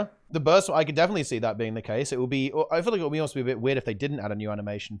unique. Yeah, the burst, I could definitely see that being the case. It will be, I feel like it would also be a bit weird if they didn't add a new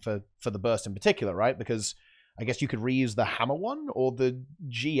animation for the burst in particular, right? Because I guess you could reuse the hammer one or the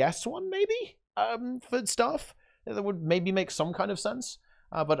GS one, maybe, for stuff. That would maybe make some kind of sense.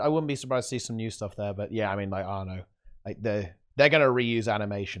 But I wouldn't be surprised to see some new stuff there. But yeah, I mean, like, I don't know. Like, they're going to reuse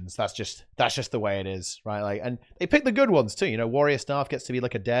animations. That's just the way it is, right? Like, and they pick the good ones too. You know, Warrior Staff gets to be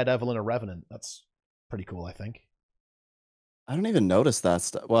like a Daredevil and a Revenant. That's pretty cool, I think. I don't even notice that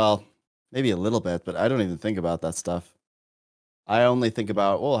stuff. Well, maybe a little bit, but I don't even think about that stuff. I only think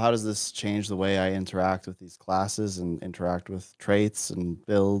about, well, how does this change the way I interact with these classes and interact with traits and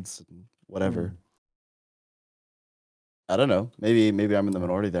builds and whatever. I don't know. Maybe I'm in the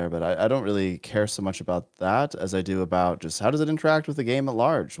minority there, but I don't really care so much about that as I do about just how does it interact with the game at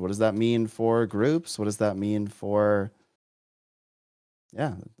large? What does that mean for groups? What does that mean for?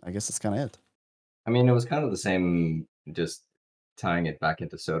 Yeah, I guess that's kind of it. I mean, it was kind of the same, just tying it back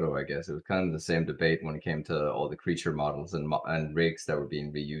into Soto, I guess. It was kind of the same debate when it came to all the creature models and rigs that were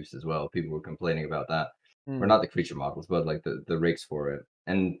being reused as well. People were complaining about that. Or not the creature models, but like the rigs for it.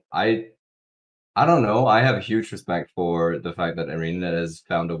 And I don't know. I have a huge respect for the fact that ArenaNet has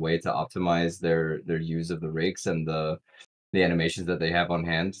found a way to optimize their use of the rigs and the animations that they have on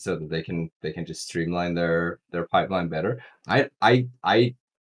hand, so that they can just streamline their pipeline better.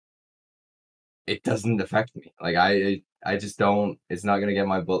 It doesn't affect me. Like I just don't. It's not gonna get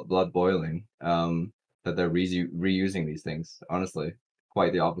my blood boiling. That they're reusing these things. Honestly,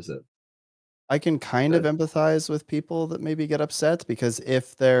 quite the opposite. I can kind of empathize with people that maybe get upset because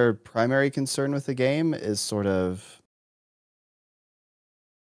if their primary concern with the game is sort of,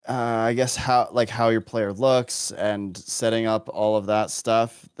 I guess how your player looks and setting up all of that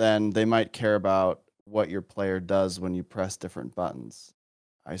stuff, then they might care about what your player does when you press different buttons,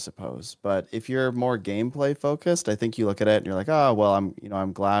 I suppose. But if you're more gameplay focused, I think you look at it and you're like, oh well,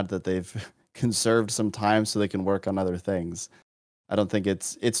 I'm glad that they've conserved some time so they can work on other things. I don't think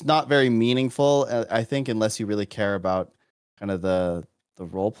it's not very meaningful. I think unless you really care about kind of the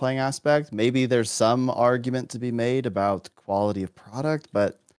role playing aspect, maybe there's some argument to be made about quality of product,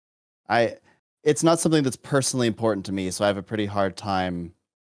 but it's not something that's personally important to me. So I have a pretty hard time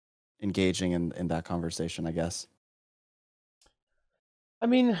engaging in that conversation, I guess. I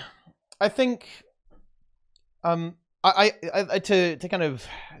mean, I think I to kind of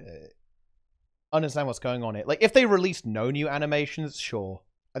understand what's going on here. Like, if they released no new animations, sure,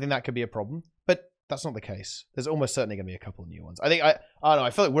 I think that could be a problem. But that's not the case. There's almost certainly going to be a couple of new ones. I think I don't know. I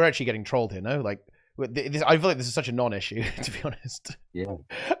feel like we're actually getting trolled here. No, like I feel like this is such a non-issue, to be honest. Yeah.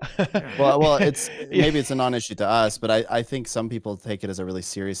 well, maybe it's a non-issue to us, but I think some people take it as a really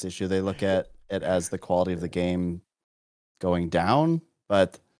serious issue. They look at it as the quality of the game going down,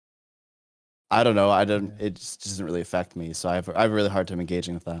 but I don't know. It just doesn't really affect me. So I have a really hard time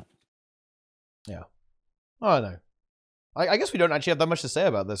engaging with that. Yeah. Oh, no. I guess we don't actually have that much to say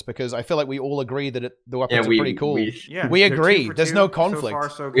about this because I feel like we all agree that the weapons are pretty cool. We agree. There's no conflict. So far,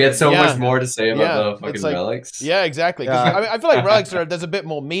 so we had so much more to say about the fucking relics. Yeah, exactly. I feel like relics there's a bit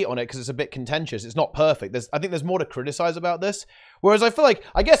more meat on it because it's a bit contentious. It's not perfect. I think there's more to criticize about this. Whereas I feel like,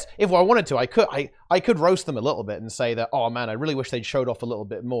 I guess if I wanted to, I could roast them a little bit and say that, oh man, I really wish they'd showed off a little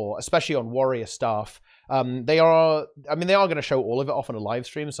bit more, especially on warrior stuff. They are going to show all of it off on a live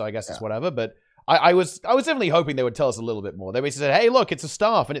stream, so I guess it's whatever. But I was definitely hoping they would tell us a little bit more. They basically said, hey, look, it's a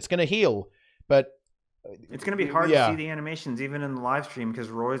staff and it's going to heal. But it's going to be hard to see the animations even in the live stream because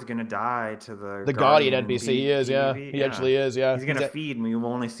Roy's going to die to the Guardian NPC. He is, yeah. He actually is, yeah. He's going to feed and we will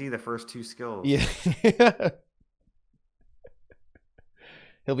only see the first two skills. Yeah.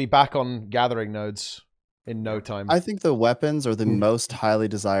 He'll be back on gathering nodes in no time. I think the weapons are the most highly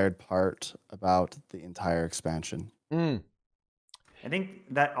desired part about the entire expansion. I think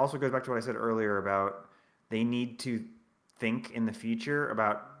that also goes back to what I said earlier about they need to think in the future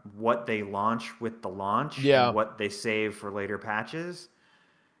about what they launch with the launch and what they save for later patches.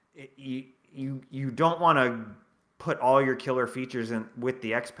 You don't want to put all your killer features in with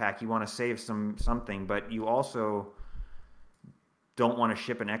the X-Pack. You want to save something, but you also don't want to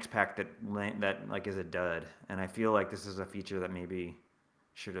ship an X-Pack that like is a dud. And I feel like this is a feature that maybe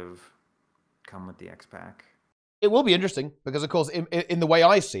should have come with the X-Pack. It will be interesting because, of course, in the way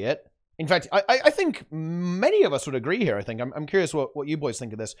I see it, in fact, I think many of us would agree here. I think I'm curious what you boys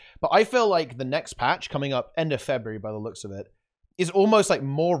think of this, but I feel like the next patch coming up end of February, by the looks of it, is almost like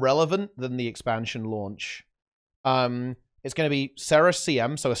more relevant than the expansion launch. It's going to be Serra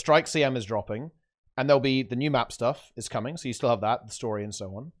CM, so a Strike CM is dropping, and there'll be the new map stuff is coming, so you still have that, the story and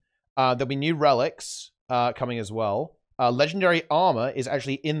so on. There'll be new relics coming as well. Legendary Armor is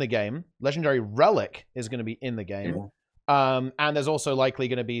actually in the game. Legendary Relic is going to be in the game. And there's also likely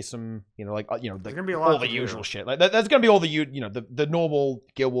going to be some, there's going to be all the usual shit. Like there's going to be all the, the normal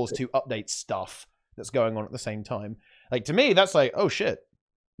Guild Wars 2 update stuff that's going on at the same time. Like, to me, that's like, oh shit,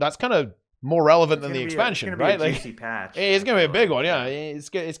 that's kind of more relevant than the expansion, right? Like, juicy patch. It's going to be a big one, yeah. It's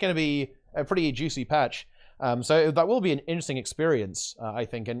going to be a pretty juicy patch. So that will be an interesting experience, I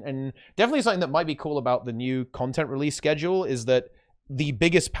think. And definitely something that might be cool about the new content release schedule is that the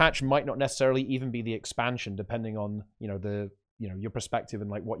biggest patch might not necessarily even be the expansion, depending on, your perspective and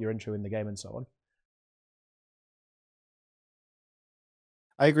like what you're into in the game and so on.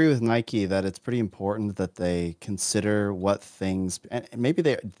 I agree with Nike that it's pretty important that they consider what things, and maybe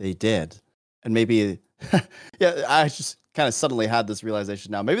they did, and maybe Yeah, I just kind of suddenly had this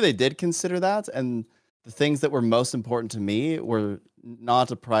realization now. Maybe they did consider that, and the things that were most important to me were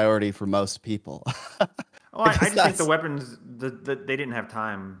not a priority for most people. Well, I just think the weapons, they didn't have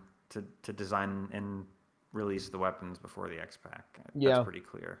time to design and release the weapons before the X-Pack. That's pretty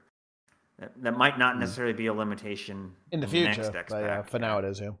clear. That might not necessarily be a limitation in the future, next X-Pack. but yeah, for now it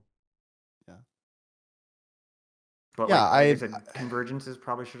is. Yeah. But yeah, like I said, Convergences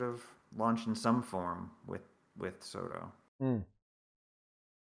probably should have launched in some form with Soto.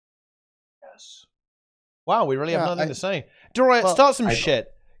 Yes. Wow, we really have nothing to say. Deroir, start some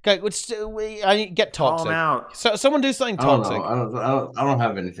shit. Okay, I get toxic. Call him out. So someone do something toxic. I don't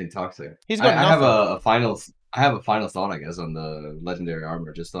have anything toxic. He's got I have a final thought, I guess, on the legendary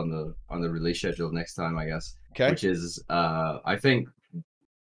armor, just on the release schedule next time, I guess. Okay. Which is, kind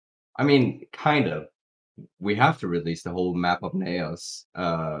of. We have to release the whole map of Neos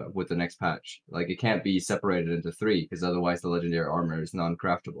with the next patch. Like, it can't be separated into 3, because otherwise the legendary armor is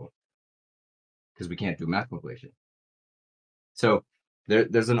non-craftable. Because we can't do map completion. So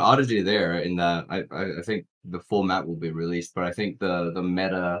there's an oddity there in that I think the full map will be released, but I think the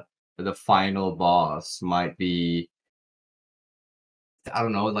meta, the final boss might be, I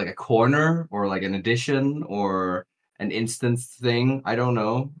don't know, like a corner or like an addition or an instance thing. I don't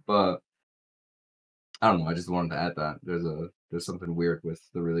know, but I don't know. I just wanted to add that there's something weird with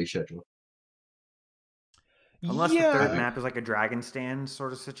the release schedule. Unless the third map is like a dragon stand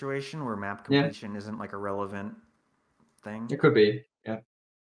sort of situation where map completion isn't like a relevant thing. It could be, yeah.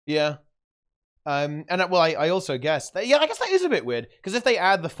 Yeah. I also guess that, I guess that is a bit weird, because if they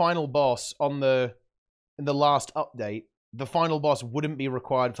add the final boss in the last update, the final boss wouldn't be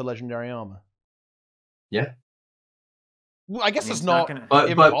required for legendary armor. Yeah. Well, I guess it's not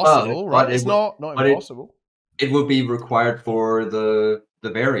impossible, right? It's not impossible. It would be required for the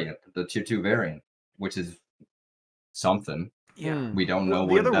variant, the tier 2 variant, which is something. Yeah. We don't know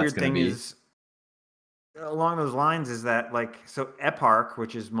what what that's going to be. The other weird thing is, along those lines, is that, like, so Eparch,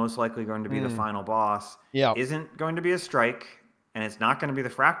 which is most likely going to be the final boss, isn't going to be a strike, and it's not going to be the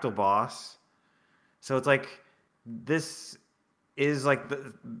fractal boss. So it's like, this is like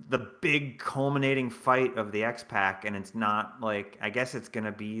the big culminating fight of the X-Pack, and it's not like, I guess it's going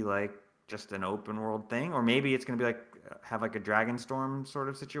to be like just an open world thing, or maybe it's going to be like, have like a Dragonstorm sort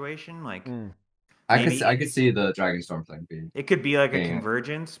of situation, like... I could see the Dragonstorm thing being. It could be like a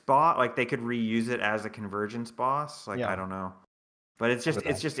convergence boss. Like they could reuse it as a convergence boss. Like I don't know, but it's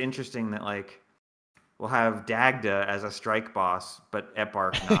just interesting that like we'll have Dagda as a strike boss, but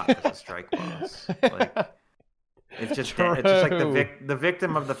Eparch not as a strike boss. Like it's just like the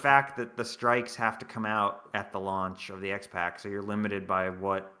victim of the fact that the strikes have to come out at the launch of the X-Pack, so you're limited by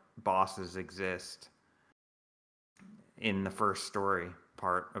what bosses exist in the first story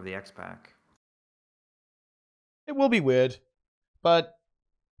part of the X-Pack. It will be weird, but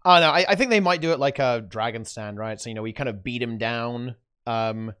I don't know. I think they might do it like a dragon stand, right? So, we kind of beat him down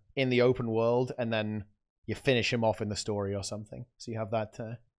in the open world, and then you finish him off in the story or something. So you have that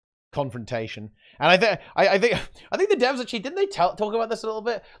confrontation. And I think the devs actually, didn't they talk about this a little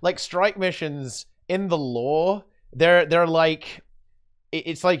bit? Like strike missions in the lore, they're like,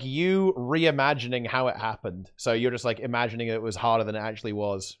 it's like you reimagining how it happened. So you're just like imagining it was harder than it actually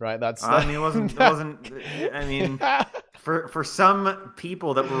was, right? I mean, it wasn't. I mean, for some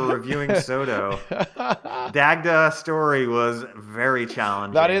people that were reviewing Soto, Dagda story was very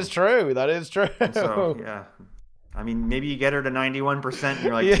challenging. That is true. And so yeah, I mean, maybe you get her to 91%, and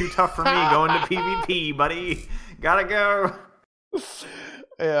you're like, too tough for me going to PvP, buddy. Gotta go.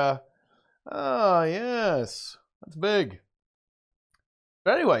 Yeah. Oh yes, that's big.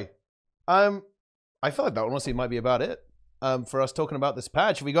 But anyway, I feel like that honestly might be about it for us talking about this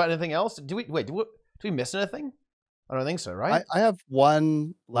patch. Have we got anything else? Do we miss anything? I don't think so, right? I have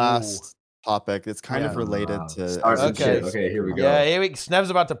one last topic that's kind of related to... Okay, here we go. Yeah,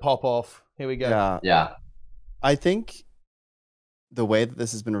 Sneb's about to pop off. Here we go. Yeah. I think the way that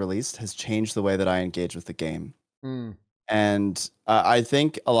this has been released has changed the way that I engage with the game. And I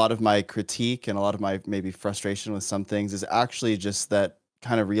think a lot of my critique and a lot of my maybe frustration with some things is actually just that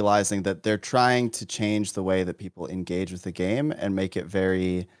kind of realizing that they're trying to change the way that people engage with the game and make it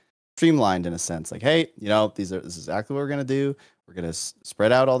very streamlined in a sense. Like, hey, this is exactly what we're going to do. We're going to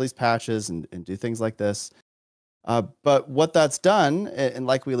spread out all these patches and do things like this. But what that's done, and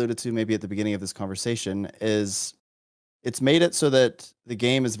like we alluded to maybe at the beginning of this conversation, is it's made it so that the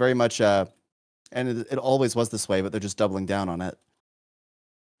game is very much, and it always was this way, but they're just doubling down on it.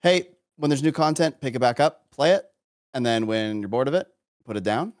 Hey, when there's new content, pick it back up, play it. And then when you're bored of it, put it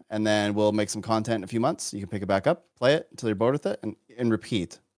down, and then we'll make some content in a few months. You can pick it back up, play it until you're bored with it, and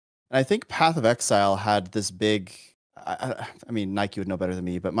repeat. And I think Path of Exile had this big. I mean, Nike would know better than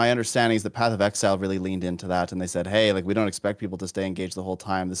me, but my understanding is that Path of Exile really leaned into that, and they said, "Hey, like we don't expect people to stay engaged the whole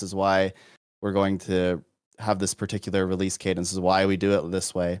time. This is why we're going to have this particular release cadence. This is why we do it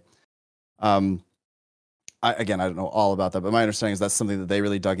this way." I don't know all about that, but my understanding is that's something that they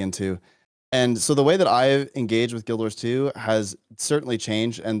really dug into. And so the way that I engage with Guild Wars 2 has certainly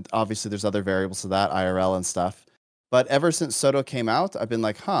changed, and obviously there's other variables to that, IRL and stuff. But ever since Soto came out, I've been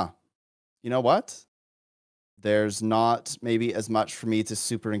like, you know what? There's not maybe as much for me to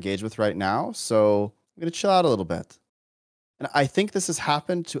super engage with right now, so I'm going to chill out a little bit. And I think this has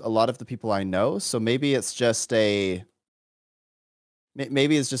happened to a lot of the people I know, so maybe it's just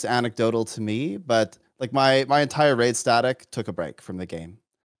anecdotal to me, but like my entire raid static took a break from the game.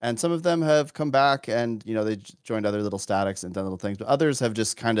 And some of them have come back and, you know, they joined other little statics and done little things, but others have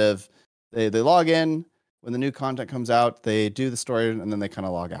just kind of, they log in, when the new content comes out, they do the story, and then they kind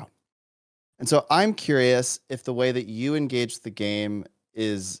of log out. And so I'm curious if the way that you engage the game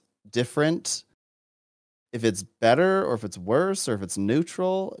is different, if it's better or if it's worse or if it's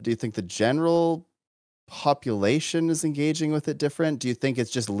neutral. Do you think the general population is engaging with it different? Do you think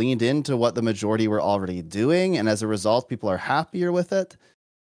it's just leaned into what the majority were already doing, and as a result, people are happier with it?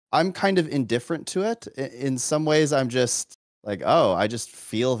 I'm kind of indifferent to it. In some ways, I'm just like, I just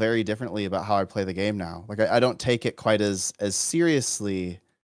feel very differently about how I play the game now. Like I don't take it quite as seriously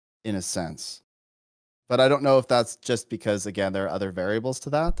in a sense. But I don't know if that's just because, again, there are other variables to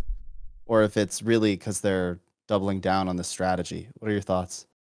that, or if it's really because they're doubling down on the strategy. What are your thoughts?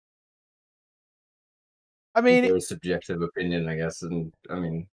 I mean, very subjective opinion, I guess, and I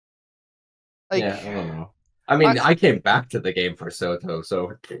mean, like, yeah, I don't know. I mean, I came back to the game for Soto,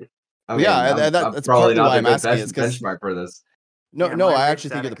 so I mean, I'm that's probably partly not why I'm the asking. best benchmark for this. No, Yeah, no, my I raid actually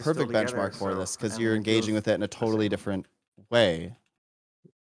think you're the static is still perfect together, benchmark for so, this because I you're mean, it engaging feels with it in a the totally same. different way,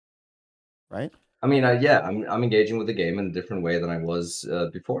 right? I mean, yeah, I'm engaging with the game in a different way than I was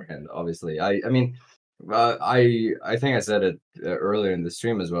beforehand. Obviously, I mean, I think I said it earlier in the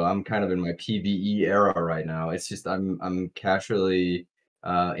stream as well. I'm kind of in my PVE era right now. It's just I'm casually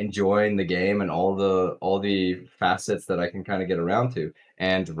enjoying the game and all the facets that I can kind of get around to.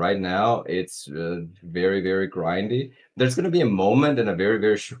 And right now, it's very, very grindy. There's going to be a moment in a very,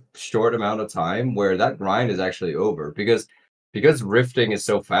 very short amount of time where that grind is actually over because rifting is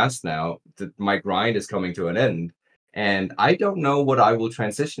so fast now, my grind is coming to an end, and I don't know what I will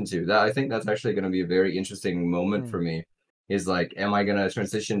transition to. That I think that's actually going to be a very interesting moment for me. Is like, am I going to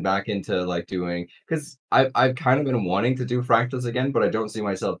transition back into like doing? Because I've kind of been wanting to do fractals again, but I don't see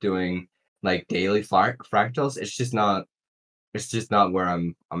myself doing like daily fractals. It's just not. It's just not where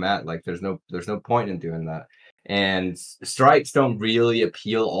I'm at. Like, there's no point in doing that. And strikes don't really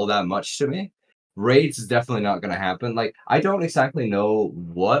appeal all that much to me. Raids is definitely not going to happen. Like, I don't exactly know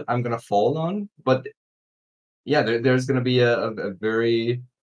what I'm going to fall on, but yeah, there's going to be a very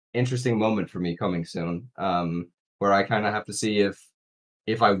interesting moment for me coming soon, where I kind of have to see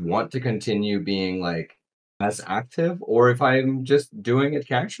if I want to continue being like as active or if I'm just doing it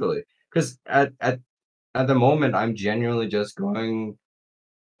casually. Because at the moment, I'm genuinely just going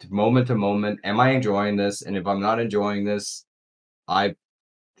to moment. Am I enjoying this? And if I'm not enjoying this, I've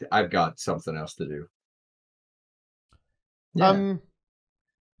got something else to do. Yeah.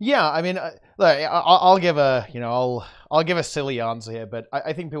 Yeah, I mean, look, I'll give a, I'll give a silly answer here, but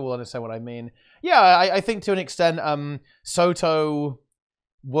I think people will understand what I mean. Yeah, I think to an extent, Soto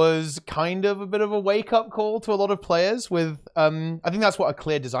was kind of a bit of a wake-up call to a lot of players with, I think that's what a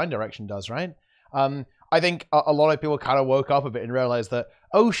clear design direction does, right? I think a lot of people kind of woke up a bit and realized that,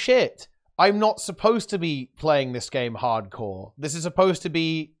 oh shit, I'm not supposed to be playing this game hardcore. This is supposed to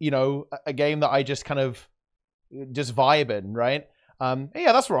be, a game that I just kind of just vibe in, right?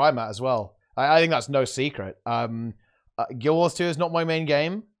 Yeah, that's where I'm at as well. I think that's no secret. Guild Wars 2 is not my main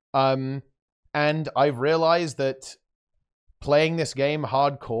game. And I've realized that playing this game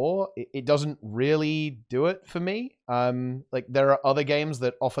hardcore, it doesn't really do it for me. Like, there are other games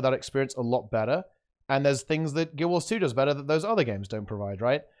that offer that experience a lot better. And there's things that Guild Wars 2 does better that those other games don't provide,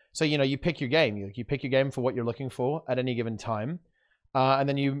 right? So, you pick your game. You pick your game for what you're looking for at any given time. And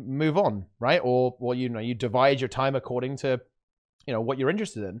then you move on, right? Or you divide your time according to what you're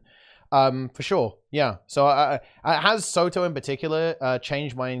interested in, for sure. Yeah. So has Soto in particular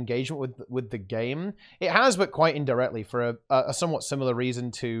changed my engagement with the game? It has, but quite indirectly for a somewhat similar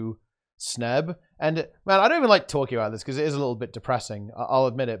reason to Sneb. And man, I don't even like talking about this because it is a little bit depressing. I'll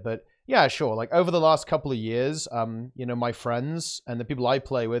admit it, but yeah, sure. Like, over the last couple of years, my friends and the people I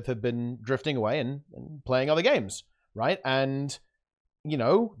play with have been drifting away and playing other games, right? And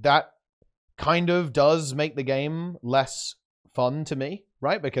that kind of does make the game less fun to me,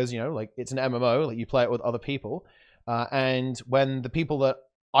 right? Because, you know, like it's an MMO, like you play it with other people. And when the people that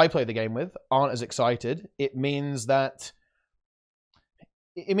I play the game with aren't as excited, it means that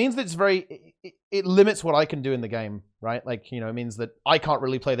it's very, it limits what I can do in the game, right? Like, you know, it means that I can't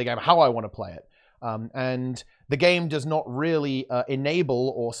really play the game how I want to play it. And the game does not really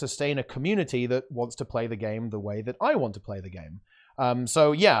enable or sustain a community that wants to play the game the way that I want to play the game.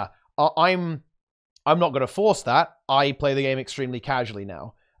 So yeah, I'm not going to force that. I play the game extremely casually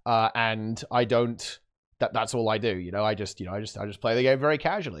now, and I don't. That's all I do. You know, I just play the game very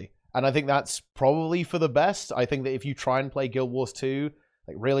casually, and I think that's probably for the best. I think that if you try and play Guild Wars 2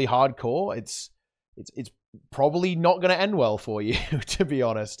 like really hardcore, it's probably not going to end well for you, to be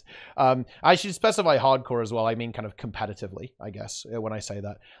honest. I should specify hardcore as well. I mean kind of competitively, I guess, when I say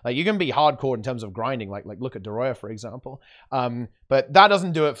that. Like, you can be hardcore in terms of grinding, like look at Deroir, for example. But that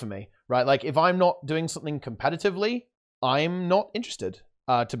doesn't do it for me, right? Like, if I'm not doing something competitively, I'm not interested,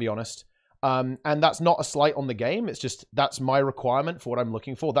 to be honest. And that's not a slight on the game. It's just, that's my requirement for what I'm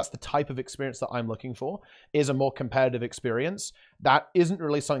looking for. That's the type of experience that I'm looking for, is a more competitive experience. That isn't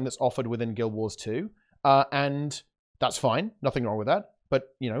really something that's offered within Guild Wars 2. And that's fine. Nothing wrong with that. But,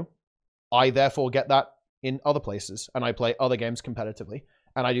 you know, I therefore get that in other places, and I play other games competitively,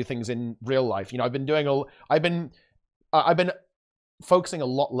 and I do things in real life. You know, I've been focusing a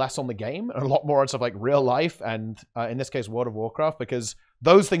lot less on the game and a lot more on stuff like real life and, in this case, World of Warcraft, because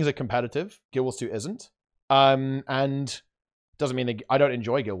those things are competitive. Guild Wars 2 isn't. And doesn't mean that I don't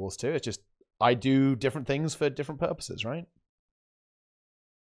enjoy Guild Wars 2. It's just I do different things for different purposes, right?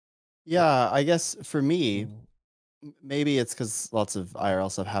 Yeah, I guess for me, maybe it's because lots of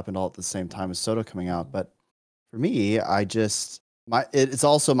IRL stuff happened all at the same time as Soto coming out. But for me, it's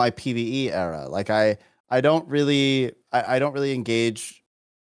also my PvE era. Like I don't really engage.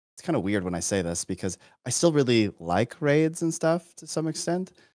 It's kind of weird when I say this because I still really like raids and stuff to some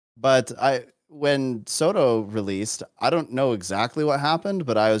extent. But when Soto released, I don't know exactly what happened,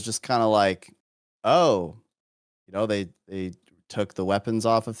 but I was just kind of like, oh, you know, they took the weapons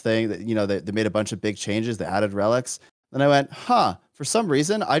off of thing that, you know, they made a bunch of big changes. They added relics. Then I went, for some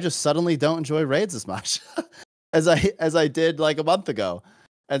reason, I just suddenly don't enjoy raids as much as I did like a month ago.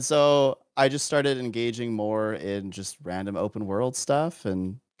 And so I just started engaging more in just random open world stuff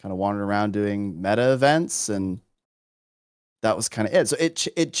and kind of wandering around doing meta events. And that was kind of it. So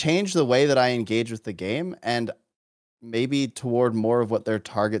it changed the way that I engage with the game, and maybe toward more of what their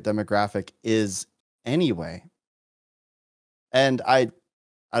target demographic is anyway. And I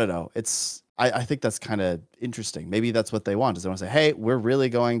don't know. I think that's kind of interesting. Maybe that's what they want, is they want to say, hey, we're really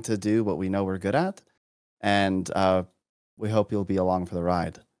going to do what we know we're good at, and we hope you'll be along for the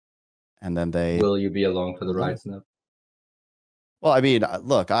ride. And then Will you be along for the ride, Sneb? Well, I mean,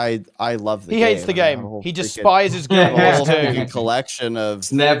 look, I love the game. He hates the game. He despises Guild Wars 2. Collection of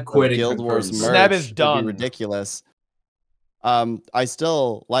Sneb quitting Guild Wars merch. Sneb is done. Would be ridiculous. I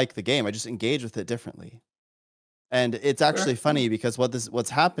still like the game. I just engage with it differently. And it's actually funny because what's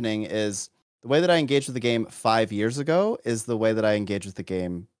happening is the way that I engaged with the game 5 years ago is the way that I engage with the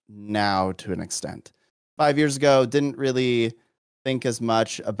game now to an extent. 5 years ago, didn't really think as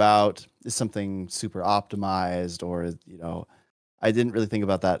much about is something super optimized, or, you know, I didn't really think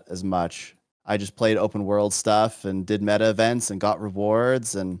about that as much. I just played open world stuff and did meta events and got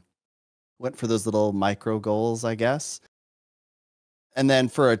rewards and went for those little micro goals, I guess. And then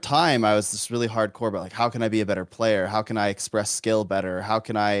for a time, I was just really hardcore about like, how can I be a better player? How can I express skill better? How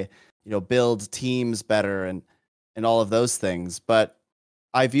can I, you know, build teams better and all of those things? But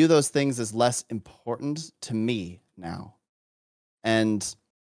I view those things as less important to me now. And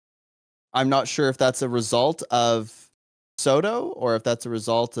I'm not sure if that's a result of Soto or if that's a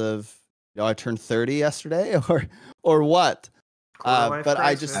result of, you know, I turned 30 yesterday or what. But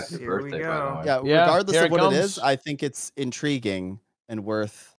I just, happy birthday, Yeah, regardless of what comes. it is, I think it's intriguing and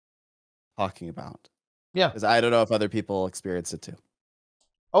worth talking about. Yeah. Because I don't know if other people experience it too.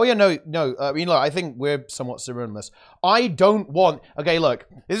 Oh, yeah, no. I mean, look, I think we're somewhat similar in this. I don't want... Okay, look,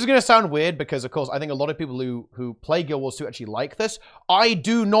 this is going to sound weird because, of course, I think a lot of people who play Guild Wars 2 actually like this. I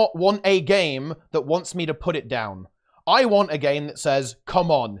do not want a game that wants me to put it down. I want a game that says,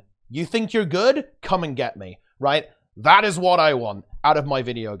 come on, you think you're good? Come and get me, right? That is what I want out of my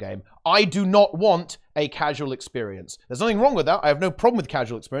video game. I do not want a casual experience. There's nothing wrong with that. I have no problem with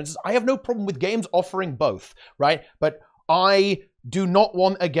casual experiences. I have no problem with games offering both, right? But I do not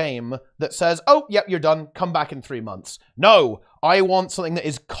want a game that says, oh, yep, you're done. Come back in 3 months. No, I want something that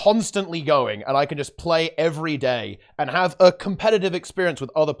is constantly going and I can just play every day and have a competitive experience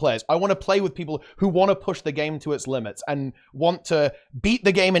with other players. I want to play with people who want to push the game to its limits and want to beat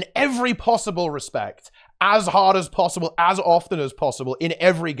the game in every possible respect. as hard as possible, as often as possible in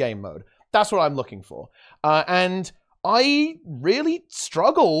every game mode. That's what I'm looking for. And I really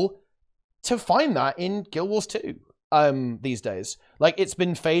struggle to find that in Guild Wars 2 these days. Like, it's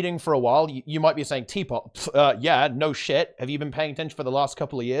been fading for a while. You might be saying, Teapot, yeah, no shit. Have you been paying attention for the last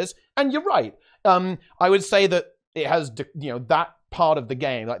couple of years? And you're right. I would say that it has, that part of the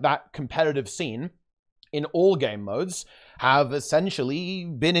game, like that competitive scene in all game modes, have essentially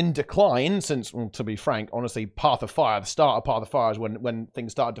been in decline since, well, to be frank, honestly, Path of Fire, the start of Path of Fire is when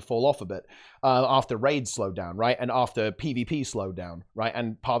things started to fall off a bit, after raids slowed down, right? And after PvP slowed down, right?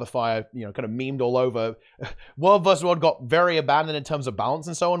 And Path of Fire, kind of memed all over. World vs. World got very abandoned in terms of balance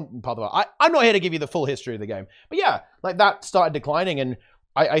and so on. Path of Fire. I'm not here to give you the full history of the game. But yeah, like that started declining, and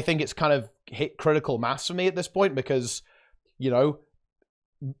I think it's kind of hit critical mass for me at this point because,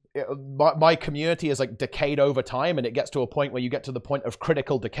 my community is like decayed over time, and it gets to a point where you get to the point of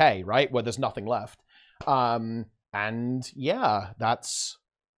critical decay, right, where there's nothing left. And yeah, that's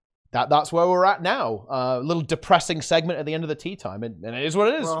where we're at now. A little depressing segment at the end of the tea time, and it is what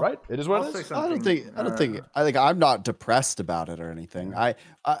it is, right? It is what it is. I think I'm not depressed about it or anything. I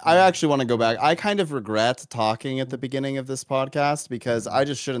actually want to go back. I kind of regret talking at the beginning of this podcast because I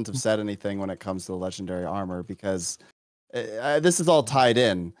just shouldn't have said anything when it comes to the legendary armor, because this is all tied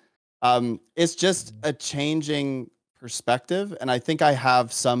in. It's just a changing perspective, and I think I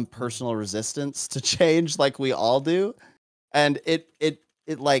have some personal resistance to change, like we all do, and it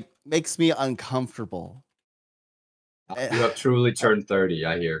like makes me uncomfortable. You have truly turned 30,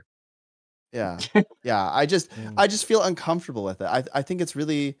 I hear. Yeah. I just feel uncomfortable with it. I think it's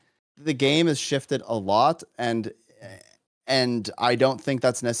really, the game has shifted a lot, and I don't think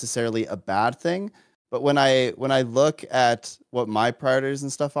that's necessarily a bad thing. But when I look at what my priorities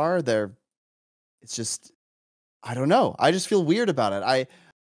and stuff are, it's just, I don't know. I just feel weird about it.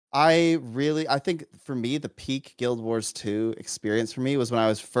 I think for me, the peak Guild Wars 2 experience for me was when I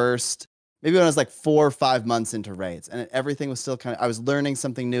was maybe when I was like 4 or 5 months into raids, and everything was still I was learning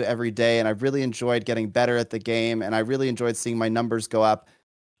something new every day, and I really enjoyed getting better at the game, and I really enjoyed seeing my numbers go up.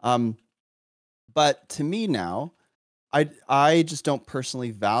 But to me now, I just don't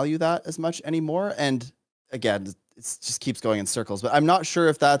personally value that as much anymore. And again, it just keeps going in circles, but I'm not sure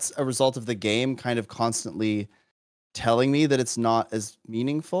if that's a result of the game kind of constantly telling me that it's not as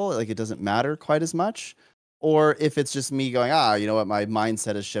meaningful, like it doesn't matter quite as much, or if it's just me going, you know what, my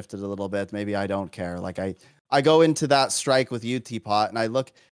mindset has shifted a little bit. Maybe I don't care. Like I go into that strike with you, Teapot, and I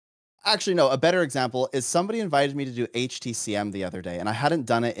look. Actually, no, a better example is somebody invited me to do HTCM the other day, and I hadn't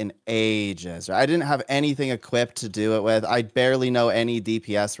done it in ages. Right? I didn't have anything equipped to do it with. I barely know any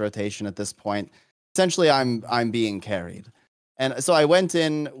DPS rotation at this point. Essentially, I'm being carried. And so I went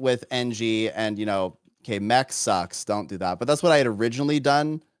in with NG, and, okay, mech sucks, don't do that. But that's what I had originally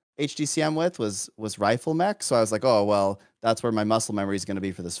done HTCM with, was rifle mech. So I was like, oh, well, that's where my muscle memory is going to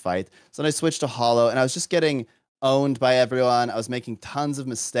be for this fight. So then I switched to holo, and I was just getting owned by everyone. I was making tons of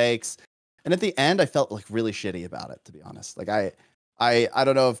mistakes, and at the end I felt like really shitty about it, to be honest. Like I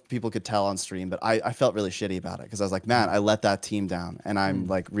don't know if people could tell on stream, but I felt really shitty about it, because I was like, man, I let that team down, and I'm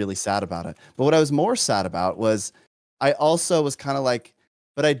like really sad about it. But what I was more sad about was I also was kind of like,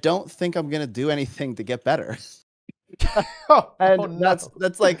 but I don't think I'm gonna do anything to get better.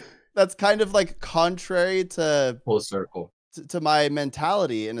 That's kind of like contrary to full circle to my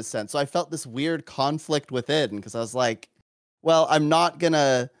mentality in a sense. So I felt this weird conflict within, because I was like, well, I'm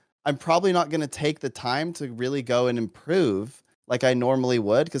probably not going to take the time to really go and improve like I normally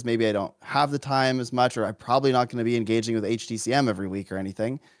would, because maybe I don't have the time as much, or I'm probably not going to be engaging with HTCM every week or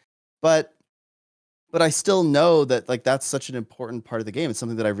anything. But I still know that like that's such an important part of the game. It's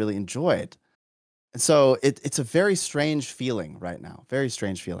something that I really enjoyed. And so it's a very strange feeling right now. Very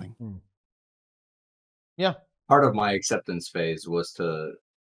strange feeling. Yeah. Part of my acceptance phase was to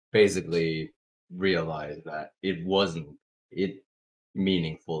basically realize that it wasn't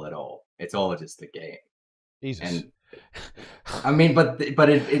meaningful at all. It's all just a game. Jesus. And I mean, but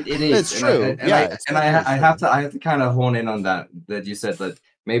it is. It's true. I have to kind of hone in on that you said that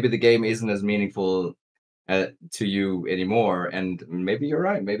maybe the game isn't as meaningful to you anymore, and maybe you're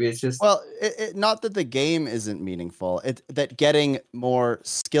right. Maybe it's just, well, not that the game isn't meaningful. That getting more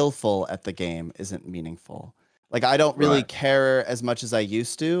skillful at the game isn't meaningful. Like, I don't really care as much as I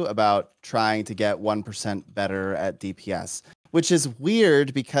used to about trying to get 1% better at DPS, which is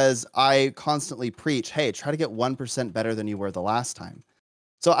weird because I constantly preach, hey, try to get 1% better than you were the last time.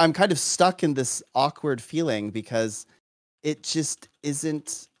 So I'm kind of stuck in this awkward feeling because it just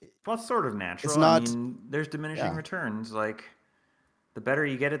isn't. Well, it's sort of natural. It's not, I mean, there's diminishing returns. Like, the better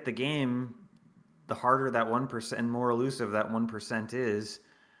you get at the game, the harder that 1% and more elusive that 1% is,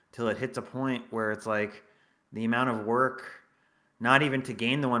 till it hits a point where it's like, the amount of work, not even to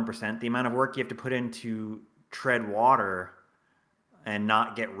gain the 1%, the amount of work you have to put in to tread water and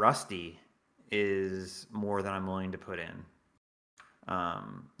not get rusty is more than I'm willing to put in.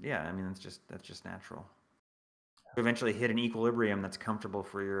 Yeah, I mean, that's just natural. To eventually hit an equilibrium that's comfortable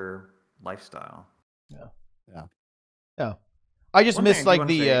for your lifestyle. Yeah. I just miss like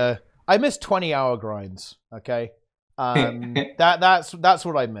I miss 20-hour grinds. Okay. That's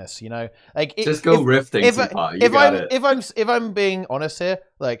what I miss, you know. Like just go rifting. If I'm being honest here,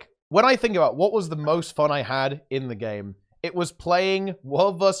 like when I think about what was the most fun I had in the game, it was playing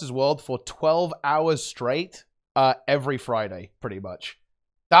World versus World for 12 hours straight every Friday, pretty much.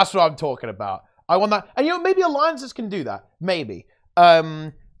 That's what I'm talking about. I want that, and you know, maybe alliances can do that. Maybe.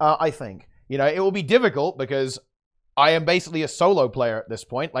 I think, you know, it will be difficult because I am basically a solo player at this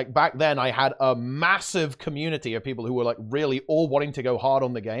point. Like back then I had a massive community of people who were like really all wanting to go hard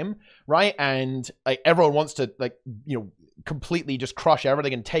on the game, right? And like everyone wants to like, you know, completely just crush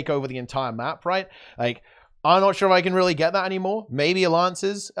everything and take over the entire map, right? Like I'm not sure if I can really get that anymore. Maybe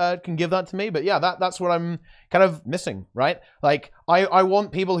alliances can give that to me, but yeah, that's what I'm kind of missing, right? Like I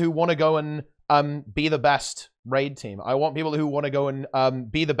want people who want to go and be the best raid team. I want people who want to go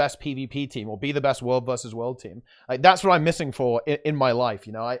and be the best PvP team or be the best World versus World team. Like that's what I'm missing for in my life.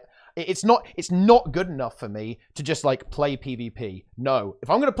 You know, it's not good enough for me to just like play PvP. No, if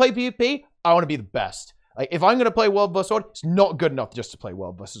I'm gonna play PvP, I want to be the best. Like if I'm gonna play World versus World, it's not good enough just to play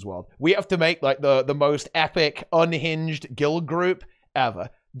World versus World. We have to make like the most epic, unhinged guild group ever.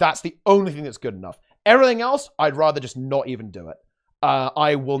 That's the only thing that's good enough. Everything else, I'd rather just not even do it.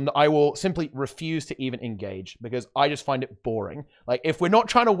 I will simply refuse to even engage because I just find it boring. Like if we're not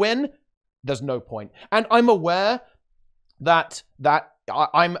trying to win, there's no point. And I'm aware that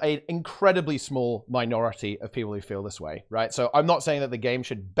I'm an incredibly small minority of people who feel this way, right? So I'm not saying that the game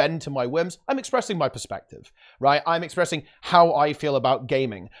should bend to my whims. I'm expressing my perspective, right? I'm expressing how I feel about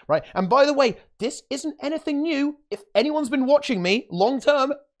gaming, right? And by the way, this isn't anything new. If anyone's been watching me long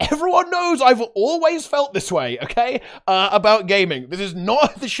term, everyone knows I've always felt this way, okay? About gaming. This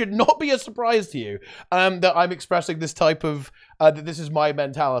should not be a surprise to you that I'm expressing this type of, that this is my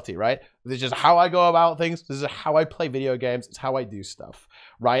mentality, right? This is just how I go about things. This is how I play video games. It's how I do stuff,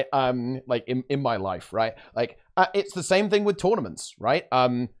 right? Like in my life, right? Like it's the same thing with tournaments, right?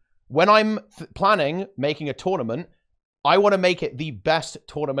 When I'm planning making a tournament, I want to make it the best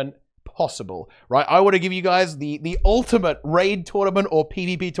tournament possible, right? I want to give you guys the ultimate raid tournament or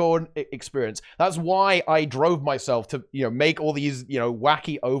PvP tournament experience. That's why I drove myself to, you know, make all these, you know,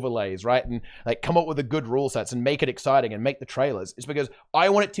 wacky overlays, right? And like come up with the good rule sets and make it exciting and make the trailers. It's because I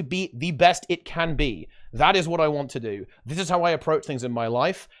want it to be the best it can be. That is what I want to do. This is how I approach things in my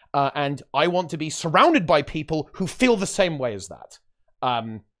life. And I want to be surrounded by people who feel the same way as that. I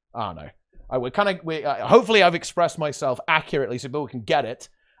don't know. Hopefully I've expressed myself accurately so people can get it.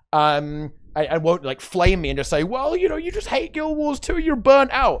 I won't like flame me and just say, well, you know, you just hate Guild Wars 2, you're burnt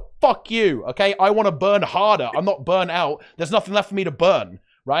out. Fuck you, okay? I want to burn harder. I'm not burnt out. There's nothing left for me to burn,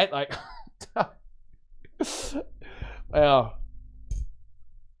 right? Like, yeah.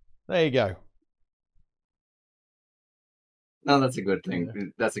 There you go. No, that's a good thing. Yeah.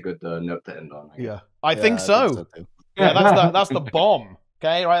 That's a good note to end on. Yeah, I think so. Yeah, that's the bomb.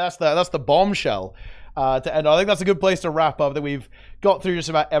 Okay, right? That's the bombshell. To end. I think that's a good place to wrap up. That we've got through just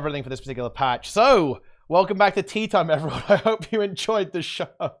about everything for this particular patch. So, welcome back to TeaTime, everyone. I hope you enjoyed the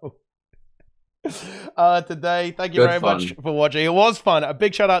show today. Thank you very much for watching. It was fun. A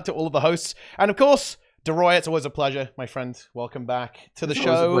big shout out to all of the hosts, and of course, Deroir. It's always a pleasure, my friend. Welcome back to the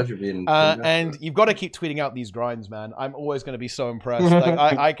show. Always a pleasure being and you've got to keep tweeting out these grinds, man. I'm always going to be so impressed.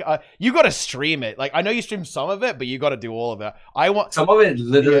 Like, you got to stream it. Like, I know you stream some of it, but you got to do all of it. Some of it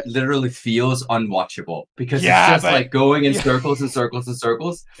literally feels unwatchable because it's just like going in circles and circles and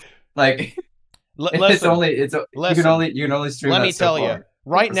circles. Like, you can only stream. Let me tell you,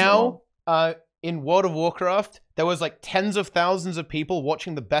 right now, in World of Warcraft, there was like tens of thousands of people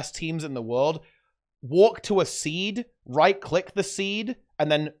watching the best teams in the world walk to a seed, right-click the seed,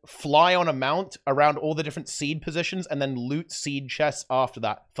 and then fly on a mount around all the different seed positions, and then loot seed chests after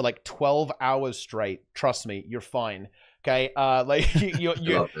that for like 12 hours straight. Trust me, you're fine. Okay, like you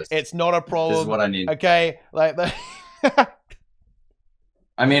it's not a problem. This is what I need. Okay, like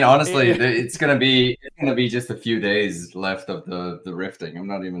I mean, honestly, it's gonna be just a few days left of the rifting. I'm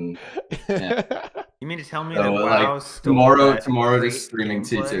not even. Yeah. You mean to tell me that WoW tomorrow just streaming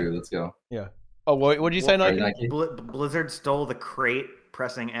T2? Let's go. Yeah. Oh, what did you say, Nike? Blizzard stole the crate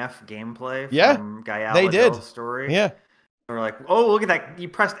pressing F gameplay from Gaialadel's they did. Story. Yeah. We're like, oh, look at that. You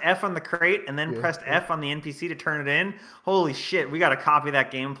pressed F on the crate and then Yeah. pressed F on the NPC to turn it in. Holy shit, we got to copy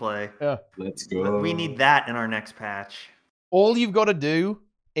that gameplay. Yeah. Let's go. We need that in our next patch. All you've got to do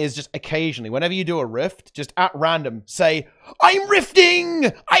is just occasionally, whenever you do a rift, just at random, say, I'm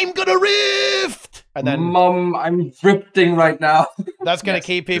rifting! I'm gonna rift! And then Mom, I'm rifting right now. that's going to Yes,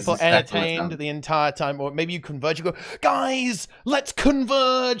 keep this people is exactly what's entertained happening. the entire time. Or maybe you converge, you go, guys, let's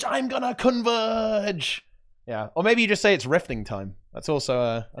converge! I'm gonna converge! Yeah. Or maybe you just say it's rifting time. That's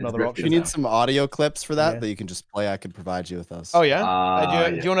also another rifting If option. you need some audio clips for that, Yeah. that you can just play, I could provide you with those. Oh, yeah?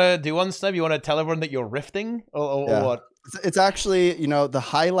 Do Yeah. you want to do one, Sneb? You want to tell everyone that you're rifting? Or Yeah. what? It's actually, you know, the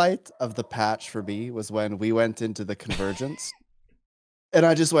highlight of the patch for me was when we went into the Convergence. And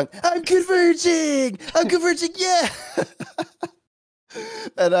I just went, I'm converging! I'm converging, yeah!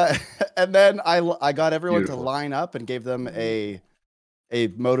 and then I got everyone Beautiful. to line up and gave them a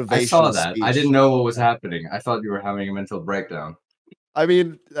motivational I saw that. speech. I didn't know what was happening. I thought you were having a mental breakdown. I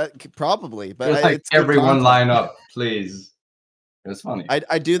mean, probably, but It was like it's good everyone content. line up, please. It was funny.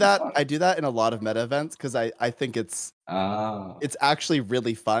 I do that. Fun. I do that in a lot of meta events because I think it's actually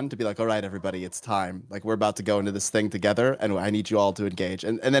really fun to be like, all right, everybody, it's time. Like we're about to go into this thing together, and I need you all to engage,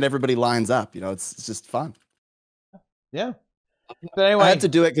 and then everybody lines up. You know, it's just fun. Yeah. But anyway. I had to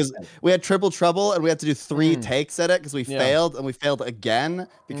do it because we had triple trouble, and we had to do 3 takes at it because we Yeah. failed, and we failed again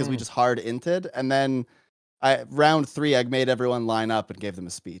because we just hard inted, and then round 3, I made everyone line up and gave them a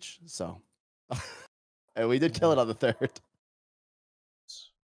speech. So, and we did kill it on the 3rd.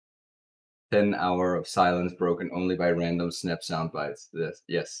 10 hour of silence broken only by random Sneb sound bites. This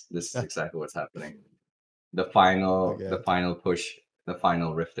is Yeah. exactly what's happening. The final Okay. push, the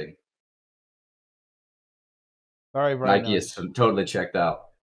final rifting. Very, very Nike nice. is totally checked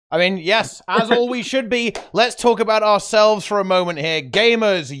out. I mean, yes, as all we should be. Let's talk about ourselves for a moment here.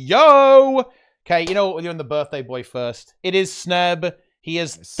 Gamers, yo! Okay, you know what? We're doing the birthday boy first. It is Sneb. He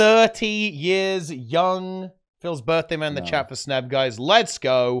is Nice. 30 years young. Phil's birthday man in the No. chat for Sneb, guys. Let's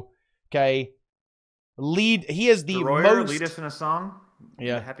go. Okay. He is the Deroir, most... lead us in a song.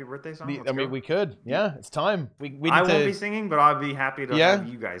 Yeah. A happy birthday song. Let's I mean, go. we could. Yeah, it's time. We need I to... won't be singing, but I'll be happy to Yeah? have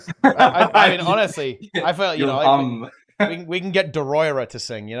you guys. I mean, honestly, I felt, you You'll know... we can get Deroir to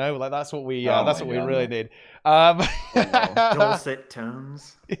sing, you know, like that's what we Oh that's my what we God, really no. need. Dulcet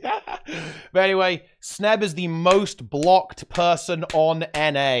tones. But anyway, Sneb is the most blocked person on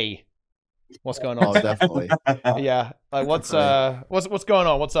NA. What's going Oh, on? definitely. Yeah, like what's going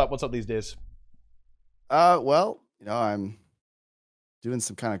on? What's up these days? Well, you know, I'm doing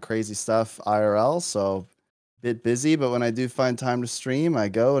some kind of crazy stuff IRL, so a bit busy, but when I do find time to stream, I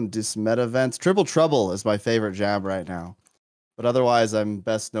go and do some meta events. Triple Trouble is my favorite jam right now. But otherwise, I'm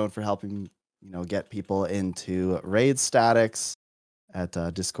best known for helping, you know, get people into raid statics at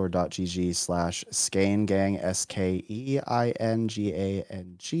discord.gg/skeingang,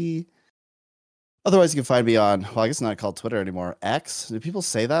 SKEINGANG. Otherwise, you can find me on, well, I guess it's not called Twitter anymore. X? Do people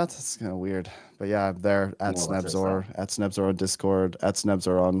say that? It's kind of weird. But yeah, I'm there at No one says Snebzor, at Snebzor on Discord, at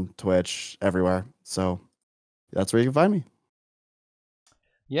Snebzor on Twitch, everywhere. So that's where you can find me.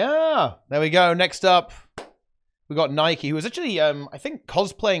 Yeah, there we go. Next up, we got Nike, who is actually, I think,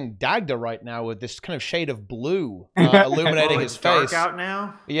 cosplaying Dagda right now with this kind of shade of blue illuminating Well, his it's dark face. out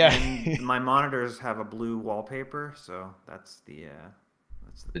now. Yeah. and my monitors have a blue wallpaper, so that's the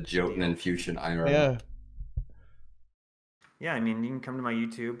The Jotun and Fusion IRL. Yeah. Yeah, I mean, you can come to my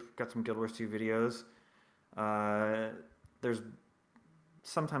YouTube. Got some Guild Wars 2 videos. There's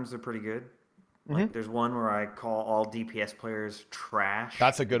sometimes they're pretty good. Like there's one where I call all DPS players trash.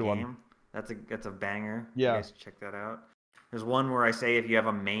 That's a in good the one. game. That's a banger. Yeah. You guys check that out. There's one where I say if you have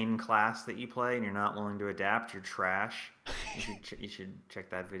a main class that you play and you're not willing to adapt, you're trash. You should check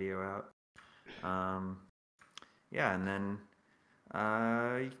that video out. Yeah, and then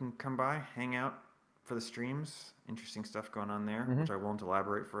you can come by, hang out for the streams. Interesting stuff going on there, which I won't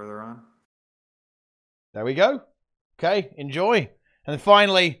elaborate further on. There we go. Okay, enjoy. And then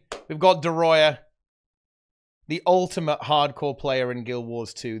finally, we've got Deroir, the ultimate hardcore player in Guild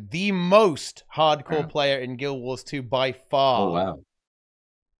Wars 2. The most hardcore player in Guild Wars 2 by far. Oh wow.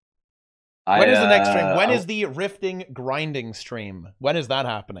 When is the next stream? When is the rifting grinding stream? When is that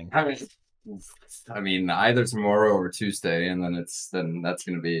happening? I mean, either tomorrow or Tuesday, and then that's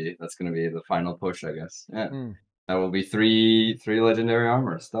gonna be the final push, I guess. Yeah, that will be three legendary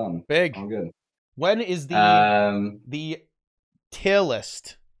armors done. Big. All good. When is the tier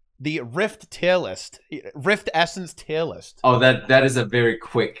list? The Rift tier list, Rift Essence tier list. Oh, that is a very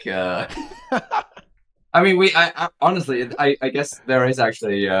quick. I mean, I honestly, I guess there is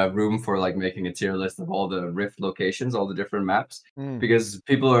actually room for like making a tier list of all the Rift locations, all the different maps, because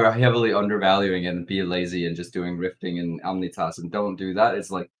people are heavily undervaluing it and be lazy and just doing rifting and Omnitas, and don't do that.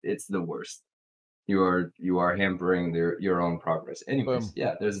 It's like it's the worst. You are hampering your own progress. Anyways,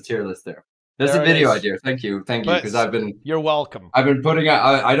 yeah, there's a tier list there. There's There a it video is. idea. Thank you, because You're welcome. I've been putting out.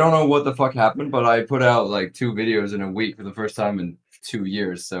 I don't know what the fuck happened, but I put out like 2 videos in a week for the first time in 2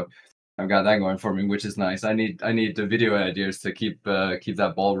 years. So I've got that going for me, which is nice. I need the video ideas to keep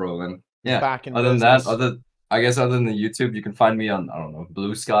that ball rolling. Yeah. Back in other business. than that, other than the YouTube, you can find me on, I don't know,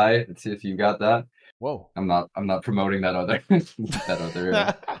 Blue Sky. Let's see if you got that. Whoa. I'm not promoting that other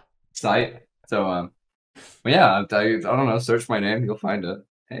site. So but yeah, I don't know. Search my name, you'll find it.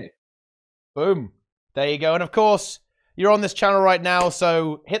 Hey. Boom. There you go. And of course, you're on this channel right now,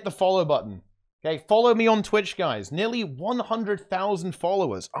 so hit the follow button. Okay, follow me on Twitch, guys. Nearly 100,000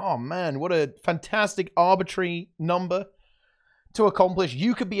 followers. Oh, man, what a fantastic arbitrary number to accomplish.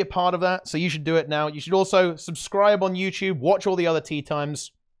 You could be a part of that, so you should do it now. You should also subscribe on YouTube, watch all the other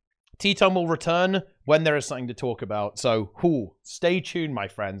TeaTimes. TeaTime will return when there is something to talk about. So, stay tuned, my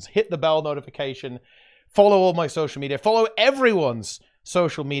friends. Hit the bell notification. Follow all my social media. Follow everyone's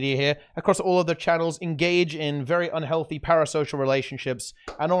social media here across all of the channels. Engage in very unhealthy parasocial relationships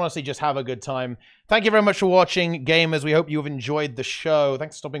and honestly just have a good time. Thank you very much for watching, gamers. We hope you've enjoyed the show.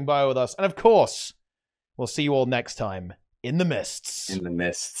 Thanks for stopping by with us. And of course, we'll see you all next time in the mists. In the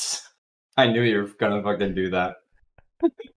mists. I knew you were gonna fucking do that.